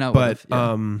 Yeah. And I but,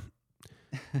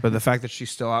 but the fact that she's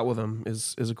still out with him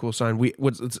is a cool sign.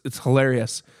 It's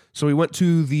hilarious. So we went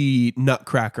to the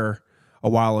Nutcracker a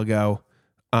while ago,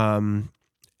 and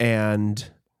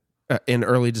in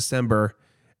early December,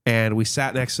 and we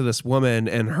sat next to this woman,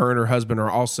 and her husband are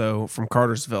also from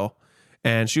Cartersville,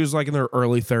 and she was like in their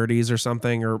early 30s or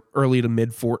something, or early to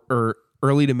mid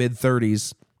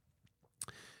 30s,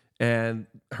 and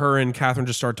her and Catherine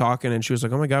just started talking, and she was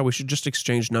like, "Oh my God, we should just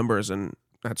exchange numbers," and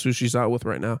that's who she's out with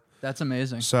right now. That's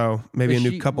amazing. So maybe a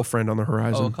new couple friend on the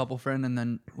horizon. Oh, a couple friend, and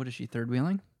then what is she, third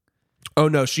wheeling? Oh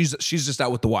no, she's just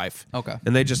out with the wife. Okay.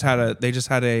 And they just had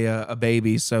a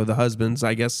baby, so the husband's,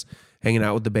 I guess, hanging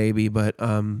out with the baby. But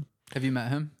have you met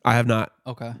him? I have not.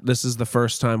 Okay. This is the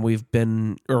first time we've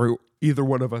been, or either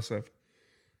one of us have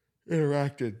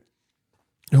interacted.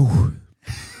 Oh.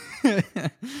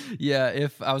 Yeah.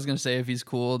 If I was gonna say if he's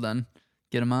cool, then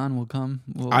get him on. We'll come.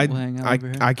 We'll hang out over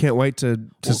here. I can't wait to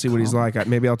see what he's like.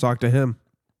 Maybe I'll talk to him.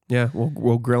 Yeah,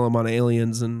 we'll grill him on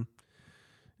aliens and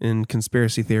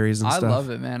conspiracy theories and stuff. I love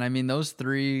it, man. I mean, those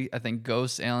three, I think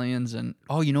ghosts, aliens, and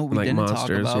you know what we like didn't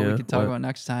monsters, talk about? yeah. We could talk about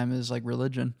next time is like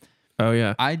religion. Oh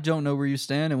yeah. I don't know where you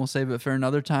stand, and we'll save it for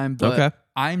another time. But Okay.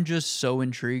 I'm just so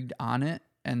intrigued on it.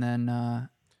 And then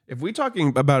If we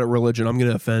talking about religion, I'm going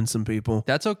to offend some people.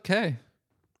 that's okay.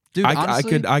 Dude, I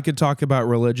honestly, I could talk about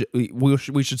religion.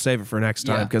 We should save it for next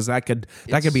time Yeah. because that could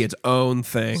be its own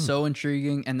thing. so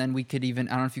intriguing. And then we could even,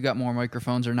 I don't know if you got more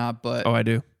microphones or not, but Oh, I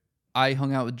do. I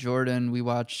hung out with Jordan. We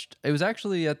watched, it was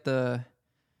actually at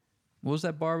what was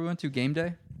that bar we went to? Game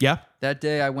Day? Yeah. That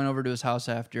day I went over to his house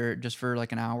after just for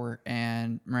like an hour,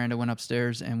 and Miranda went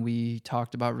upstairs and we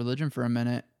talked about religion for a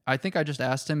minute. I think I just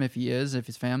asked him if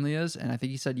his family is, and I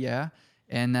think he said yeah.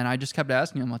 And then I just kept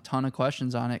asking him a ton of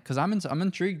questions on it because I'm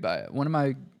intrigued by it. One of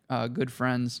my good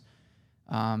friends,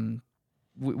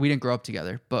 we didn't grow up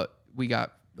together, but we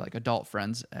got like adult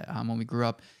friends when we grew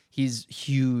up. He's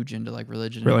huge into like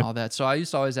religion Really? and all that. So I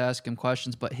used to always ask him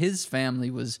questions, but his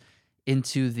family was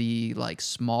into the like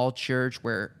small church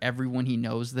where everyone he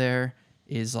knows there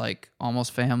is like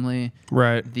almost family.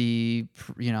 Right. The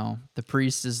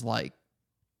priest is like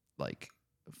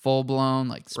full blown,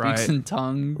 like speaks Right. in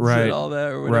tongues Right. and all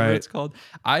that or whatever Right. it's called.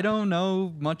 I don't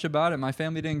know much about it. My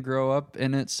family didn't grow up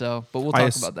in it, but we'll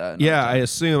talk about that. another Yeah, time. I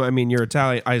assume. I mean, you're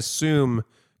Italian. I assume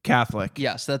Catholic.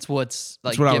 Yes, that's what's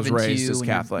like what I was given to raised you as when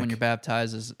Catholic. you're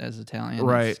baptized as Italian,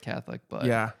 Right. as Catholic. But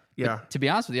Yeah. but Yeah. to be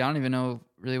honest with you, I don't even know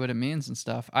really what it means and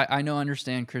stuff. I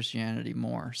understand Christianity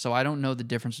more, so I don't know the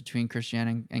difference between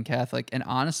Christian and Catholic. And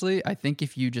honestly, I think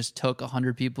if you just took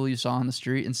 100 people you saw on the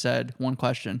street and said one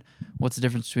question, what's the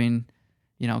difference between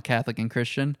Catholic and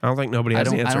Christian? I don't think nobody has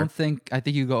the answer. I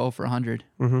think you go 0 for 100.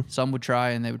 Mm-hmm. Some would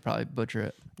try and they would probably butcher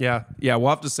it. Yeah. Yeah. We'll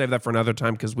have to save that for another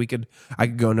time because I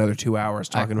could go another 2 hours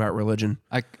talking about religion.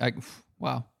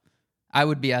 Wow. I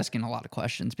would be asking a lot of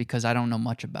questions because I don't know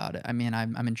much about it. I mean,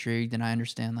 I'm intrigued and I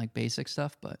understand like basic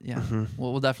stuff, but yeah, Mm-hmm.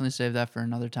 we'll definitely save that for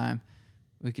another time.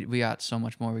 We got so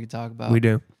much more we could talk about. We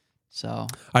do. So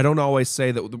I don't always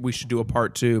say that we should do a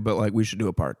part 2, but like we should do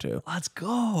a part 2. let's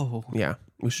go. Yeah.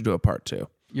 We should do a part 2.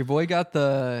 Your boy got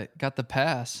the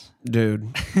pass.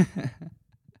 Dude.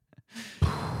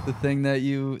 The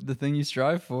thing you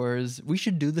strive for is we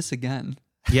should do this again.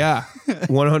 Yeah.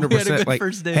 100%. We had a good like,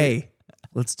 first date. hey,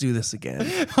 let's do this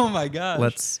again. Oh my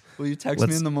gosh. Will you text me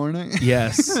let's- in the morning?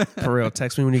 Yes. For real.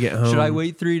 Text me when you get home. Should I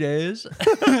wait 3 days?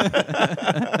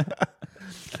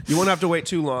 You won't have to wait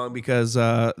too long because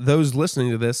those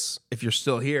listening to this, if you're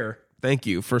still here, thank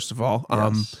you, first of all.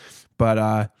 Yes.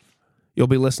 But you'll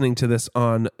be listening to this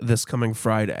on this coming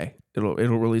Friday. It'll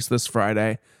release this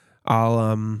Friday.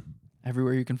 I'll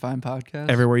Everywhere you can find podcasts.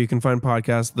 everywhere you can find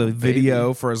podcasts. The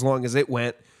video for as long as it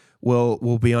went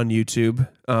will be on YouTube.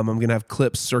 I'm gonna have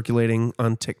clips circulating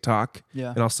on TikTok.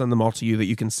 Yeah. And I'll send them all to you that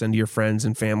you can send to your friends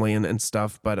and family and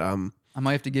stuff. But I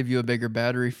might have to give you a bigger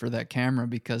battery for that camera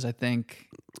because I think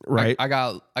right. I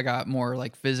got more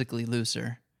like physically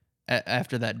looser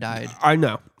after that died. I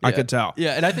know. I Yeah. could tell.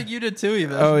 Yeah, and I think you did too.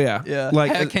 Even. Oh yeah. Yeah.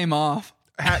 Like Hat came off.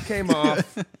 hat came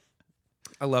off.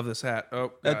 I love this hat.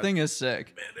 Oh, That God. thing is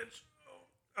sick. Man, it's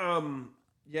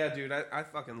yeah, dude. I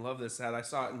fucking love this hat. I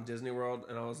saw it in Disney World,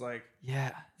 and I was like, Yeah,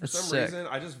 for that's some sick. reason,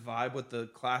 I just vibe with the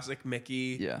classic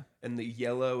Mickey. Yeah. And the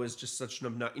yellow is just such an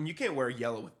obnoxious, and you can't wear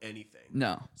yellow with anything.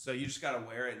 No. So you just gotta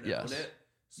wear it and Yes. own it.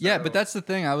 Yeah, So- but that's the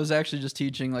thing. I was actually just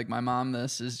teaching like my mom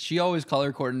this is she always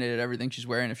color coordinated everything she's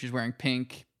wearing. If she's wearing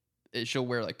pink, she'll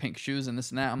wear like pink shoes and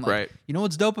this and that. I'm like, Right. you know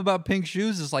what's dope about pink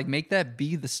shoes is like make that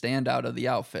be the standout of the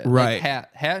outfit. Right. Like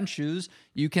hat and shoes,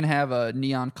 you can have a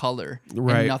neon color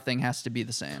Right. and nothing has to be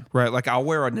the same. right. Like I'll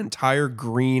wear an entire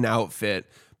green outfit,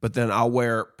 but then I'll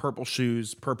wear purple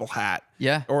shoes, purple hat.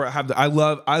 Yeah. Or I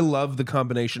love the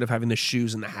combination of having the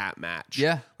shoes and the hat match.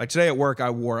 Yeah. Like today at work,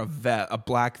 I wore a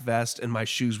black vest and my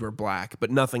shoes were black,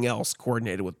 but nothing else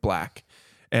coordinated with black.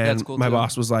 And That's cool, my too.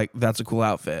 boss was like, "That's a cool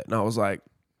outfit," and I was like,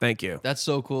 "Thank you." That's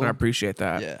so cool. And I appreciate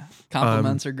that. Yeah.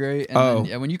 Compliments are great. And oh. then,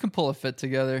 yeah, when you can pull a fit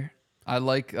together, I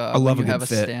like love when a you good have a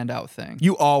fit. standout thing.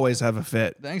 You always have a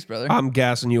fit. Thanks, brother. I'm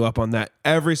gassing you up on that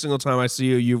every single time I see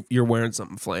you. You're wearing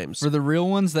something flames. For the real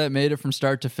ones that made it from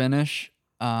start to finish,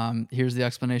 here's the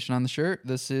explanation on the shirt.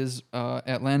 This is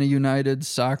Atlanta United's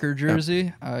soccer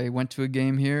jersey. I went to a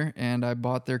game here and I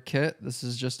bought their kit. This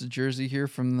is just a jersey here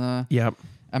from the Yep.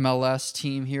 MLS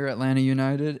team here, Atlanta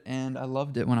United, and I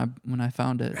loved it when I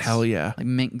found it. It's Hell yeah. like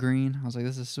mint green. I was like,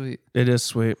 this is sweet. It is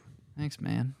sweet. Thanks,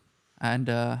 man. And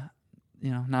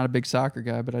not a big soccer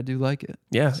guy, but I do like it.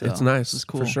 Yeah, So, it's nice. this is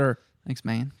cool. For sure. Thanks,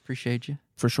 man. Appreciate you.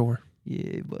 For sure.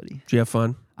 Yeah, buddy. Did you have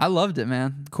fun? I loved it,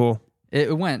 man. Cool.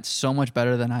 It went so much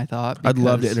better than I thought. I'd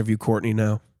love to because- interview Courtney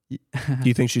now. Do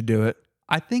you think she'd do it?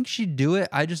 I think she'd do it.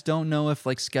 I just don't know if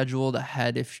like scheduled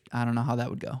ahead. I don't know how that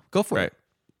would go. Go for Right. it.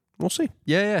 We'll see.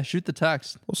 Yeah. Shoot the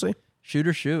text. We'll see. Shoot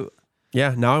or shoot.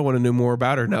 Yeah, now I want to know more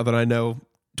about her now that I know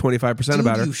 25%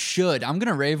 about her. You should. I'm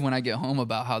gonna rave when I get home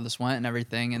about how this went and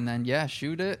everything, and then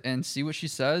shoot it and see what she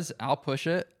says. I'll push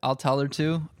it. I'll tell her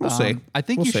to. We'll see. I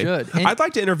think We'll you see. should. And I'd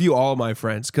like to interview all of my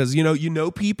friends because you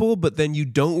know people, but then you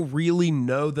don't really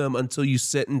know them until you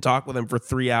sit and talk with them for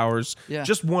 3 hours,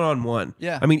 just one-on-one.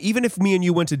 Yeah. I mean, even if me and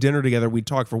you went to dinner together, we'd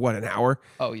talk for what, an hour?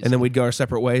 Oh, and then we'd go our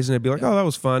separate ways, and it'd be like, oh, that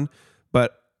was fun.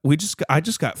 But I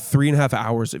just got 3.5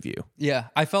 hours of you. Yeah,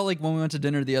 I felt like when we went to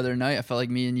dinner the other night, I felt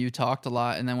like me and you talked a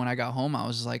lot, and then when I got home, I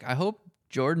was just like, I hope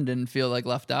Jordan didn't feel like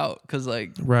left out, because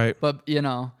like, right. But me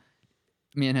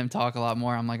and him talk a lot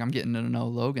more. I'm like, I'm getting to know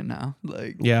Logan now.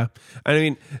 Like, yeah, I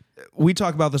mean, we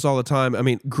talk about this all the time. I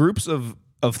mean, groups of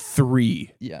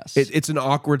 3. Yes, it's an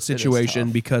awkward situation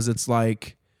because it's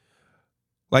like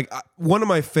one of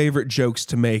my favorite jokes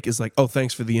to make is like, oh,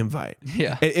 thanks for the invite.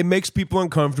 Yeah. It makes people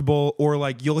uncomfortable, or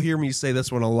like you'll hear me say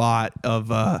this one a lot of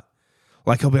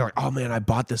like he'll be like, oh man, I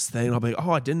bought this thing. And I'll be like,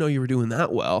 oh, I didn't know you were doing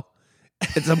that well.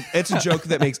 It's a joke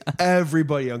that makes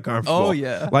everybody uncomfortable. Oh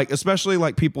yeah. Like especially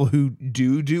like people who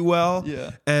do well.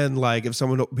 Yeah. And like if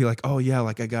someone will be like, oh yeah,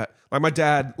 like I got like my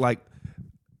dad, like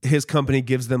his company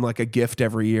gives them like a gift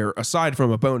every year. Aside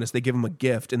from a bonus, they give them a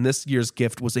gift. And this year's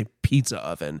gift was a pizza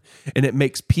oven. And it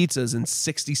makes pizzas in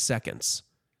 60 seconds.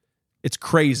 It's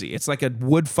crazy. It's like a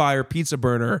wood fire pizza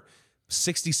burner,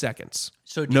 60 seconds.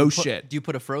 So do you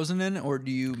put a frozen in, or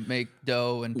do you make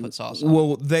dough and put sauce on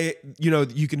Well,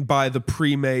 you can buy the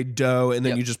pre-made dough and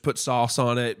then Yep. you just put sauce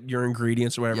on it, your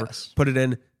ingredients or whatever. Yes. Put it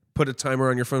in, put a timer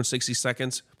on your phone, 60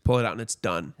 seconds, pull it out and it's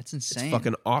done. That's insane. It's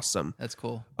fucking awesome. That's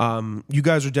cool. You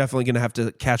guys are definitely going to have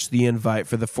to catch the invite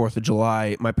for the 4th of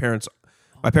July. My parents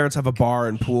have a bar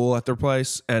and pool at their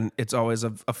place, and it's always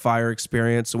a fire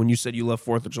experience. So when you said you love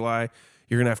 4th of July,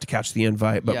 you're going to have to catch the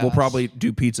invite. But we'll Yes. probably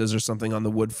do pizzas or something on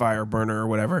the wood fire burner or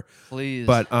whatever. Please.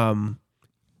 But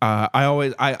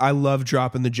I love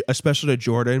dropping especially to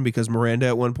Jordan, because Miranda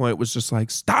at one point was just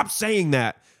like, stop saying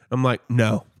that. I'm like,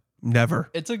 no, never.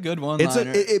 It's a good one.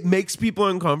 It makes people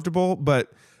uncomfortable,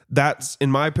 but that's, in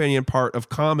my opinion, part of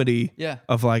comedy. Yeah.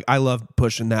 Of like, I love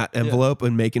pushing that envelope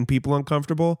and making people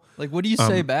uncomfortable. Like, what do you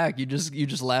say back? You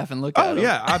just laugh and look at Oh him.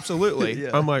 yeah, absolutely. Yeah.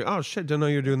 I'm like, oh shit, didn't know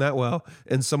you're doing that well.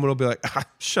 And someone will be like,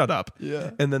 shut up.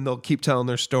 Yeah. And then they'll keep telling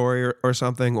their story or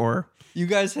something, or You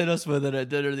guys hit us with it at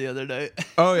dinner the other night.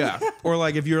 oh yeah. Or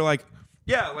like if you're like,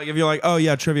 yeah, like if you're like, oh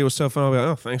yeah, trivia was so fun, I'll be like,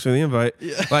 oh, thanks for the invite.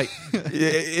 Yeah. Like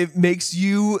it makes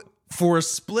you for a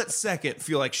split second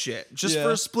feel like shit. Just Yeah.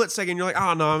 for a split second, you're like,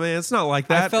 oh no, man, it's not like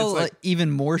that. I felt It's like even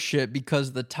more shit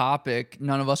because the topic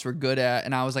none of us were good at,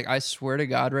 and I was like, I swear to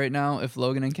God, right now, if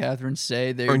Logan and Catherine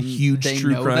say Are huge they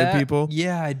true know crime that, people?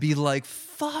 yeah, I'd be like,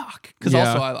 fuck. Because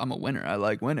Yeah. also I'm a winner. I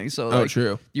like winning. So like,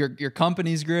 true. Your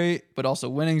company's great, but also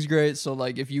winning's great. So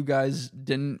like, if you guys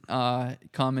didn't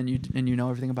come and you know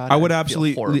everything about it, I would I'd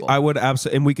feel horrible.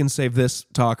 and we can save this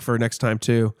talk for next time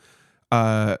too.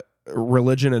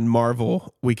 Religion and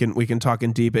Marvel, we can talk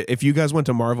in deep. If you guys went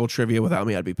to Marvel trivia without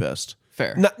me, I'd be pissed.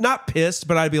 Fair. Not pissed,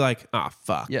 but I'd be like,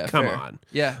 fuck. Yeah, come fair. on.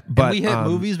 Yeah, But, and we hit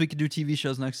movies. We could do TV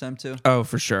shows next time too. Oh,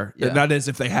 for sure. Yeah. That is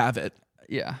if they have it.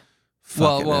 Yeah.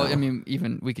 Fucking Well, hell. I mean,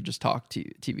 even we could just talk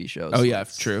TV shows. Oh yeah,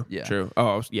 It's- true. Yeah. True.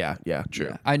 Oh yeah, true.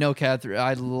 Yeah. I know Catherine.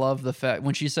 I love the fact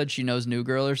when she said she knows New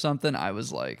Girl or something. I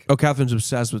was like, Oh, Catherine's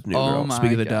obsessed with New oh Girl. my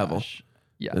Speak of the gosh. devil.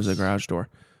 Yes. There's a garage door.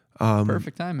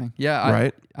 Perfect timing. Yeah.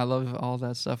 Right? I love all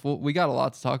that stuff. Well, we got a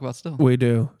lot to talk about still. We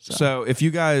do. So if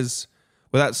you guys,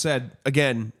 with that said,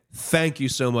 again, thank you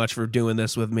so much for doing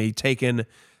this with me, taking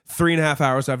 3.5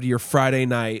 hours out of your Friday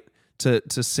night to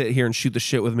sit here and shoot the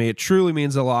shit with me. It truly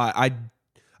means a lot.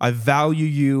 I value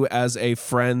you as a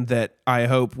friend that I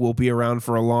hope will be around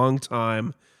for a long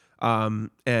time.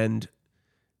 And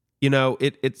you know,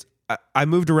 I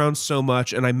moved around so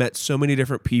much and I met so many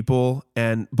different people,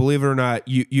 and believe it or not,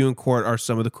 you and Court are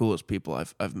some of the coolest people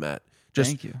I've met. Just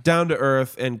Thank you. down to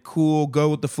earth and cool, go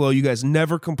with the flow. You guys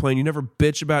never complain. You never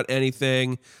bitch about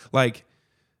anything. Like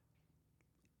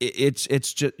it's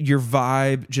just your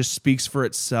vibe just speaks for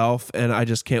itself, and I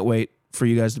just can't wait for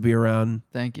you guys to be around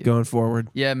Thank you. going forward.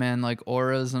 Yeah, man, like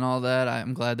auras and all that.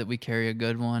 I'm glad that we carry a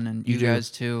good one, and you do.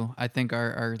 guys too. I think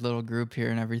our little group here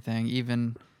and everything.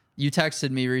 Even you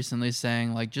texted me recently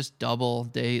saying like just double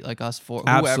date like us four.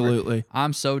 Whoever. Absolutely.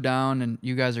 I'm so down, and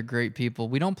you guys are great people.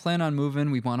 We don't plan on moving.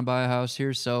 We want to buy a house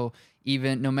here, so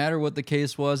even no matter what the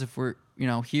case was, if we're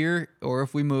here or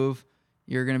if we move,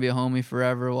 you're gonna be a homie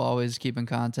forever. We'll always keep in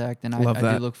contact, and Love I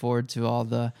that. do look forward to all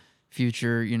the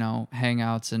future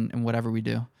hangouts and whatever we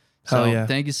do. Hell So yeah.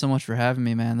 thank you so much for having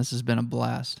me, man. This has been a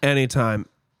blast. Anytime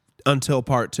until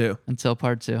part 2. Until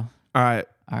part 2. All right.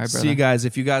 All right, See you brother. guys.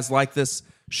 If you guys like this,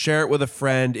 share it with a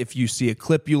friend. If you see a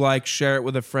clip you like, share it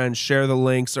with a friend, share the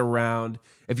links around.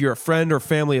 If you're a friend or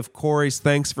family of Corey's,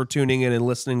 thanks for tuning in and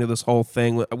listening to this whole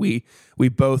thing. We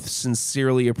both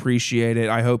sincerely appreciate it.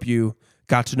 I hope you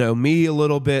got to know me a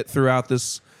little bit throughout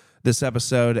this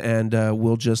episode, and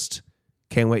we'll just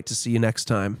can't wait to see you next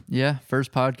time. Yeah,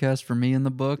 first podcast for me in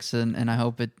the books, and I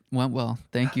hope it went well.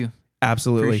 Thank you.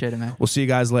 Absolutely. Appreciate it, man. We'll see you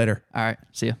guys later. All right,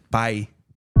 see ya. Bye.